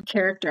he's a good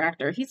character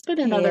actor. He's been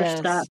in other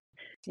stuff.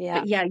 Yeah,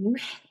 but yeah, you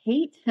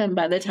hate him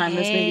by the time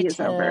this movie is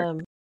over.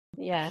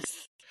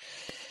 Yes.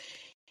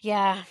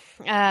 Yeah.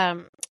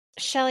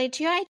 Shelley,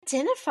 do you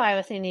identify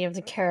with any of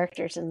the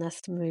characters in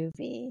this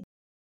movie?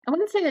 I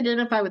wouldn't say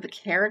identify with the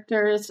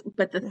characters,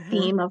 but the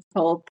theme of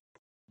hope.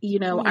 You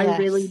know, I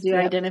really do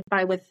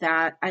identify with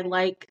that. I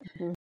like,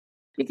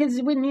 because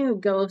when you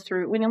go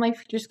through, when your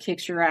life just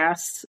kicks your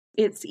ass,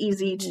 it's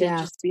easy to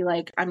just be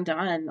like, I'm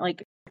done.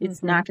 Like,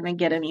 it's not going to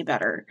get any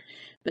better.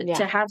 But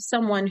to have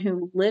someone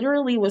who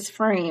literally was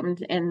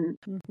framed and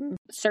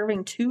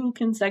serving 2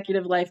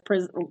 consecutive life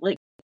prison, like,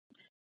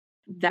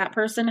 that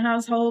person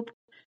has hope.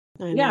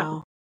 I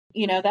know.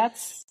 You know,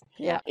 that's,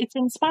 it's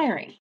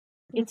inspiring.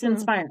 It's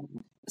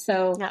inspiring.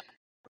 So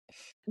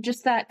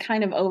just that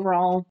kind of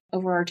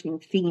overarching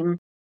theme,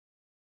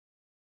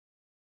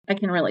 I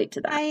can relate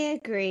to that. I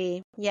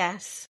agree.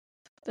 Yes.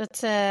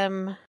 That's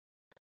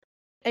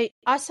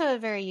also a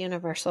very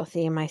universal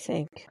theme, I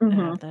think.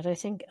 That I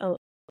think a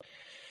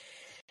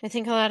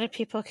lot of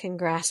people can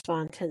grasp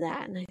onto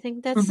that. And I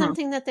think that's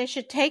something that they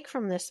should take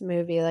from this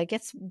movie. Like,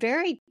 it's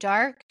very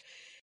dark.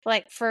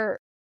 Like, for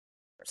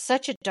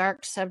such a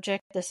dark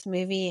subject, this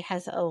movie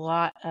has a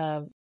lot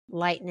of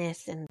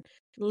lightness and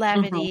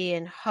levity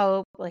and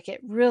hope. Like, it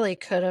really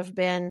could have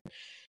been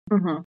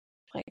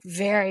like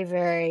very,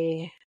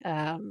 very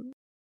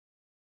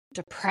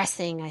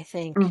depressing, I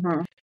think.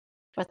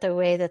 But the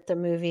way that the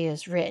movie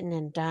is written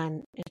and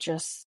done, it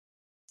just,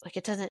 like,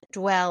 it doesn't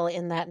dwell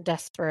in that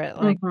desperate,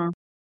 like,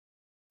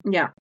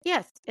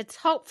 yes, it's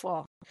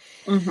hopeful.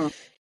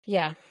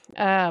 Yeah.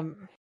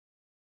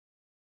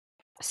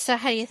 So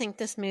how do you think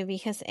this movie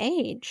has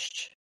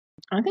aged?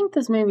 I think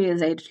this movie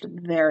has aged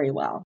very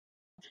well.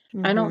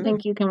 I don't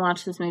think you can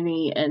watch this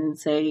movie and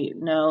say,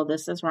 no,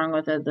 this is wrong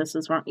with it. This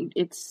is wrong.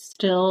 It's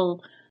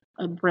still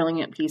a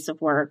brilliant piece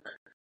of work.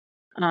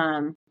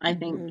 I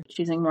think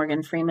choosing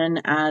Morgan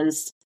Freeman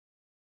as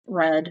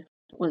Red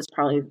was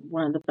probably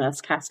one of the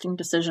best casting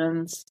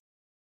decisions.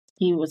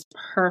 He was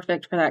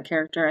perfect for that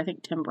character. I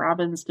think Tim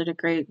Robbins did a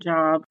great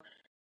job.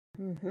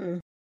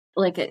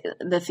 Like,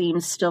 the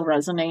themes still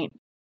resonate.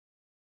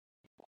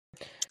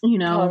 You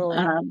know, totally.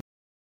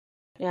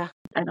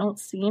 I don't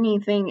see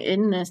anything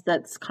in this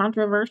that's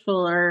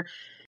controversial or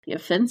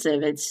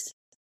offensive. I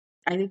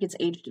think it's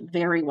aged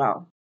very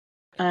well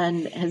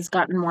and has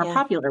gotten more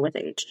popular with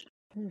age.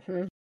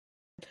 And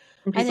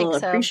people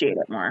appreciate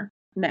it more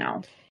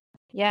now.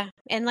 Yeah.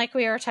 And like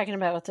we were talking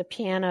about with the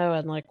piano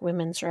and like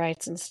women's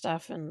rights and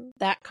stuff, and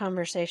that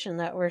conversation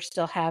that we're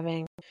still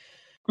having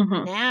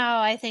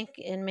now, I think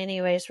in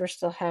many ways we're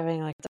still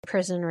having like the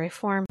prison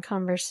reform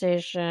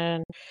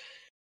conversation.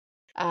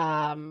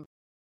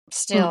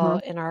 Still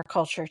in our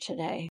culture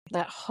today,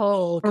 that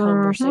whole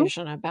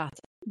conversation about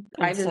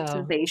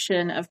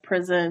privatization of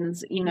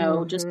prisons, you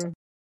know, just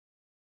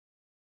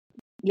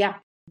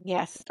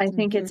yes, I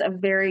think it's a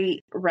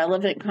very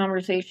relevant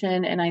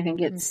conversation, and I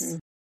think it's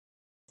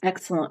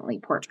excellently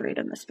portrayed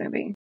in this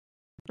movie.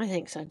 I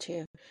think so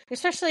too,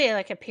 especially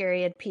like a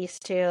period piece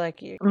too.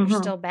 Like you're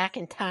still back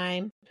in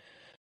time,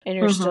 and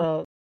you're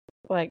still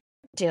like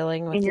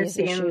dealing with these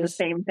issues. The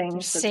same things.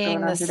 You're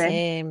seeing the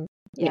same,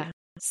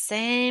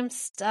 same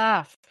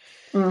stuff.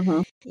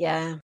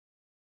 Yeah.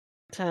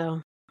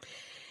 So,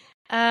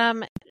 I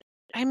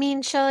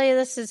mean, Shelley,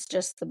 this is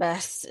just the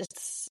best.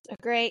 It's a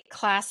great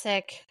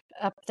classic,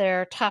 up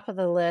there, top of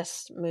the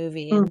list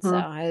movie, and so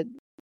I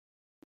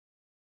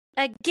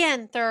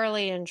again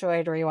thoroughly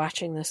enjoyed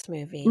rewatching this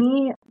movie.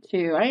 Me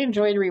too. I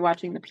enjoyed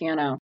rewatching The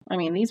Piano. I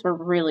mean, these were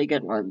really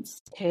good ones.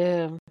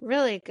 Too.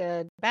 Really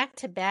good. Back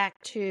to back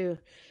to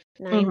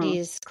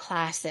 90s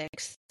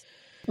classics.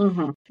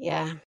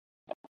 Yeah.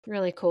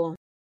 Really cool.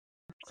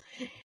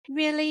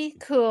 Really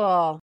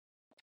cool.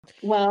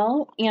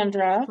 Well,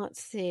 Andra,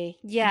 let's see.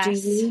 Yes. Do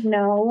you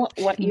know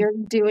what you're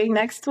doing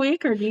next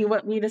week, or do you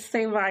want me to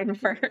say mine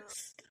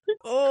first?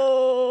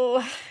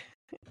 You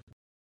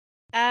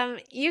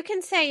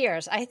can say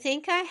yours. I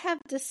think I have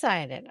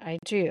decided. I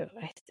do.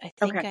 I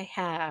think I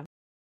have.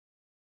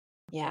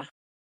 Yeah.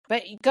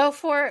 But go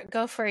for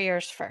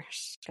yours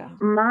first.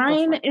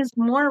 Mine is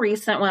more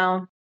recent.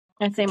 Well,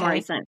 I'd say more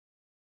recent.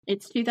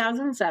 It's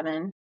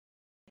 2007.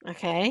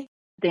 Okay.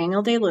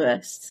 Daniel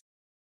Day-Lewis.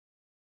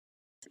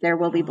 There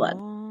Will Be Blood.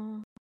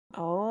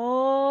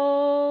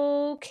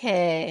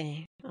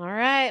 Okay. All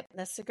right.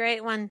 That's a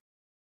great one.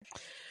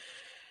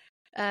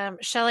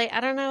 Shelley, I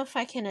don't know if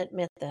I can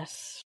admit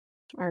this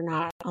or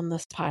not on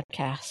this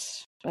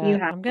podcast, but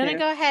I'm going to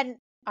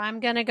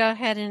go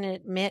ahead and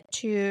admit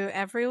to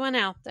everyone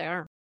out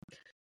there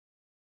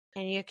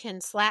And you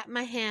can slap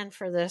my hand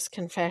for this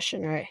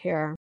confession right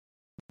here.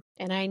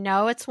 And I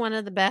know it's one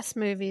of the best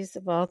movies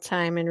of all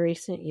time in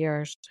recent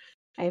years.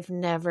 I've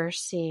never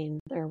seen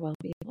There Will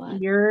Be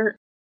Blood. You're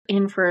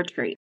in for a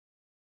treat.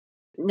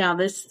 Now,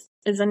 this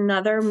is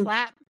another...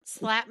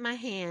 Slap my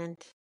hand.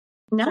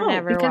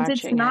 No, because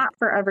it's not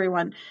for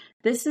everyone.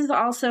 This is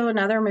also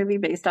another movie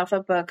based off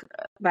a book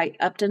by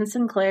Upton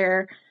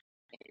Sinclair.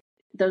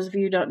 Those of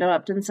you who don't know,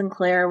 Upton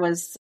Sinclair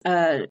was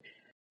a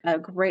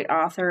great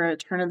author, a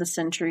turn of the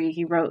century.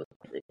 He wrote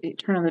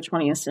turn of the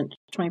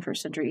 21st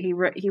century. He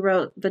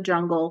wrote The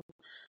Jungle.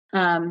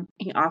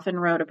 He often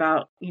wrote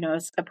about,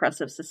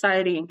 oppressive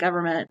society and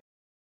government.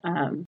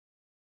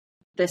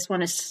 This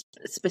one is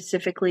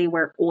specifically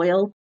where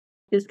oil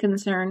is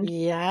concerned.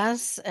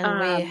 Yes,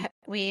 and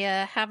we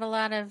have a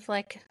lot of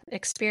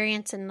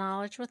experience and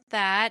knowledge with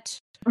that.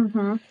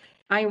 Mm-hmm.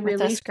 I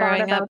really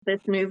thought about this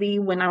movie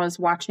when I was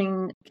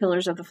watching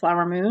Killers of the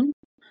Flower Moon.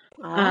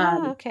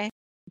 Okay.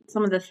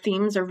 Some of the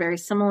themes are very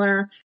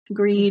similar.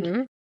 Greed,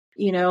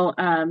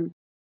 the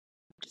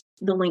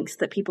links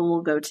that people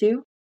will go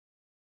to.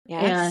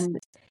 Yes. And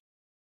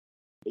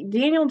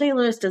Daniel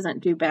Day-Lewis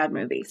doesn't do bad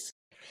movies.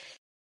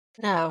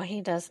 No, he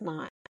does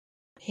not.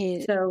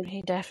 He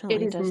definitely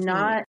does not. It is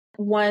not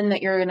one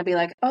that you're going to be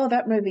like, oh,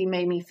 that movie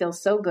made me feel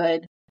so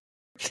good.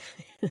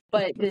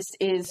 But this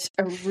is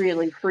a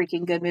really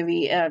freaking good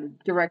movie,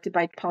 directed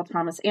by Paul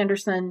Thomas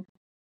Anderson.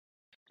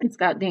 It's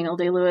got Daniel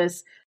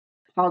Day-Lewis,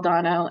 Paul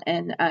Dano,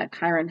 and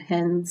Kyron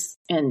Hens,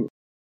 and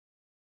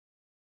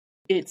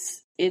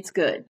it's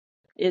good.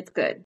 It's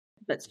good.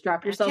 But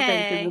strap yourself in,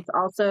 because it's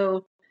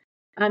also,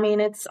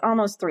 it's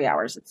almost 3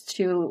 hours. It's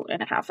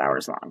 2.5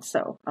 hours long,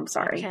 so I'm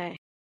sorry. Okay.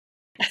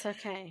 It's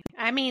okay.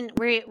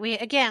 We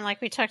again,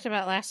 like we talked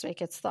about last week,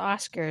 it's the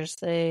Oscars.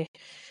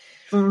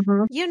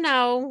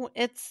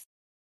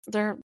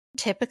 They're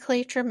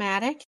typically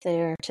dramatic.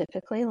 They're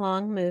typically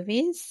long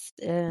movies.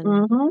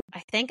 And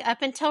I think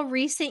up until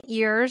recent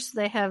years,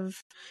 they have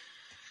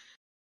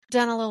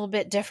done a little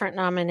bit different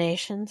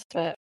nominations,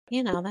 but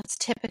that's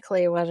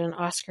typically what an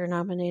Oscar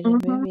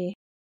nominated movie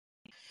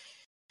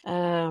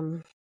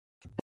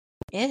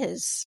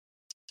is.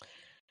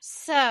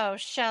 So,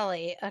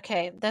 Shelley,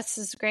 okay, this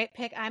is a great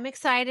pick. I'm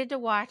excited to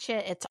watch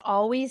it. It's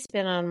always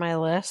been on my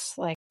list.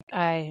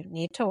 I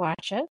need to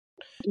watch it.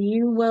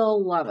 You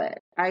will love it.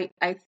 I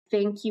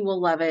think you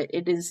will love it.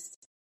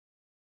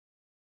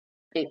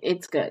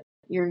 It's good.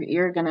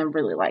 You're gonna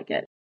really like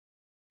it.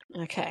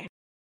 Okay.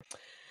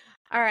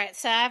 All right.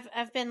 So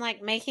I've been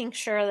making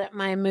sure that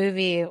my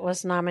movie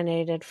was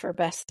nominated for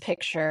Best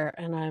Picture,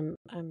 and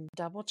I'm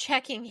double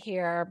checking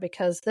here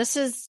because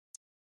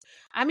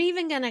I'm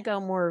even gonna go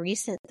more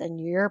recent than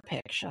your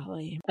pick,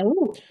 Shelley.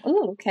 Oh,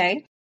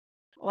 okay.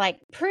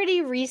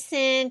 Pretty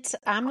recent.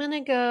 I'm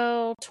gonna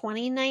go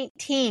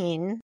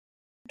 2019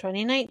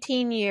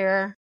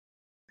 year,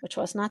 which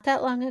was not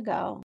that long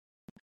ago.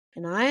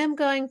 And I am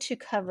going to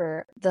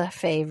cover The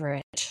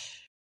Favorite.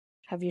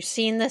 Have you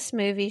seen this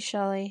movie,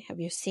 Shelley? Have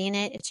you seen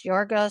it? It's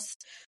Yorgos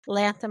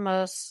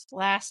Lanthimos'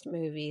 last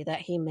movie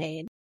that he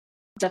made.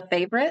 The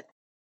Favorite?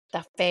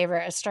 The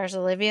Favorite. It stars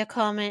Olivia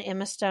Colman,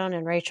 Emma Stone,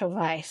 and Rachel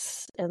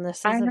Weisz. And this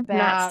is I have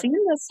not seen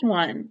this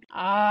one.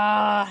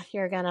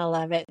 You're going to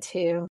love it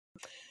too.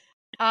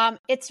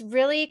 It's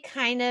really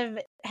kind of...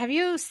 Have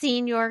you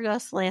seen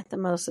Yorgos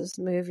Lanthimos'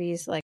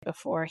 movies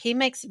before? He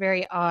makes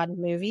very odd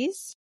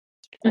movies.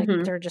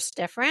 They're just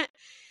different.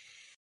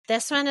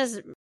 This one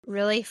is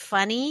really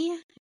funny,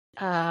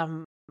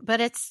 but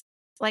it's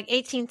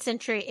 18th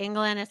century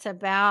England. It's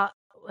about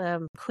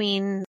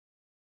Queen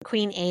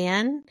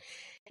Anne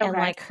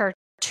and her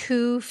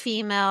two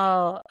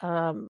female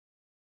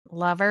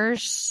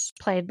lovers,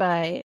 played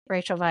by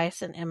Rachel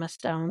Weisz and Emma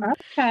Stone.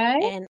 Okay.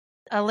 And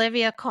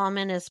Olivia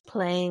Colman is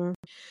playing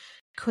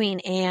Queen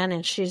Anne,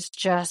 and she's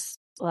just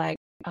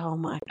oh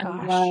my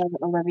gosh. I love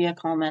Olivia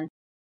Colman.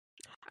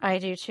 I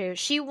do too.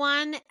 She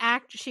won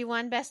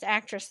Best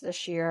Actress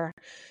this year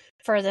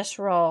for this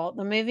role.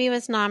 The movie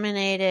was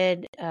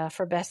nominated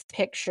for Best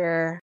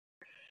Picture.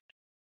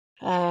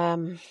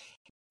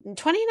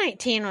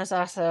 2019 was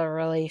also a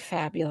really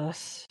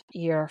fabulous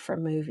year for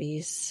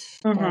movies,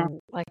 and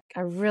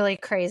a really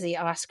crazy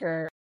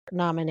Oscar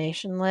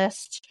nomination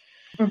list.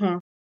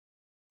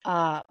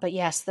 But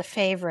yes, The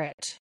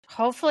Favorite.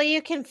 Hopefully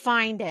you can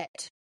find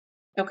it.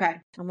 Okay.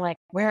 I'm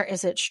where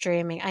is it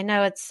streaming? I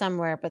know it's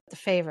somewhere, but The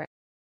Favorite.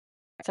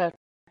 So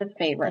The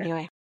Favorite.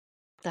 Anyway,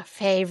 The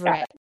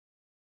Favorite.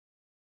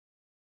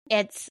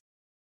 It's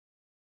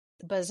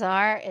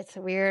bizarre. It's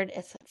weird.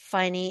 It's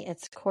funny.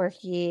 It's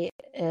quirky.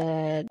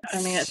 It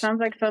sounds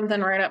like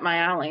something right up my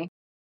alley.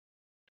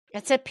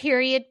 It's a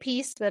period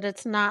piece, but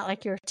it's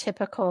not your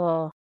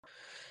typical.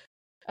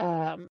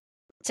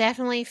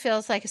 Definitely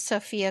feels like a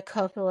Sofia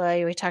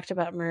Coppola. We talked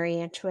about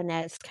Marie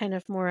Antoinette. It's kind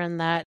of more in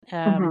that.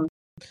 Along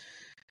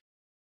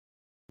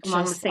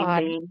the same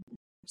vein.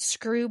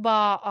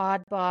 Screwball,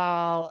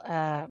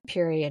 oddball,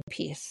 period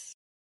piece.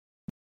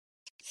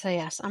 So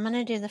yes, I'm going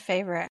to do The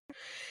Favorite.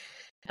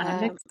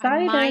 I'm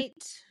excited.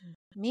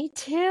 Me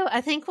too.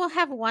 I think we'll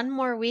have one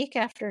more week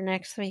after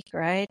next week,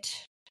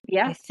 right?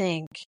 Yeah. I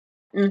think.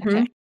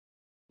 Okay.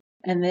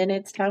 And then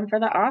it's time for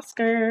the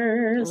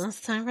Oscars. Well,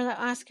 it's time for the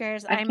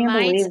Oscars. I can't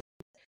believe.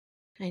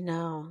 I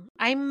know.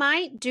 I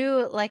might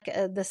do like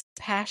this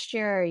past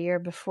year or year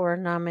before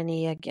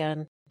nominee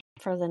again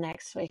for the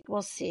next week.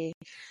 We'll see.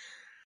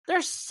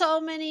 There's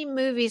so many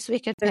movies we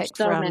could pick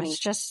from. Many.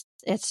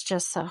 It's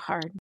just so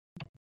hard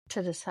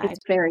to decide.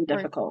 It's very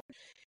difficult.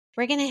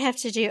 We're going to have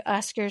to do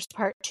Oscars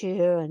part 2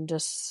 and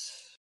just,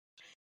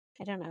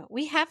 I don't know.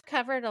 We have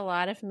covered a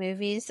lot of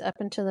movies up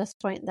until this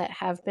point that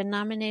have been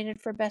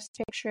nominated for Best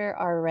Picture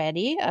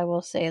already. I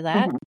will say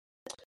that.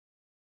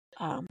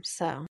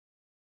 So,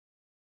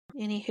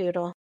 any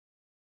hoodle.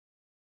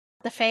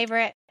 The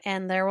Favorite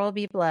and There Will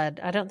Be Blood.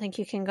 I don't think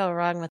you can go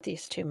wrong with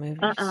these two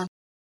movies.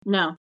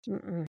 No.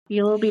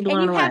 You will be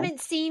blown away.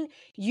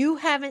 You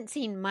haven't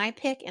seen my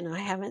pick, and I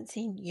haven't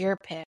seen your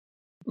pick.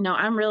 No,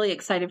 I'm really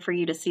excited for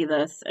you to see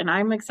this, and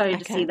I'm excited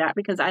to see that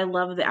because I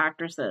love the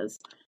actresses.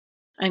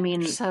 I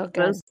mean,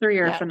 those three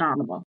are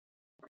phenomenal.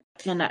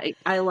 And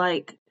I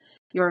like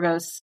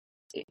Yorgos.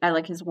 I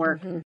like his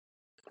work.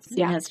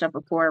 Seen his stuff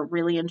before.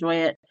 Really enjoy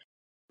it.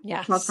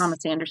 Yes. Paul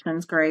Thomas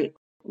Anderson's great.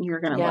 You're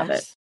going to love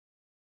it.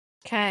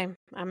 Okay.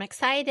 I'm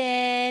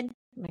excited.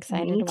 I'm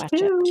excited to watch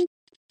it.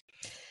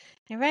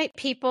 All right,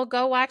 people,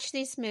 go watch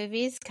these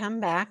movies. Come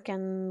back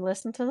and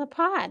listen to the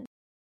pod.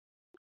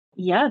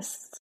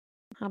 Yes.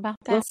 How about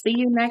that? We'll see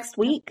you next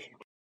week.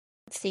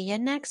 See you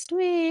next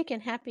week,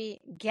 and happy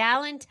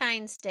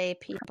Galentine's Day,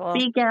 people.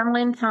 Happy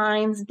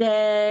Galentine's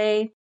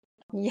Day.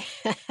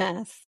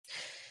 Yes.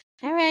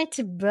 All right.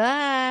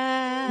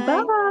 Bye.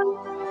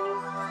 Bye.